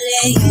of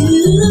only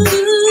you.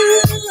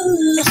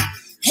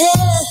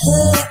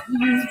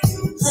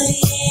 Oh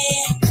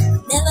yeah.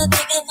 Never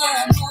thinking for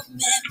a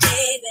moment,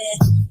 baby.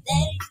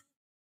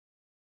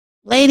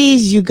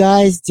 Ladies, you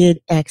guys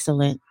did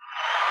excellent.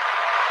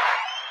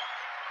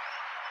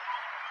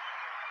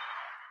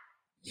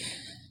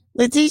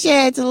 Letitia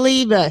had to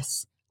leave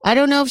us. I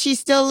don't know if she's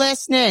still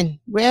listening.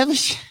 Wherever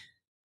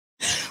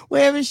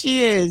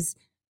she is.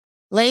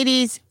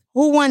 Ladies,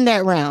 who won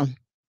that round?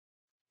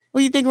 Who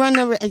do you think run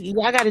the?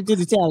 I got to do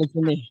the tally for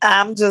me.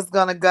 I'm just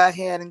gonna go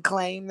ahead and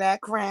claim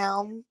that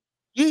crown.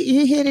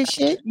 You hear this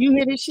shit? You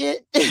hear this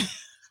shit?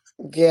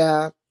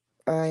 Yeah,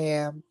 I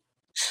am.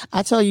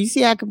 I told you.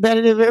 See how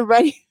competitive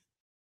everybody.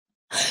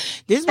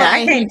 This Yeah,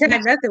 why I can't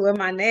type nothing with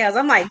my nails.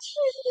 I'm like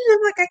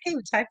I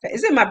can't type that.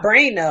 It's in my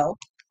brain though.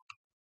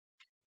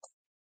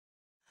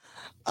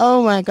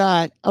 Oh my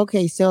God.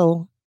 Okay,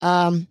 so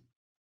who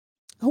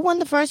won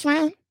the first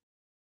round?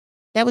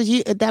 That was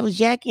you. That was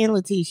Jackie and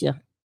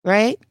Letitia,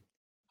 right?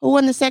 Who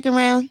won the second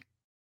round?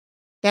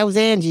 That was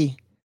Angie,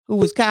 who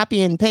was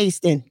copying and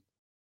pasting.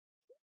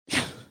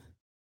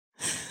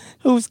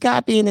 Who was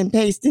copying and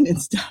pasting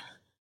and stuff.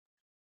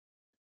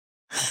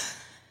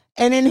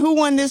 And then who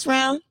won this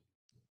round?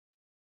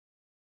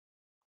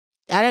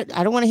 I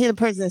don't want to hear the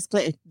person that's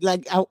playing.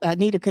 Like I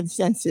need a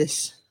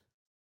consensus.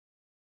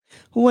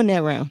 Who won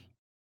that round?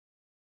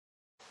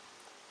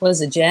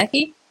 Was it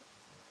Jackie?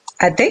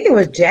 I think it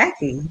was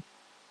Jackie.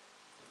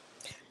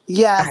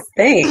 Yes, I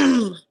think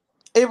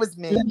it was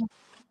me.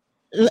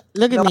 Look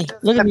at me.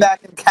 Look at Come me.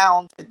 back and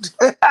count.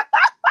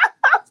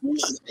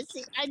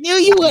 I knew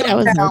you would. I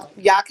was like,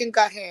 y'all can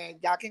go ahead.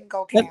 Y'all can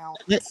go count.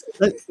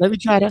 let me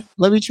try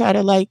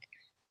to like.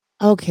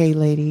 Okay,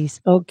 ladies.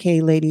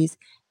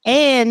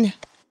 And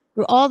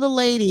for all the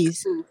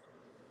ladies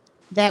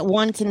that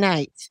won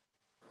tonight,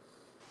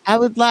 I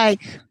would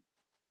like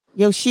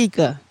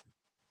Yoshika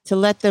to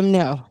let them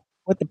know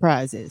what the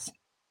prize is.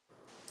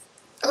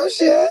 Oh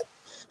shit!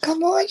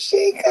 Come on,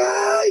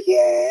 Shika.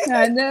 Yeah.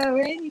 I know,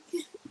 right?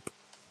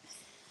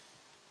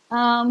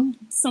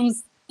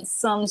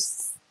 Some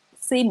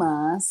sea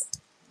moss.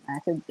 I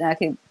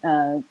could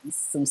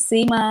some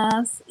sea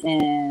moss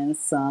and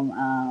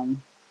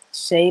some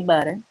shea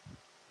butter.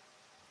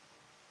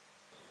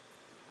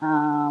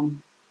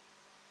 And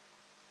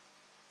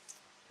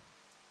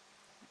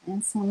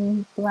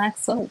some black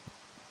soap.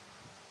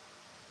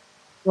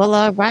 Well,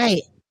 all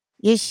right,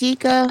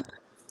 Yoshika,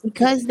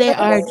 because there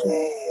are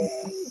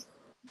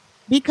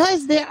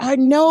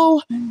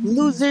no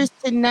losers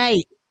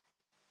tonight.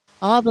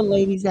 All the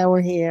ladies that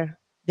were here,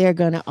 they're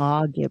gonna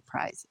all get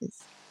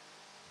prizes.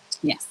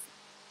 Yes.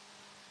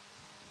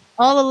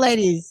 All the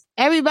ladies,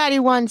 everybody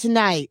won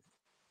tonight.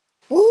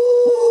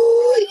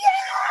 Ooh,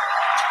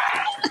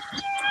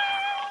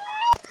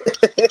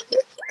 yeah.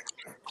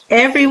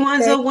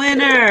 Everyone's a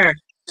winner.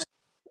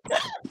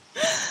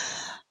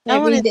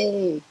 Every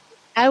day.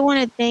 I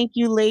want to thank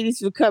you ladies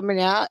for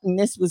coming out, and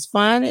this was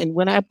fun. And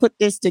when I put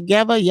this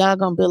together, y'all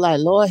gonna be like,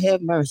 Lord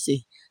have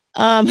mercy.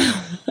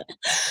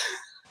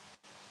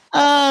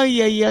 Oh,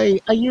 yeah.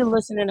 Are you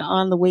listening to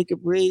On the Wake Up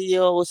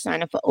Radio?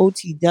 Sign up for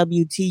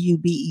OTWTUBE.com.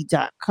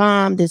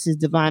 This is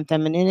Divine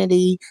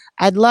Femininity.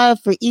 I'd love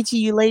for each of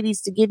you ladies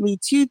to give me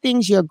 2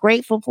 things you're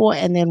grateful for,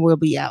 and then we'll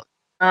be out.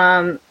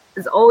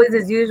 As always,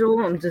 as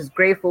usual, I'm just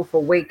grateful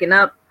for waking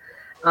up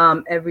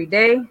every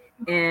day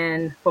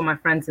and for my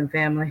friends and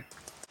family.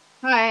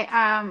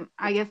 Hi,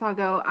 I guess I'll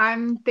go.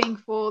 I'm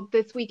thankful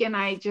this weekend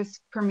I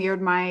just premiered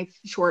my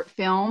short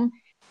film.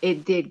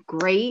 It did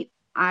great.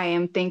 I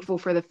am thankful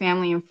for the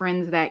family and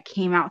friends that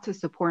came out to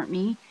support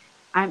me.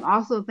 I'm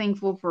also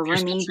thankful for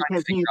Remy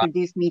because he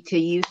introduced me to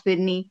you,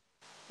 Cindy,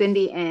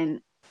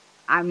 and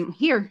I'm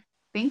here.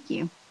 Thank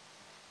you.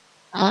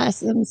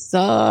 Awesome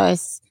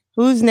sauce.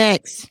 Who's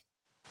next?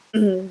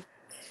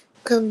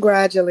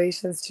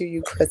 Congratulations to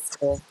you,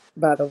 Crystal.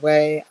 By the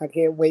way, I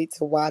can't wait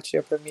to watch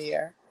your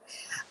premiere.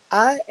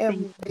 I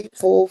am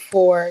grateful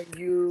for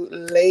you,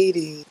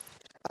 lady.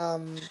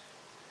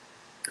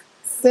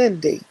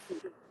 Cindy,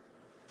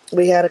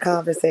 we had a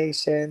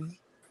conversation,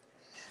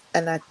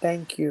 and I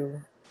thank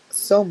you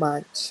so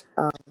much.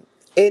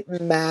 It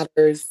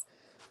matters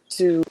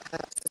to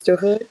have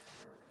sisterhood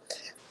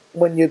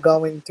when you're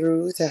going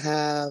through, to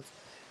have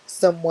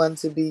someone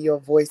to be your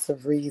voice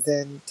of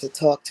reason, to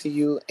talk to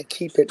you and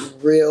keep it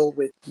real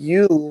with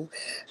you,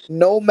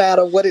 no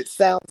matter what it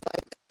sounds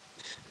like,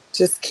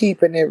 just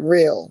keeping it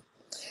real.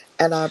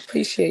 And I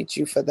appreciate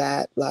you for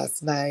that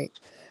last night.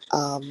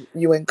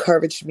 You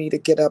encouraged me to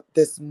get up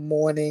this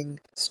morning,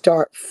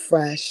 start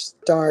fresh,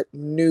 start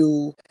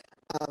new,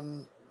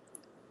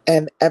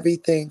 and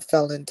everything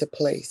fell into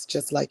place,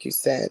 just like you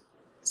said.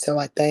 So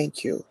I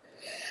thank you.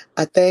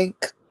 I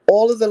thank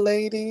all of the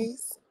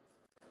ladies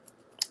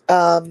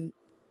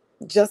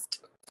just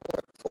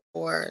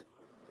for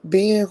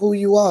being who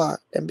you are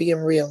and being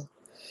real.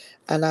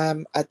 And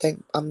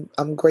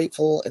I'm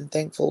grateful and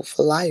thankful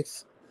for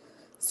life.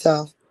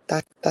 So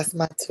that's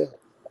my two.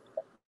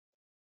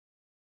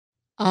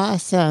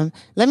 Awesome.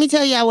 Let me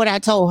tell y'all what I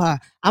told her.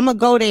 I'm going to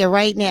go there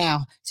right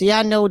now. So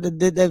y'all know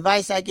the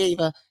advice I gave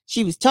her.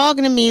 She was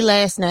talking to me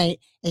last night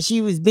and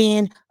she was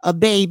being a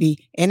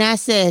baby. And I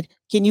said,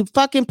 can you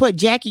fucking put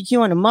Jackie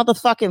Q on the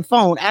motherfucking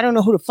phone? I don't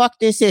know who the fuck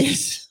this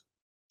is.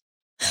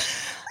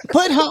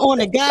 Put her on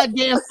the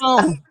goddamn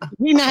phone.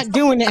 We're not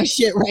doing that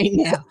shit right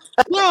now.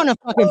 Put her on the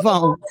fucking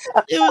phone.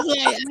 It was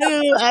like,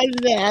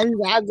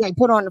 I was like,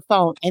 put her on the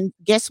phone. And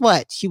guess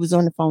what? She was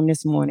on the phone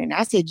this morning.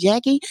 I said,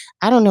 Jackie,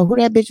 I don't know who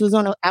that bitch was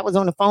I was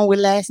on the phone with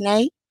last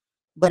night,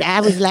 but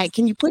I was like,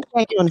 can you put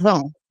Jackie on the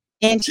phone?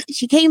 And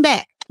she came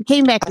back. She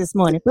came back this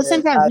morning. But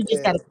sometimes we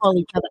just got to call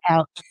each other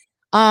out.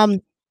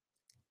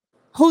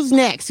 Who's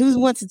next? Who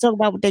wants to talk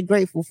about what they're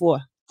grateful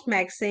for?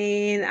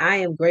 Maxine, I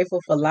am grateful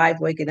for life,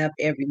 waking up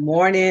every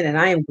morning, and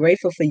I am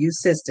grateful for you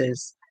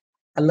sisters.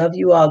 I love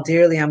you all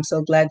dearly. I'm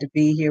so glad to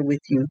be here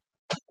with you.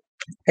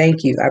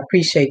 Thank you. I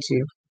appreciate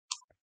you.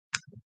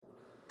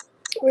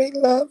 We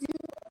love you.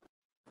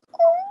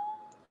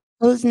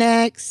 Who's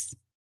next?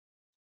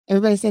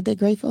 Everybody said they're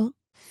grateful?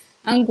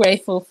 I'm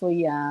grateful for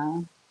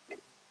y'all.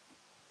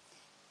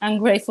 I'm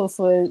grateful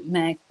for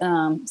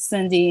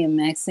Cindy and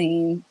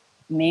Maxine,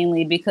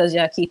 mainly because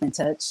y'all keep in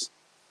touch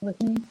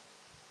with me.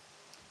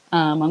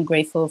 I'm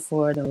grateful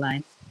for the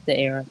life, the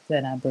air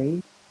that I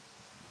breathe,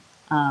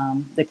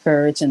 the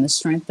courage and the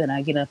strength that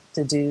I get up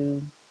to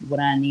do what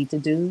I need to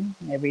do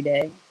every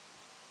day.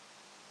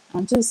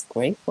 I'm just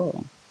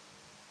grateful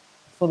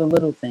for the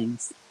little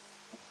things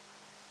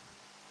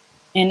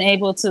and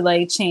able to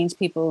like change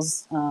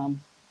people's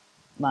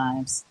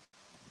lives.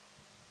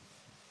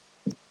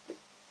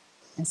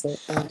 That's it.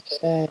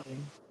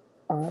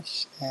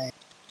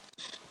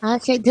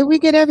 Okay, did we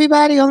get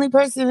everybody? Only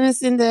person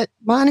missing that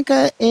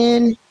Monica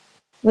and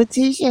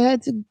Letitia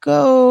had to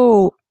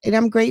go. And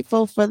I'm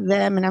grateful for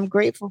them, and I'm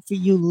grateful for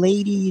you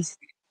ladies.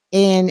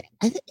 And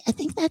I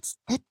think that's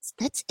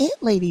it,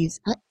 ladies.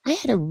 I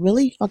had a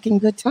really fucking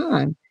good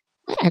time.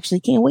 I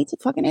actually can't wait to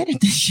fucking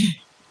edit this shit.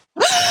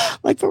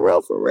 Like for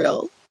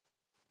real.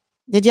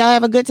 Did y'all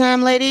have a good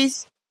time,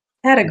 ladies?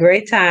 Had a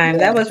great time.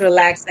 That was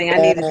relaxing. I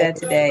needed that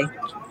today.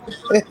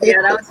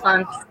 Yeah, that was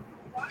fun.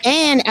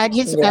 And I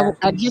just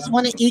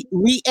want to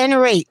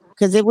reiterate,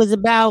 because it was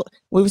about,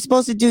 we were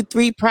supposed to do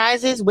 3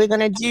 prizes. We're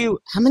gonna do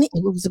how many?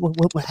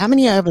 How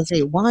many of us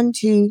say 1,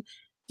 2,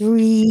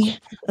 3?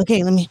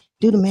 Okay, let me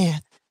do the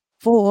math.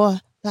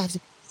 4, 5,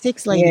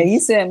 6 ladies. Yeah,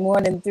 you said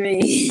more than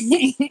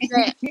 3.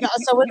 Yeah,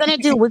 so we're gonna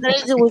do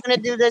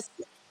this.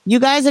 You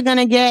guys are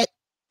gonna get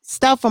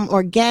stuff from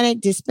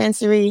Organic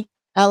Dispensary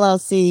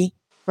LLC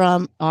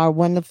from our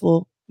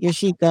wonderful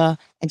Yoshika,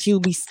 and she will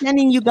be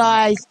sending you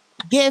guys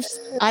gifts.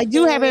 I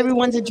do have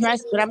everyone's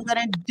address, but I'm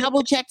gonna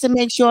double check to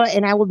make sure,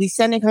 and I will be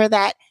sending her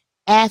that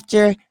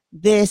after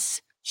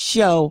this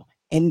show,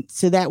 and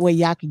so that way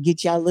y'all can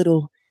get y'all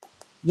little.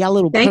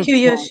 Thank you,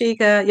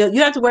 Yoshika. You don't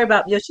have to worry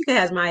about. Yoshika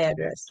has my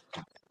address.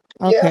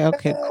 Okay,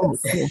 cool.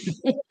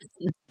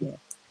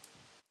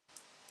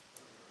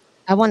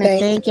 I want to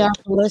thank y'all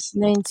for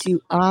listening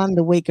to On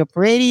the Wake Up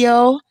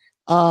Radio,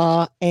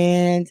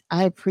 and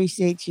I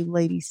appreciate you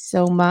ladies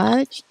so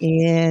much,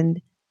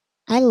 and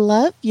I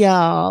love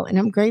y'all, and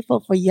I'm grateful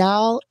for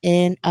y'all.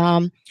 And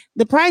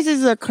the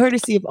prizes are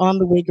courtesy of On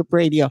the Wake Up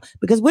Radio,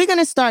 because we're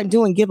gonna start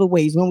doing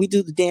giveaways when we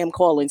do the damn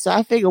calling. So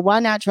I figure, why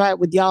not try it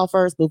with y'all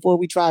first before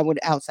we try it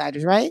with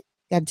outsiders, right?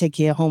 Got to take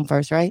care of home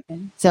first, right?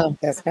 So,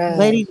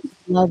 ladies,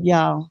 love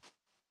y'all,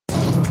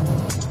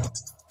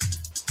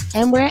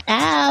 and we're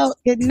out.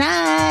 Good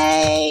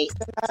night.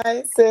 Good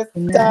night,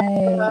 sisters.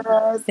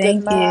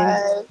 Thank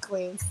you,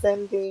 Queen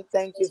Cindy.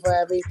 Thank you for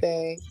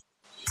everything.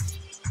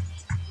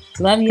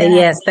 Love you.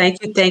 Yes, thank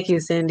you,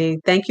 Cindy.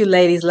 Thank you,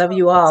 ladies. Love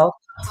you all.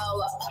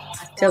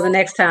 Till the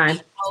next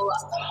time.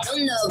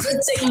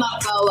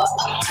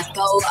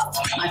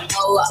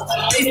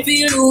 They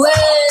feel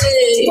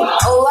away.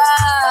 Oh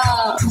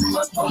wow.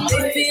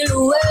 They feel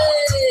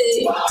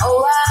away.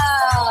 Oh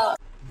wow.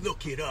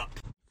 Look it up.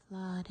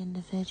 Flawed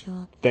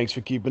individual. Thanks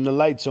for keeping the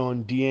lights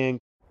on, Deang.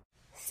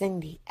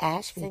 Cindy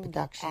Ashby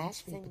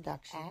Productions.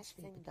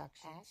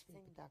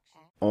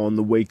 On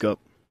the Wake Up.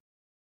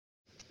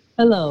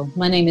 Hello,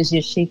 my name is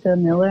Yoshika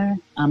Miller.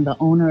 I'm the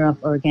owner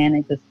of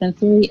Organic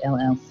Dispensary,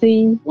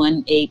 LLC,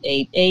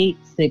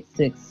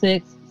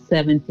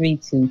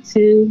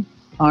 1-888-666-7322.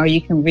 Or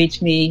you can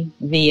reach me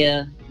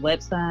via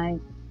website,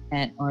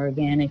 at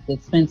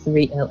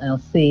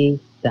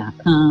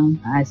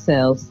organicdispensary.llc.com. I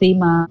sell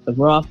CMOS, the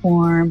raw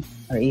form,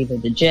 or either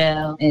the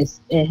gel.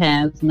 It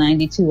has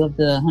 92 of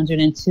the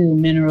 102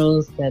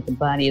 minerals that the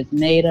body is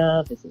made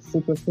of. It's a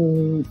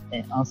superfood.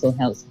 It also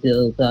helps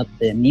build up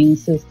the immune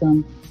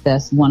system.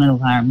 That's one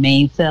of our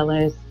main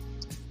sellers.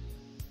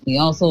 We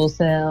also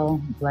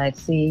sell black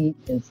seed.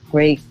 It's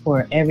great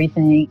for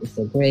everything. It's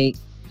a great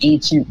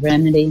ancient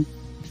remedy.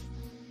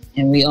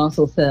 And we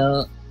also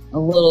sell a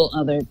little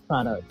other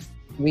products.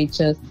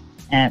 Reach us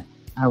at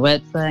our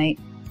website,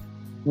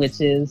 which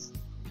is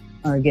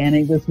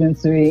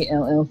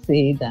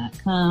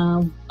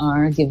organicdispensary.llc.com,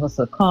 or give us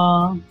a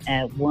call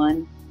at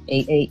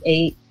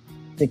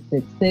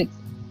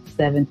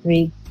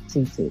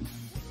 1-888-666-7322.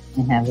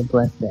 And have a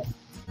blessed day.